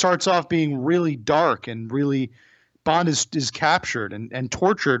it starts off being really dark and really Bond is captured and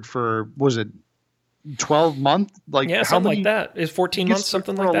tortured for, was it 12 months? Like Yeah, something like that. Is 14 months,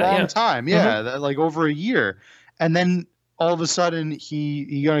 something like that. For a long Yeah. time. Yeah, like over a year. And then all of a sudden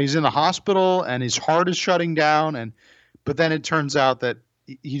he's in the hospital and his heart is shutting down but then it turns out that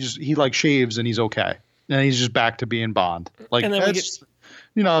he like shaves and he's okay. And he's just back to being Bond. Like, And then that's,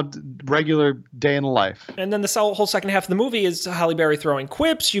 regular day in the life. And then the whole second half of the movie is Halle Berry throwing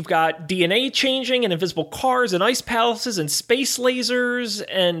quips. You've got DNA changing and invisible cars and ice palaces and space lasers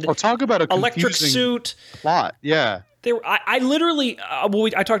and Talk about a electric confusing suit. plot. Yeah. I literally,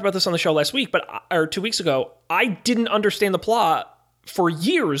 I talked about this on the show last week, or 2 weeks ago. I didn't understand the plot for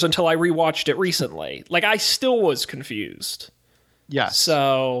years until I rewatched it recently. Like, I still was confused. Yes.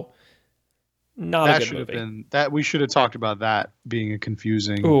 So, not that a good should movie. have been that. We should have talked about that being a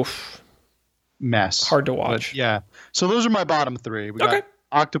confusing Oof. mess. Hard to watch. But yeah. So those are my bottom three. We Okay.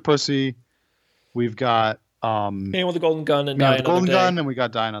 got Octopussy. We've got Man with the Golden Gun and Man Die with the Another Golden Day. Gun, and we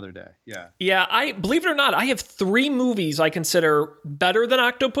got Die Another Day. Yeah. Yeah, I believe it or not, I have 3 movies I consider better than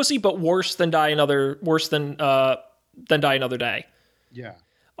Octopussy, but worse than Die Another Day. Yeah.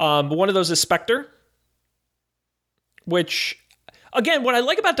 One of those is Spectre, which, again, what I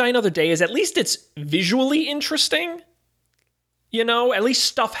like about Die Another Day is at least it's visually interesting. At least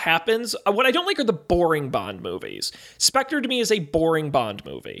stuff happens. What I don't like are the boring Bond movies. Spectre to me is a boring Bond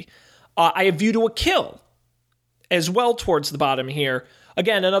movie. I have View to a Kill as well towards the bottom here.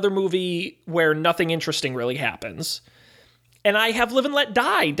 Again, another movie where nothing interesting really happens. And I have Live and Let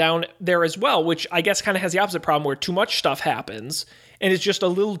Die down there as well, which I guess kind of has the opposite problem where too much stuff happens and it's just a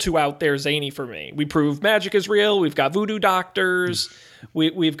little too out there zany for me. We prove magic is real. We've got voodoo doctors.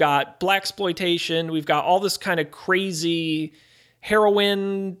 We've got blaxploitation. We've got all this kind of crazy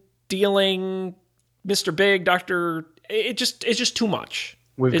heroin dealing, Mr. Big, Dr. It's just too much.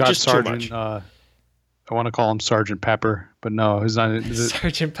 We've It's got just too Sergeant. much. I want to call him Sergeant Pepper, but no, he's not. Is it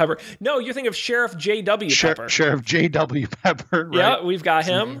Sergeant Pepper. No, you're thinking of Sheriff J.W. Pepper. Sheriff J.W. Pepper. Right? Yeah, we've got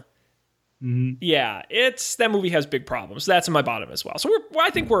him. Yeah, that movie has big problems. That's in my bottom as well. So I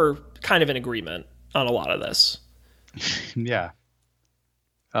think we're kind of in agreement on a lot of this. Yeah.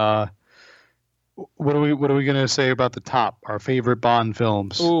 What are we gonna say about the top? Our favorite Bond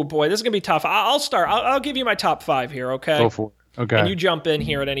films. Oh boy, this is gonna be tough. I'll start. I'll give you my top 5 here. Okay. Go for it. Okay. And you jump in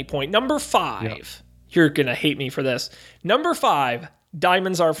here at any point. Number 5. Yep. You're gonna hate me for this. Number 5.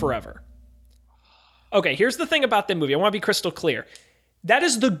 Diamonds Are Forever. Okay, here's the thing about the movie. I want to be crystal clear. That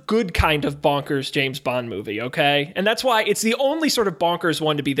is the good kind of bonkers James Bond movie, okay? And that's why it's the only sort of bonkers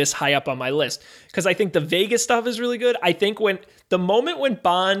one to be this high up on my list. Because I think the Vegas stuff is really good. I think the moment when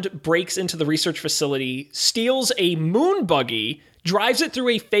Bond breaks into the research facility, steals a moon buggy, drives it through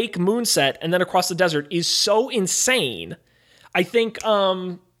a fake moon set, and then across the desert is so insane. I think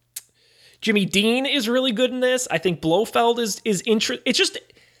Jimmy Dean is really good in this. I think Blofeld is interesting.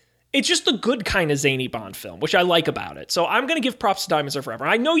 It's just the good kind of zany Bond film, which I like about it. So I'm going to give props to Diamonds Are Forever.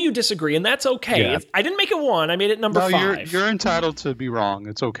 I know you disagree, and that's okay. Yeah. I didn't make it 1. I made it number 5. You're entitled to be wrong.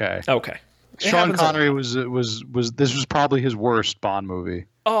 It's okay. Okay. It Sean happens a lot. Connery was this was probably his worst Bond movie.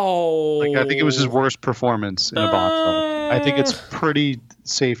 Oh. Like, I think it was his worst performance in a Bond film. I think it's pretty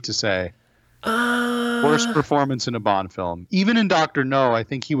safe to say. Worst performance in a Bond film. Even in Dr. No, I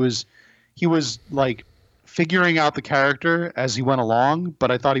think he was like figuring out the character as he went along, but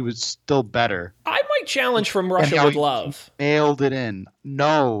I thought he was still better. I might challenge From Russia how with he Love. Mailed it in.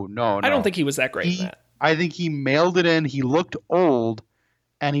 No. I don't think he was that great in that. I think he mailed it in. He looked old,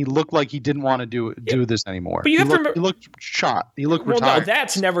 and he looked like he didn't want to do this anymore. But you have to remember- he looked shot. He looked Well, retired. no,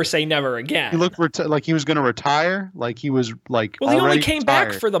 that's never say never again. He looked like he was going to retire. Like he was like. Well, he only already came back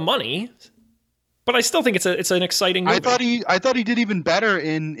retired. for the money. But I still think it's an exciting movie. I thought he did even better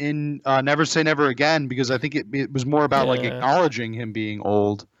in Never Say Never Again, because I think it was more about like Yeah. acknowledging him being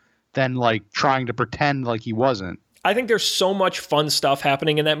old than like trying to pretend like he wasn't. I think there's so much fun stuff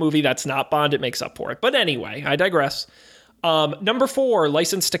happening in that movie that's not Bond. It makes up for it. But anyway, I digress. Number 4,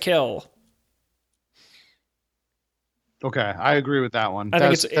 License to Kill. Okay, I agree with that one. I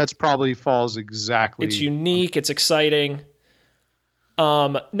think That's probably falls exactly. It's unique. It's exciting.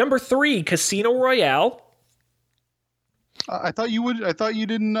 Number 3, Casino Royale. I thought you would. I thought you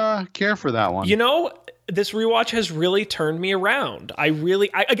didn't care for that one. You know, this rewatch has really turned me around. I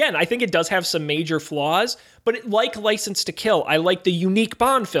think it does have some major flaws, but like License to Kill, I like the unique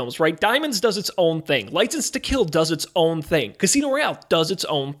Bond films, right? Diamonds does its own thing. License to Kill does its own thing. Casino Royale does its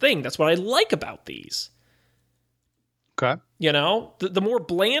own thing. That's what I like about these. Okay. You know, the more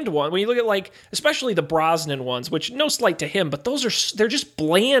bland one, when you look at like, especially the Brosnan ones, which no slight to him, but they're just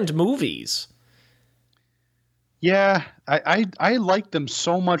bland movies. Yeah, I liked them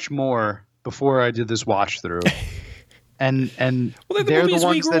so much more before I did this watch through. And Well, they're the movies we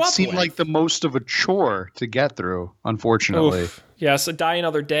ones grew that up seem with. like the most of a chore to get through, unfortunately. Oof. Yes, Die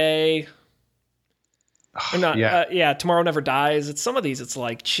Another Day. Or not, Yeah. Tomorrow Never Dies. It's some of these. It's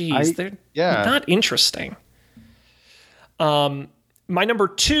like, geez, they're not interesting. My number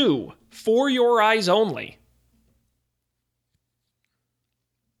 2, For Your Eyes Only.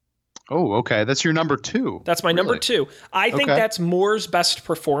 Oh, okay. That's your number 2. That's my number 2. I think Okay. that's Moore's best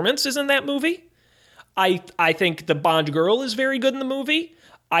performance is in that movie. I think the Bond girl is very good in the movie.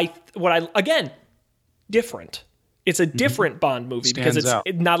 Again, different. It's a different Bond movie because Stands out.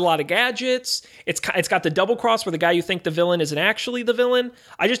 not a lot of gadgets. It's got the double cross where the guy you think the villain isn't actually the villain.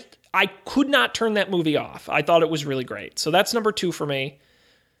 I could not turn that movie off. I thought it was really great. So that's number 2 for me.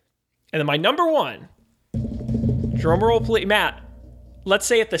 And then my number 1, drum roll please, Matt. Let's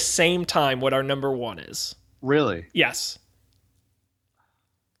say at the same time what our number 1 is. Really? Yes.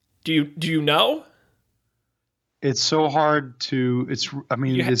 Do you know? It's so hard to. It's have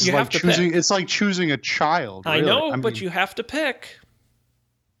like to choosing. pick. It's like choosing a child. I really. know, mean, but you have to pick.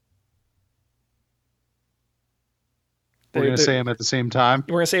 We're gonna say them at the same time.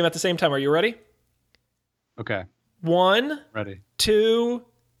 We're gonna say them at the same time. Are you ready? Okay. 1, Ready. 2,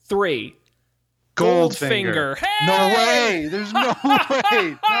 3. Goldfinger. Hey! No way. There's no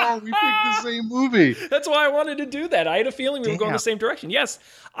way. No, we picked the same movie. That's why I wanted to do that. I had a feeling we were going the same direction. Yes,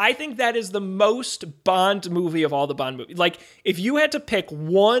 I think that is the most Bond movie of all the Bond movies. Like, if you had to pick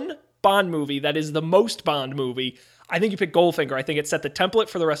one Bond movie that is the most Bond movie, I think you pick Goldfinger. I think it set the template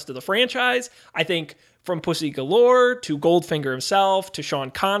for the rest of the franchise. I think from Pussy Galore to Goldfinger himself to Sean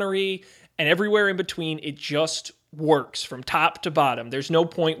Connery and everywhere in between, it just works from top to bottom. There's no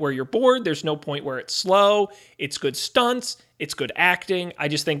point where you're bored. There's no point where it's slow. It's good stunts. It's good acting. I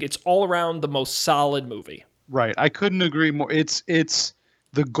just think it's all around the most solid movie. Right. I couldn't agree more. It's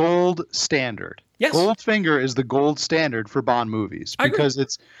the gold standard. Yes. Goldfinger is the gold standard for Bond movies I agree. because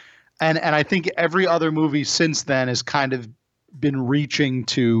it's and I think every other movie since then has kind of been reaching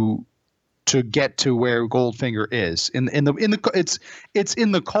to get to where Goldfinger is it's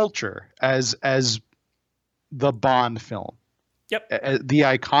in the culture as the Bond film. Yep. The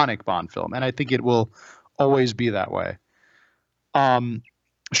iconic Bond film, and I think it will always be that way. Sean,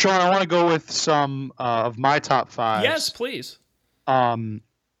 I want to go with some of my top 5. Yes, please. A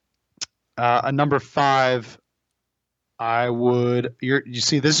number 5, you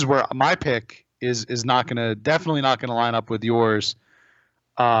see, this is where my pick is definitely not gonna line up with yours,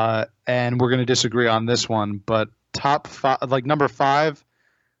 and we're gonna disagree on this one. But top 5, like number 5,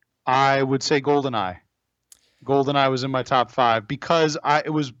 I would say GoldenEye. GoldenEye was in my top 5 because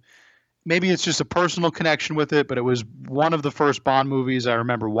maybe it's just a personal connection with it, but it was one of the first Bond movies I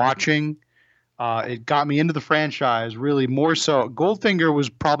remember watching. It got me into the franchise really more so. Goldfinger was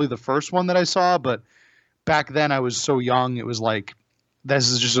probably the first one that I saw, but back then I was so young. It was like, this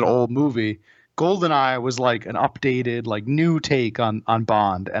is just an old movie. GoldenEye was like an updated, like new take on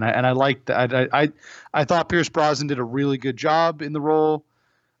Bond. And I liked that. I thought Pierce Brosnan did a really good job in the role.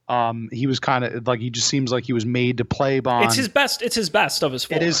 He was kind of like, he just seems like he was made to play Bond. It's his best of his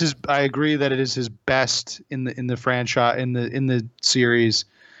 4. It is his. I agree that it is his best in the franchise in the series.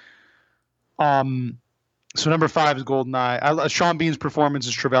 So number 5 is GoldenEye. Sean Bean's performance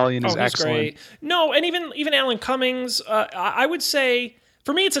as Trevelyan is excellent. Great. No, and even Alan Cummings. I would say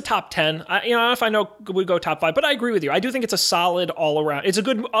for me it's a top 10. If I know we go top 5, but I agree with you. I do think it's a solid all around. It's a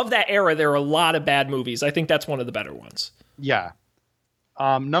good of that era. There are a lot of bad movies. I think that's one of the better ones. Yeah.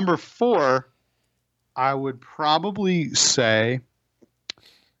 Number 4, I would probably say,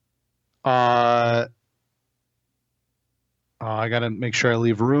 I got to make sure I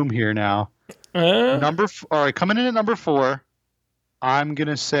leave room here now. All right, coming in at number 4, I'm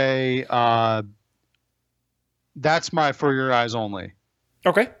gonna say, that's my For Your Eyes Only.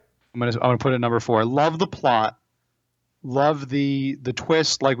 Okay. I'm gonna put it at number 4. Love the plot. Love the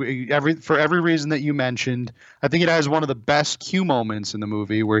twist, like for every reason that you mentioned. I think it has one of the best Q moments in the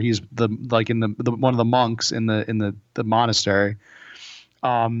movie where he's one of the monks in the monastery,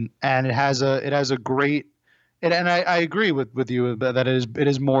 and it has a great And I agree with you that it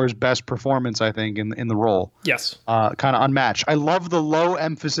is Moore's best performance, I think, in the role. Yes. Kind of unmatched. I love the low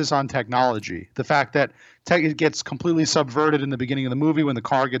emphasis on technology. The fact that it gets completely subverted in the beginning of the movie when the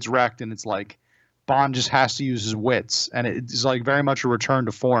car gets wrecked, and it's like Bond just has to use his wits, and it's like very much a return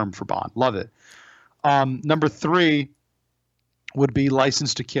to form for Bond. Love it. Number 3 would be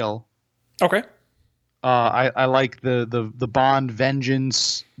License to Kill. Okay. I like the Bond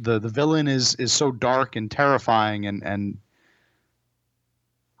vengeance. The villain is so dark and terrifying, and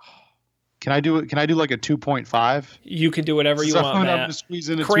can I do like a 2.5? You can do whatever you want, I'm Matt. gonna squeeze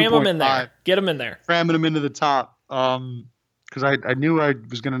in a Cram them in 2.5. there. Get them in there. Cramming them into the top. Because I knew I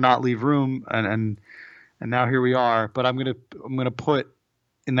was gonna not leave room, and now here we are. But I'm gonna put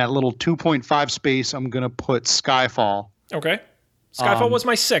in that little 2.5 space. I'm gonna put Skyfall. Okay. Skyfall was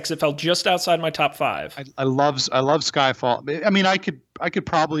my 6. It fell just outside my top 5. I love Skyfall. I mean, I could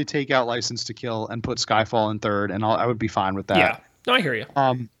probably take out License to Kill and put Skyfall in third, and I would be fine with that. Yeah. No, I hear you.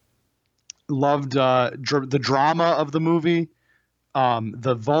 Loved the drama of the movie,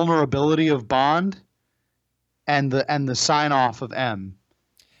 the vulnerability of Bond, and the sign off of M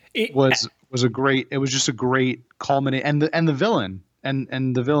was a great. It was just a great culminate, and the villain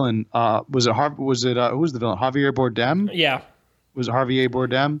and the villain who was the villain? Javier Bardem. Yeah. Was it Javier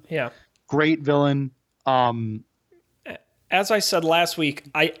Bardem? Yeah. Great villain. As I said last week,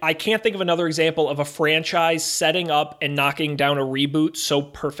 I can't think of another example of a franchise setting up and knocking down a reboot so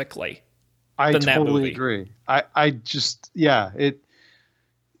perfectly. I than that totally movie. agree. I just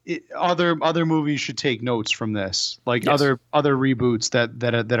other movies should take notes from this. Like Yes. other reboots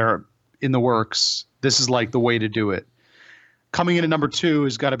that are in the works. This is like the way to do it. Coming in at number 2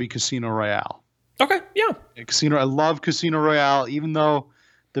 has got to be Casino Royale. Okay. Yeah. I love Casino Royale, even though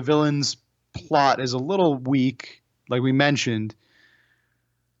the villain's plot is a little weak, like we mentioned.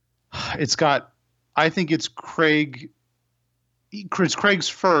 I think it's Craig's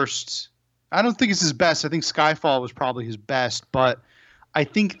first. I don't think it's his best. I think Skyfall was probably his best, but I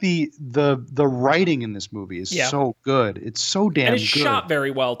think the writing in this movie is so good. It's so damn And it's good. shot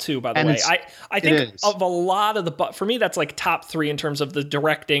very well too, by the And way. it's- I it think is. of a lot of for me, that's like top 3 in terms of the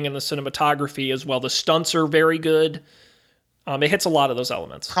directing and the cinematography as well. The stunts are very good. It hits a lot of those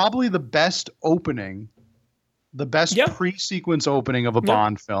elements. Probably the best opening, the best Yeah. pre-sequence opening of a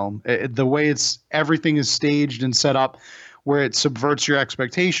Bond film. The way everything is staged and set up, where it subverts your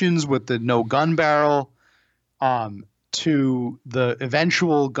expectations with the no gun barrel, to the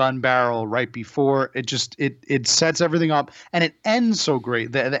eventual gun barrel right before it sets everything up, and it ends so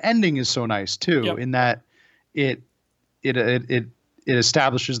great. The ending is so nice too, Yep. in that it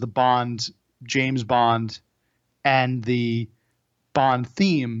establishes the James Bond and the Bond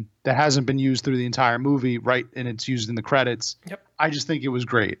theme that hasn't been used through the entire movie, right? And it's used in the credits. Yep. I just think it was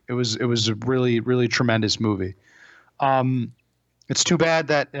great. It was a really, really tremendous movie. It's too bad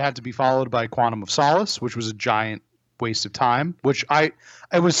that it had to be followed by Quantum of Solace, which was a giant waste of time, which it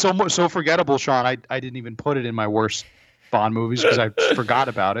was so forgettable, Sean. I didn't even put it in my worst Bond movies because I forgot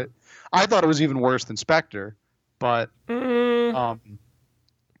about it. I thought it was even worse than Spectre, but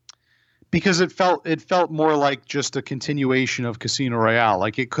because it felt more like just a continuation of Casino Royale.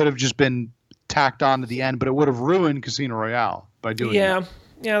 Like it could have just been tacked on to the end, but it would have ruined Casino Royale by doing that.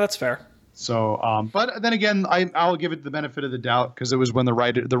 Yeah, that's fair. So, but then again, I'll give it the benefit of the doubt because it was when the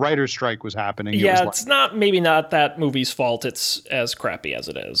writer's strike was happening. Yeah, It it's maybe not that movie's fault. It's as crappy as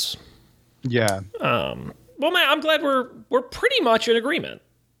it is. yeah, Well, Matt, I'm glad we're pretty much in agreement.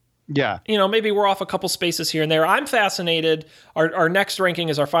 yeah. Maybe we're off a couple spaces here and there. I'm fascinated. Our next ranking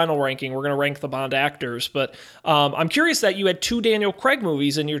is our final ranking. We're going to rank the Bond actors, but I'm curious that you had 2 Daniel Craig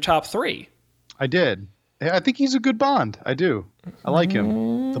movies in your top 3. I did. I think he's a good Bond. I do. I like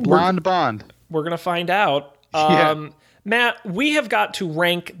him. The blonde Bond. We're going to find out. Yeah. Matt, we have got to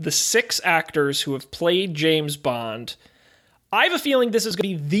rank the 6 actors who have played James Bond. I have a feeling this is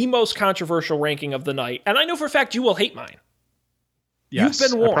going to be the most controversial ranking of the night, and I know for a fact you will hate mine. Yes, You've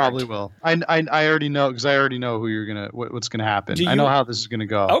been warned. I probably will. I already know because I already know who what's gonna happen. Do I you- know how this is gonna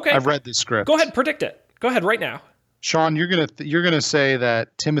go. Okay. I've read the script. Go ahead, predict it. Go ahead right now. Sean. You're gonna say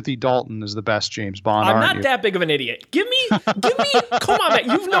that Timothy Dalton is the best James Bond. I'm aren't not you? that big of an idiot. Give me, come on, Matt.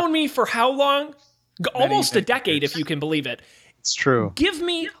 You've known me for how long? Almost a many decade, years. if you can believe it. It's true. Give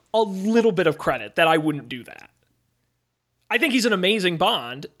me a little bit of credit that I wouldn't do that. I think he's an amazing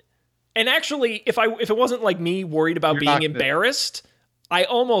Bond. And actually, if it wasn't like me worried about You're not being gonna- embarrassed, I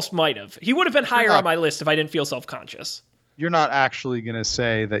almost might have. He would have been higher not- on my list if I didn't feel self-conscious. You're not actually gonna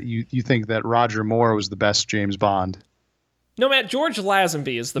say that you think that Roger Moore was the best James Bond. No, Matt, George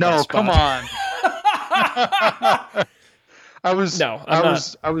Lazenby is the No, best come Bond. on. I was No,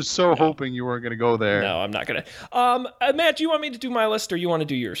 I was so hoping you weren't going to go there. No, I'm not gonna. Matt, do you want me to do my list, or you want to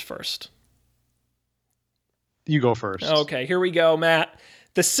do yours first? You go first. Okay, here we go, Matt.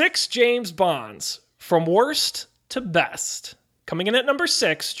 The 6 James Bonds, from worst to best. Coming in at number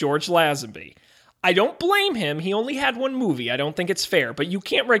 6, George Lazenby. I don't blame him. He only had one movie. I don't think it's fair, but you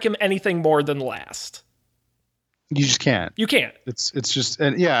can't rank him anything more than last. You just can't. You can't. It's just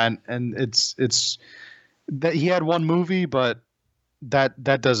and it's that he had one movie, but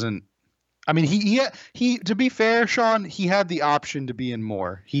that doesn't. I mean, he to be fair, Sean, he had the option to be in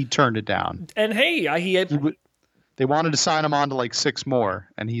more. He turned it down. And hey, They wanted to sign him on to like 6 more,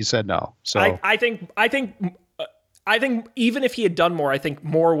 and he said no. So I think even if he had done more, I think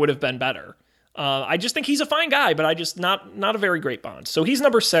more would have been better. I just think he's a fine guy, but I just not a very great Bond. So he's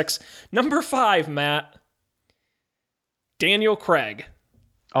number 6. Number 5, Matt. Daniel Craig.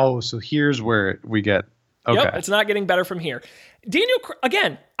 Oh, so here's where we get. Okay. Yep, it's not getting better from here.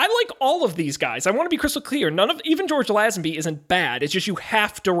 Again, I like all of these guys. I want to be crystal clear. Even George Lazenby isn't bad. It's just you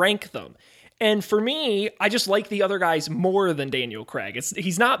have to rank them. And for me, I just like the other guys more than Daniel Craig.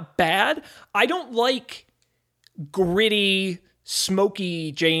 He's not bad. I don't like gritty,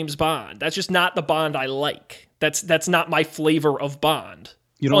 smoky James Bond. That's just not the Bond I like. That's not my flavor of Bond.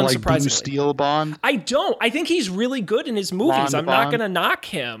 You don't like Blue Steel Bond? I don't. I think he's really good in his movies. I'm not going to knock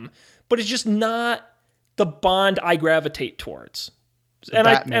him, but it's just not the Bond I gravitate towards. And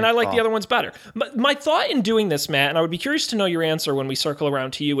I like the other ones better. But my thought in doing this, Matt, and I would be curious to know your answer when we circle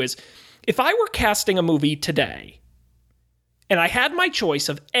around to you, is if I were casting a movie today and I had my choice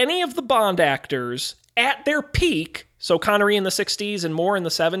of any of the Bond actors at their peak, so Connery in the 60s and Moore in the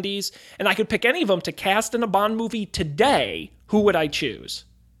 70s, and I could pick any of them to cast in a Bond movie today, who would I choose?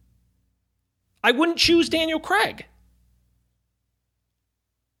 I wouldn't choose Daniel Craig.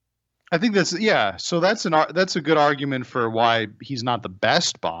 I think that's So that's a good argument for why he's not the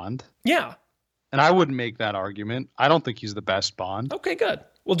best Bond. Yeah, and I wouldn't make that argument. I don't think he's the best Bond. Okay, good.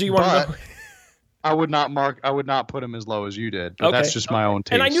 Well, do you want to know? I would not put him as low as you did. But that's just my own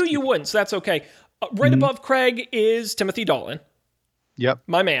taste. And I knew you wouldn't, so that's okay. Right above Craig is Timothy Dalton. Yep,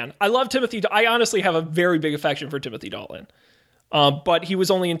 my man. I love Timothy. I honestly have a very big affection for Timothy Dalton. But he was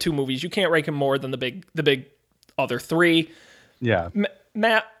only in 2 movies. You can't rank him more than the big other 3. Yeah.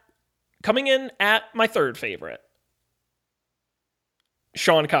 Matt, coming in at my 3rd favorite,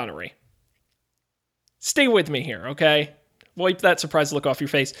 Sean Connery. Stay with me here, okay? Wipe that surprised look off your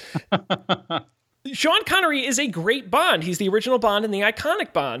face. Sean Connery is a great Bond. He's the original Bond and the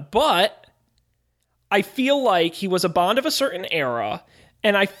iconic Bond, but I feel like he was a Bond of a certain era,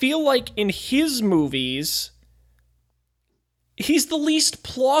 and I feel like in his movies, he's the least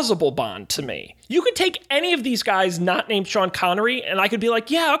plausible Bond to me. You could take any of these guys not named Sean Connery, and I could be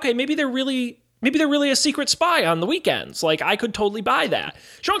like, yeah, okay, maybe they're really a secret spy on the weekends. Like, I could totally buy that.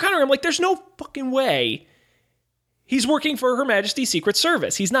 Sean Connery, I'm like, there's no fucking way he's working for Her Majesty's Secret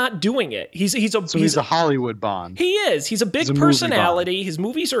Service. He's not doing it. He's a Hollywood Bond. He is. He's a big personality. His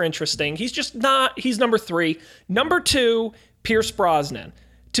movies are interesting. He's just not. He's number 3. Number 2, Pierce Brosnan.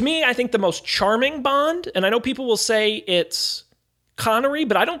 To me, I think the most charming Bond, and I know people will say it's Connery,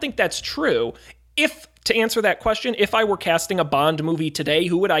 but I don't think that's true. To answer that question, if I were casting a Bond movie today,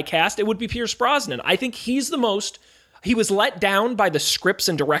 who would I cast? It would be Pierce Brosnan. I think he was let down by the scripts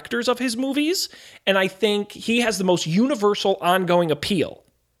and directors of his movies, and I think he has the most universal ongoing appeal.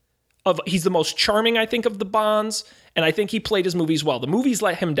 He's the most charming, I think, of the Bonds, and I think he played his movies well. The movies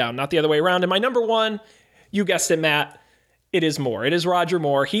let him down, not the other way around. And my number 1, you guessed it, Matt, it is Moore. It is Roger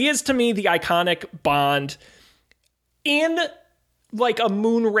Moore. He is, to me, the iconic Bond in like a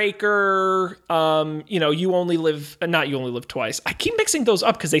Moonraker, You Only Live, not You Only Live Twice. I keep mixing those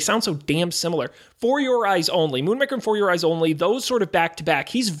up because they sound so damn similar. For Your Eyes Only, Moonraker and For Your Eyes Only, those sort of back to back.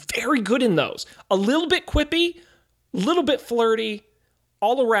 He's very good in those. A little bit quippy, a little bit flirty,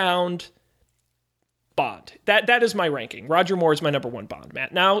 all around Bond. That is my ranking. Roger Moore is my number 1 Bond,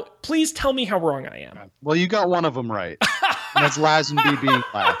 Matt. Now, please tell me how wrong I am. Well, you got one of them right. And that's Lazenby being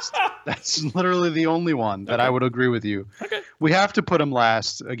last. That's literally the only one that I would agree with you. Okay. We have to put him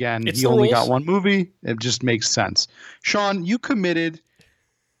last. Again, It's he the only rules. got one movie. It just makes sense. Sean, you committed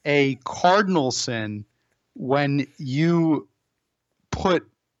a cardinal sin when you put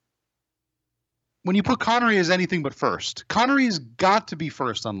Connery as anything but first. Connery's got to be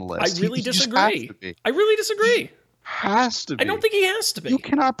first on the list. I really He just disagree. has to be. I really disagree. Has to be. I don't think he has to be. You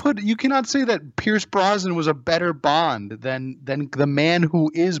cannot say that Pierce Brosnan was a better Bond than the man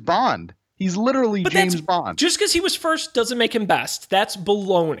who is Bond. He's literally James Bond. Just because he was first doesn't make him best. That's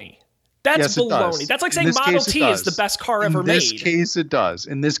baloney. That's Yes, it baloney. does. That's like In saying this Model case, it T is does. the best car ever In this made. case, it does.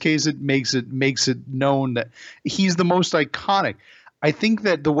 In this case, it makes it known that he's the most iconic. I think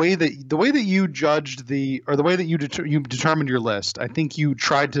that the way that you judged the way that you determined your list, I think you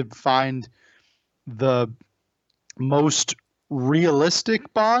tried to find the most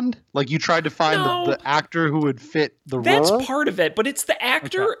realistic Bond. Like you tried to find No. the actor who would fit the That's role. part of it, but it's the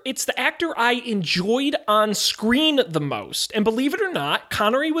actor. Okay. It's the actor I enjoyed on screen the most. And believe it or not,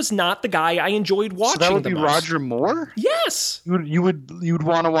 Connery was not the guy I enjoyed So watching that would the be most. Roger Moore. Yes. You would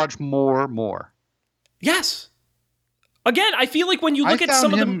want to watch more. Yes. Again, I feel like when you look I at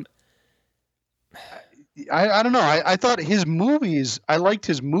some found of him- them, I don't know. I thought his movies. I liked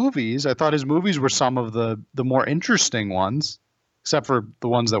his movies. I thought his movies were some of the more interesting ones, except for the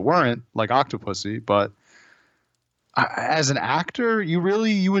ones that weren't, like Octopussy. But as an actor, you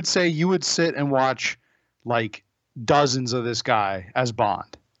would say you would sit and watch like dozens of this guy as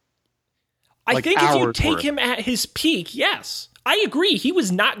Bond. I like think if you hours take worth. him at his peak, yes. I agree. He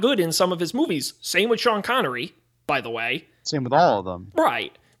was not good in some of his movies. Same with Sean Connery, by the way. Same with all of them.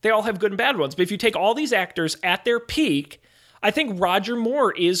 Right. They all have good and bad ones. But if you take all these actors at their peak, I think Roger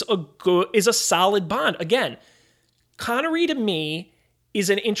Moore is a solid Bond. Again, Connery to me is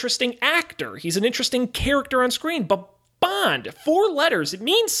an interesting actor. He's an interesting character on screen. But Bond, 4 letters, it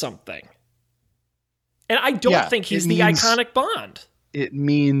means something. And I don't think he's it the means- iconic Bond. It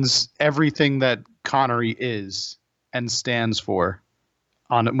means everything that Connery is and stands for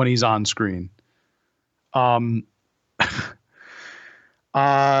when he's on screen. All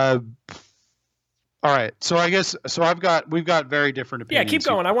right. So I guess we've got very different Yeah, opinions. keep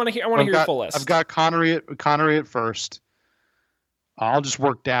going. I want to hear your full list. I've got Connery at first. I'll just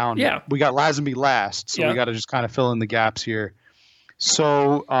work down. Yeah. We got Lazenby last, so Yeah. we got to just kind of fill in the gaps here.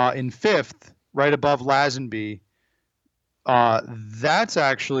 So in 5th, right above Lazenby, that's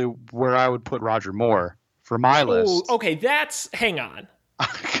actually where I would put Roger Moore for my list. Oh, okay. Hang on.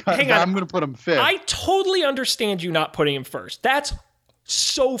 Hang on. I'm going to put him 5th. I totally understand you not putting him first. That's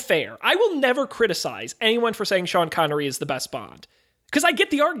so fair. I will never criticize anyone for saying Sean Connery is the best Bond. Because I get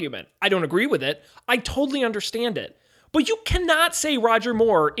the argument. I don't agree with it. I totally understand it. But you cannot say Roger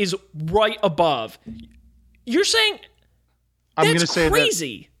Moore is right above. You're saying I'm that's going to say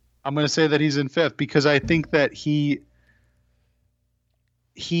crazy. I'm going to say that he's in 5th because I think that he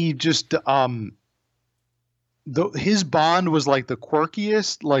just his Bond was like the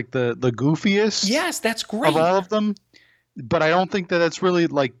quirkiest, like the goofiest. Yes, that's great. Of all of them, but I don't think that that's really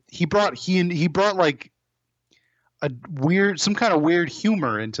like he brought like some kind of weird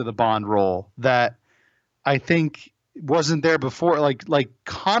humor into the Bond role that I think wasn't there before. Like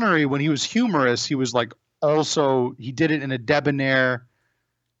Connery, when he was humorous, he was like also he did it in a debonair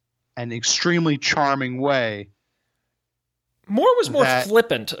and extremely charming way. Moore was more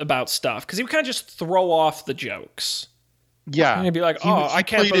flippant about stuff because he would kind of just throw off the jokes. Yeah, And he'd be like, He- "Oh, he I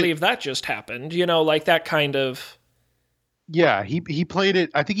can't played it- believe that just happened." You know, like that kind of. Yeah, he played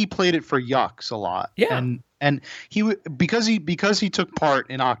it. I think he played it for yucks a lot. Yeah. and because he took part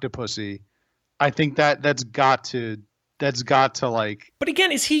in Octopussy, I think that's got to like. But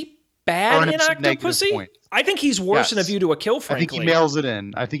again, is he bad Earn in him some negative Octopussy? points. I think he's worse in A Yes. View to a Kill. I Frankly, think he mails it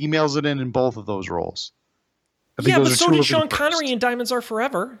in. I think he mails it in both of those roles. I think Yeah, those but are so two did of the Sean worst. Connery in Diamonds Are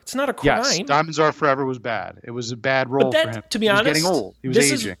Forever. It's not a crime. Yes, Diamonds Are Forever was bad. It was a bad role But for him. that, to be he was honest, getting old. He was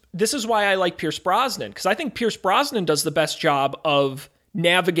aging. This is why I like Pierce Brosnan, because I think Pierce Brosnan does the best job of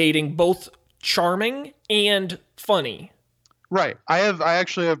navigating both charming and funny. Right. I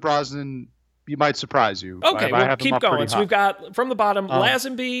actually have Brosnan. You might surprise you. Okay, I well, have him keep up pretty going. So high. we've got from the bottom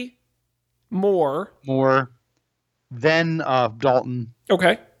Lazenby, Moore. Then Dalton.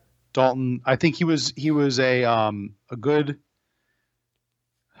 Okay. Dalton, I think he was a good.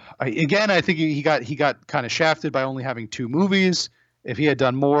 I think he got kind of shafted by only having 2 movies. If he had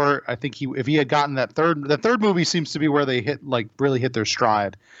done more, I think if he had gotten that third movie seems to be where they really hit their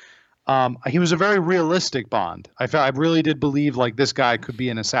stride. He was a very realistic Bond. I really did believe like this guy could be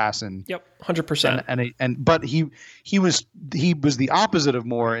an assassin. Yep, 100%. But he was the opposite of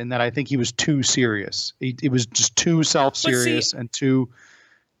Moore in that I think he was too serious. He was just too self-serious and too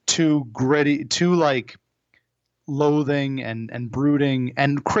gritty, too like loathing and brooding.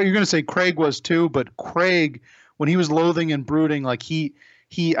 And Craig, you're going to say Craig was too, but Craig, when he was loathing and brooding, like he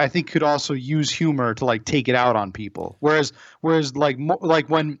I think could also use humor to like take it out on people. Whereas like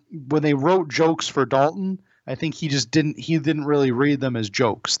when they wrote jokes for Dalton, I think he didn't really read them as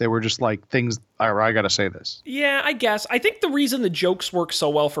jokes. They were just like things. I got to say this. Yeah, I guess. I think the reason the jokes work so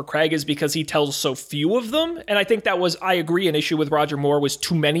well for Craig is because he tells so few of them. And I think that was, I agree, an issue with Roger Moore was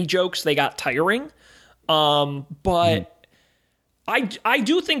too many jokes. They got tiring. But I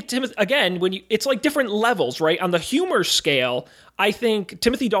do think Timothy, again, it's like different levels, right? On the humor scale, I think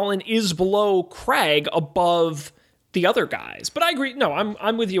Timothy Dalton is below Craig, above the other guys. But I agree. No,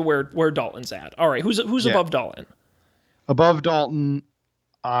 I'm with you where Dalton's at. All right, who's above Dalton? Above Dalton,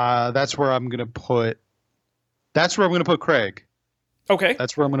 that's where I'm gonna put Craig. Okay.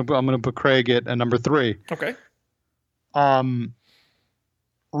 That's where I'm gonna put Craig at number 3. Okay.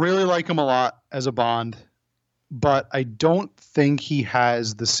 Really like him a lot as a Bond, but I don't think he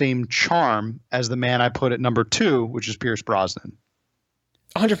has the same charm as the man I put at number 2, which is Pierce Brosnan.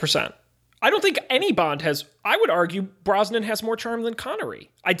 100%. I don't think any Bond has. I would argue Brosnan has more charm than Connery.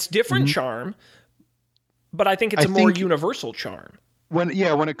 It's different charm, but I think it's a more universal charm. When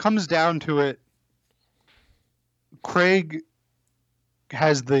it comes down to it, Craig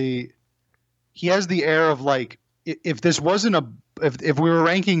has the air of like, if this wasn't if we were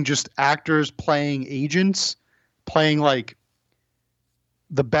ranking just actors playing agents, playing like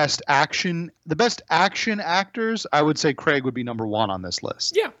the best action actors, I would say Craig would be number 1 on this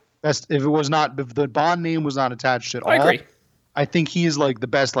list. Yeah. If the Bond name was not attached at all. I agree. I think he is like the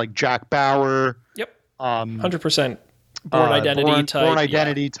best, like Jack Bauer. Yep. 100%. Born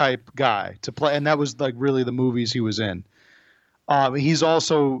Identity type guy to play, and that was like really the movies he was in. He's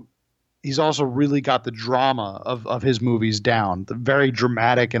also really got the drama of his movies down, the very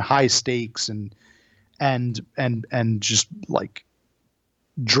dramatic and high stakes and just like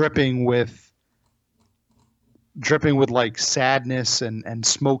dripping with like sadness and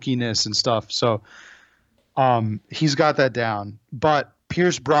smokiness and stuff. So he's got that down. But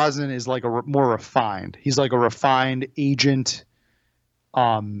Pierce Brosnan is like more refined. He's like a refined agent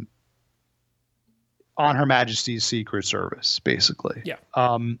on Her Majesty's Secret Service, basically. Yeah.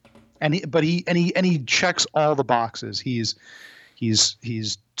 And he checks all the boxes. He's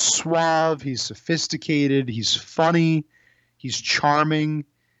suave, he's sophisticated, he's funny, he's charming,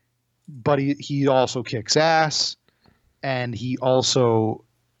 but he also kicks ass, and he also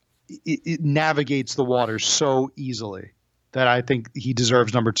it navigates the waters so easily that I think he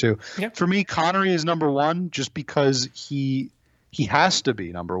deserves number 2. Yeah. For me, Connery is number 1 just because he has to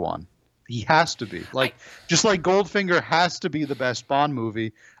be number 1. He has to be. Just like Goldfinger has to be the best Bond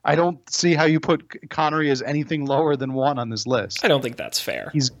movie, I don't see how you put Connery as anything lower than 1 on this list. I don't think that's fair.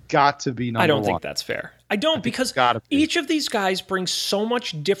 He's got to be number 1. I don't think that's fair. I don't, because each of these guys brings so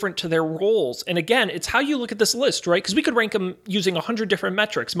much different to their roles. And again, it's how you look at this list, right? Because we could rank them using 100 different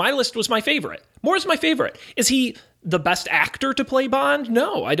metrics. My list was my favorite. Moore's my favorite. Is he the best actor to play Bond?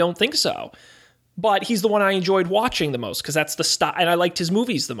 No, I don't think so. But he's the one I enjoyed watching the most because that's the style, and I liked his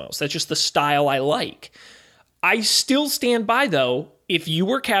movies the most. That's just the style I like. I still stand by, though, if you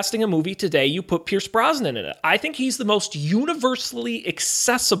were casting a movie today, you put Pierce Brosnan in it. I think he's the most universally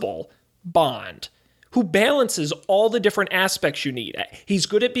accessible Bond who balances all the different aspects you need. He's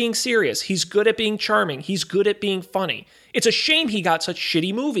good at being serious. He's good at being charming. He's good at being funny. It's a shame he got such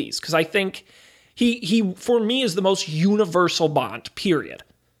shitty movies because I think he, for me, is the most universal Bond, period.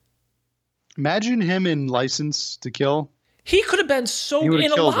 Imagine him in License to Kill. He could have been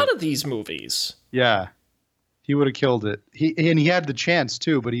in a lot of these movies. Yeah. He would have killed it. He had the chance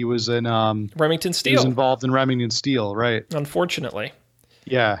too, but he was in Remington Steele. He was involved in Remington Steele, right? Unfortunately.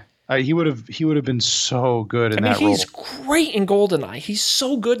 Yeah. He would have been so good in that role. He's great in GoldenEye. He's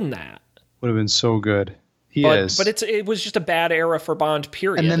so good in that. Would have been so good. He is. But it was just a bad era for Bond,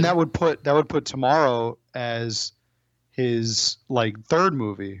 period. And then that would put Tomorrow as his like 3rd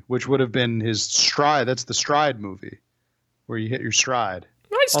movie, which would have been his Stride. That's the Stride movie, where you hit your stride.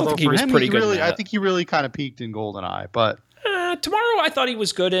 I still think he was pretty good. Really, I think he really kind of peaked in GoldenEye, but Tomorrow I thought he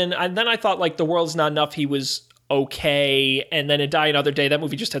was good in, and then I thought like The World's Not Enough he was okay, and then In Die Another Day that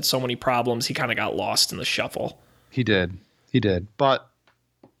movie just had so many problems he kind of got lost in the shuffle. He did, but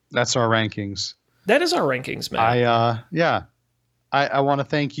that's our rankings. That is our rankings, man. I want to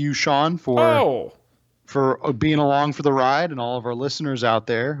thank you, Sean, for being along for the ride, and all of our listeners out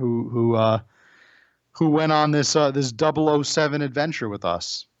there who went on this 007 adventure with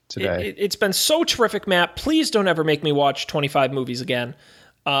us today. It's been so terrific, Matt. Please don't ever make me watch 25 movies again.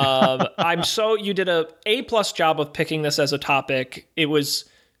 You did a A+ job of picking this as a topic. It was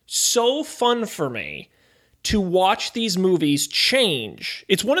so fun for me to watch these movies change.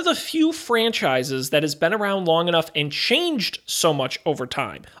 It's one of the few franchises that has been around long enough and changed so much over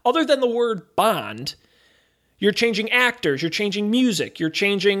time. Other than the word Bond, you're changing actors, you're changing music, you're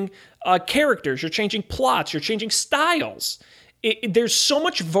changing characters, you're changing plots, you're changing styles. There's so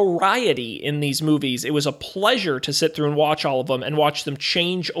much variety in these movies. It was a pleasure to sit through and watch all of them and watch them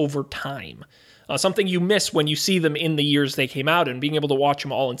change over time. Something you miss when you see them in the years they came out, and being able to watch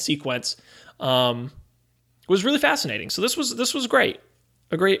them all in sequence. was really fascinating. So this was great.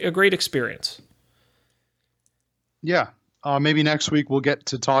 A great experience. Yeah. Maybe next week we'll get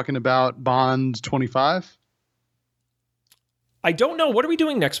to talking about Bond 25. I don't know. What are we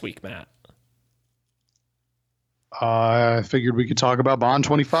doing next week, Matt? I figured we could talk about Bond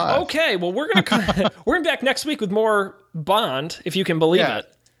 25. Okay, well we're gonna be back next week with more Bond, if you can believe Yeah.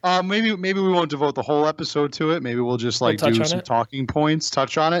 it. Maybe we won't devote the whole episode to it. Maybe we'll just like We'll touch do on some it. talking points,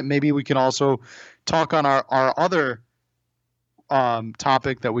 touch on it. Maybe we can also talk on our other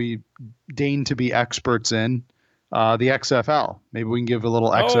topic that we deign to be experts in, the XFL. Maybe we can give a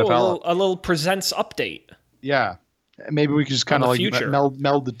little XFL. A little presents update. Yeah. Maybe we can just kind On of the like future.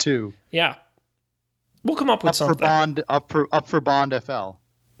 meld the two. Yeah, we'll come up with Up for something. Bond, up for Bond FL.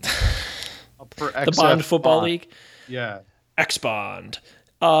 Up for The Bond Football Bond. League, Yeah. X Bond.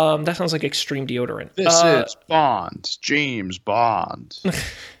 That sounds like extreme deodorant. This is Bond, James Bond.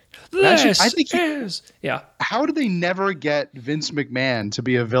 This I think is yeah. How did they never get Vince McMahon to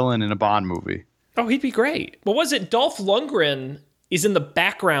be a villain in a Bond movie? Oh, he'd be great. What was it? Dolph Lundgren is in the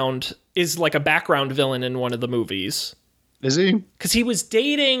background, is like a background villain in one of the movies. Is he? Because he was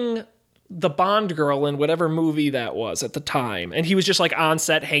dating the Bond girl in whatever movie that was at the time. And he was just like on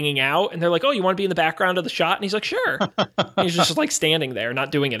set hanging out. And they're like, oh, you want to be in the background of the shot? And he's like, sure. And he's just like standing there,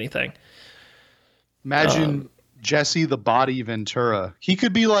 not doing anything. Imagine Jesse the Body Ventura. He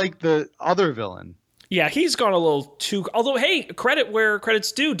could be like the other villain. Yeah, he's gone a little too. Although, hey, credit where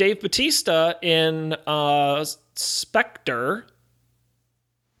credit's due. Dave Bautista in Spectre,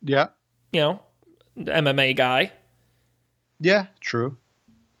 Yeah. MMA guy. Yeah, true.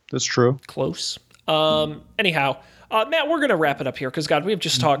 That's true. Close. Anyhow, Matt, we're going to wrap it up here because, God, we have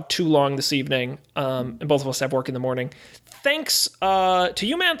just talked too long this evening, and both of us have work in the morning. Thanks to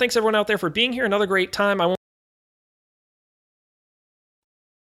you, man. Thanks, everyone out there, for being here. Another great time. I won't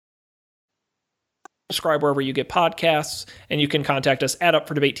subscribe wherever you get podcasts, and you can contact us at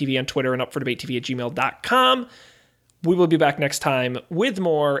UpForDebateTV on Twitter and UpForDebateTV@gmail.com. We will be back next time with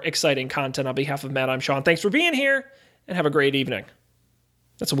more exciting content. On behalf of Matt, I'm Sean. Thanks for being here, and have a great evening.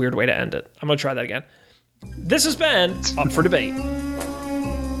 That's a weird way to end it. I'm going to try that again. This has been Up for Debate.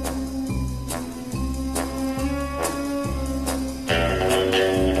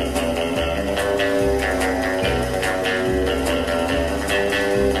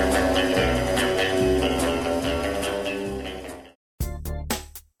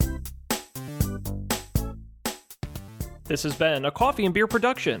 This has been a Coffee and Beer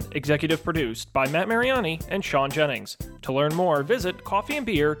production, executive produced by Matt Mariani and Sean Jennings. To learn more, visit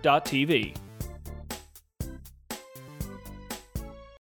coffeeandbeer.tv.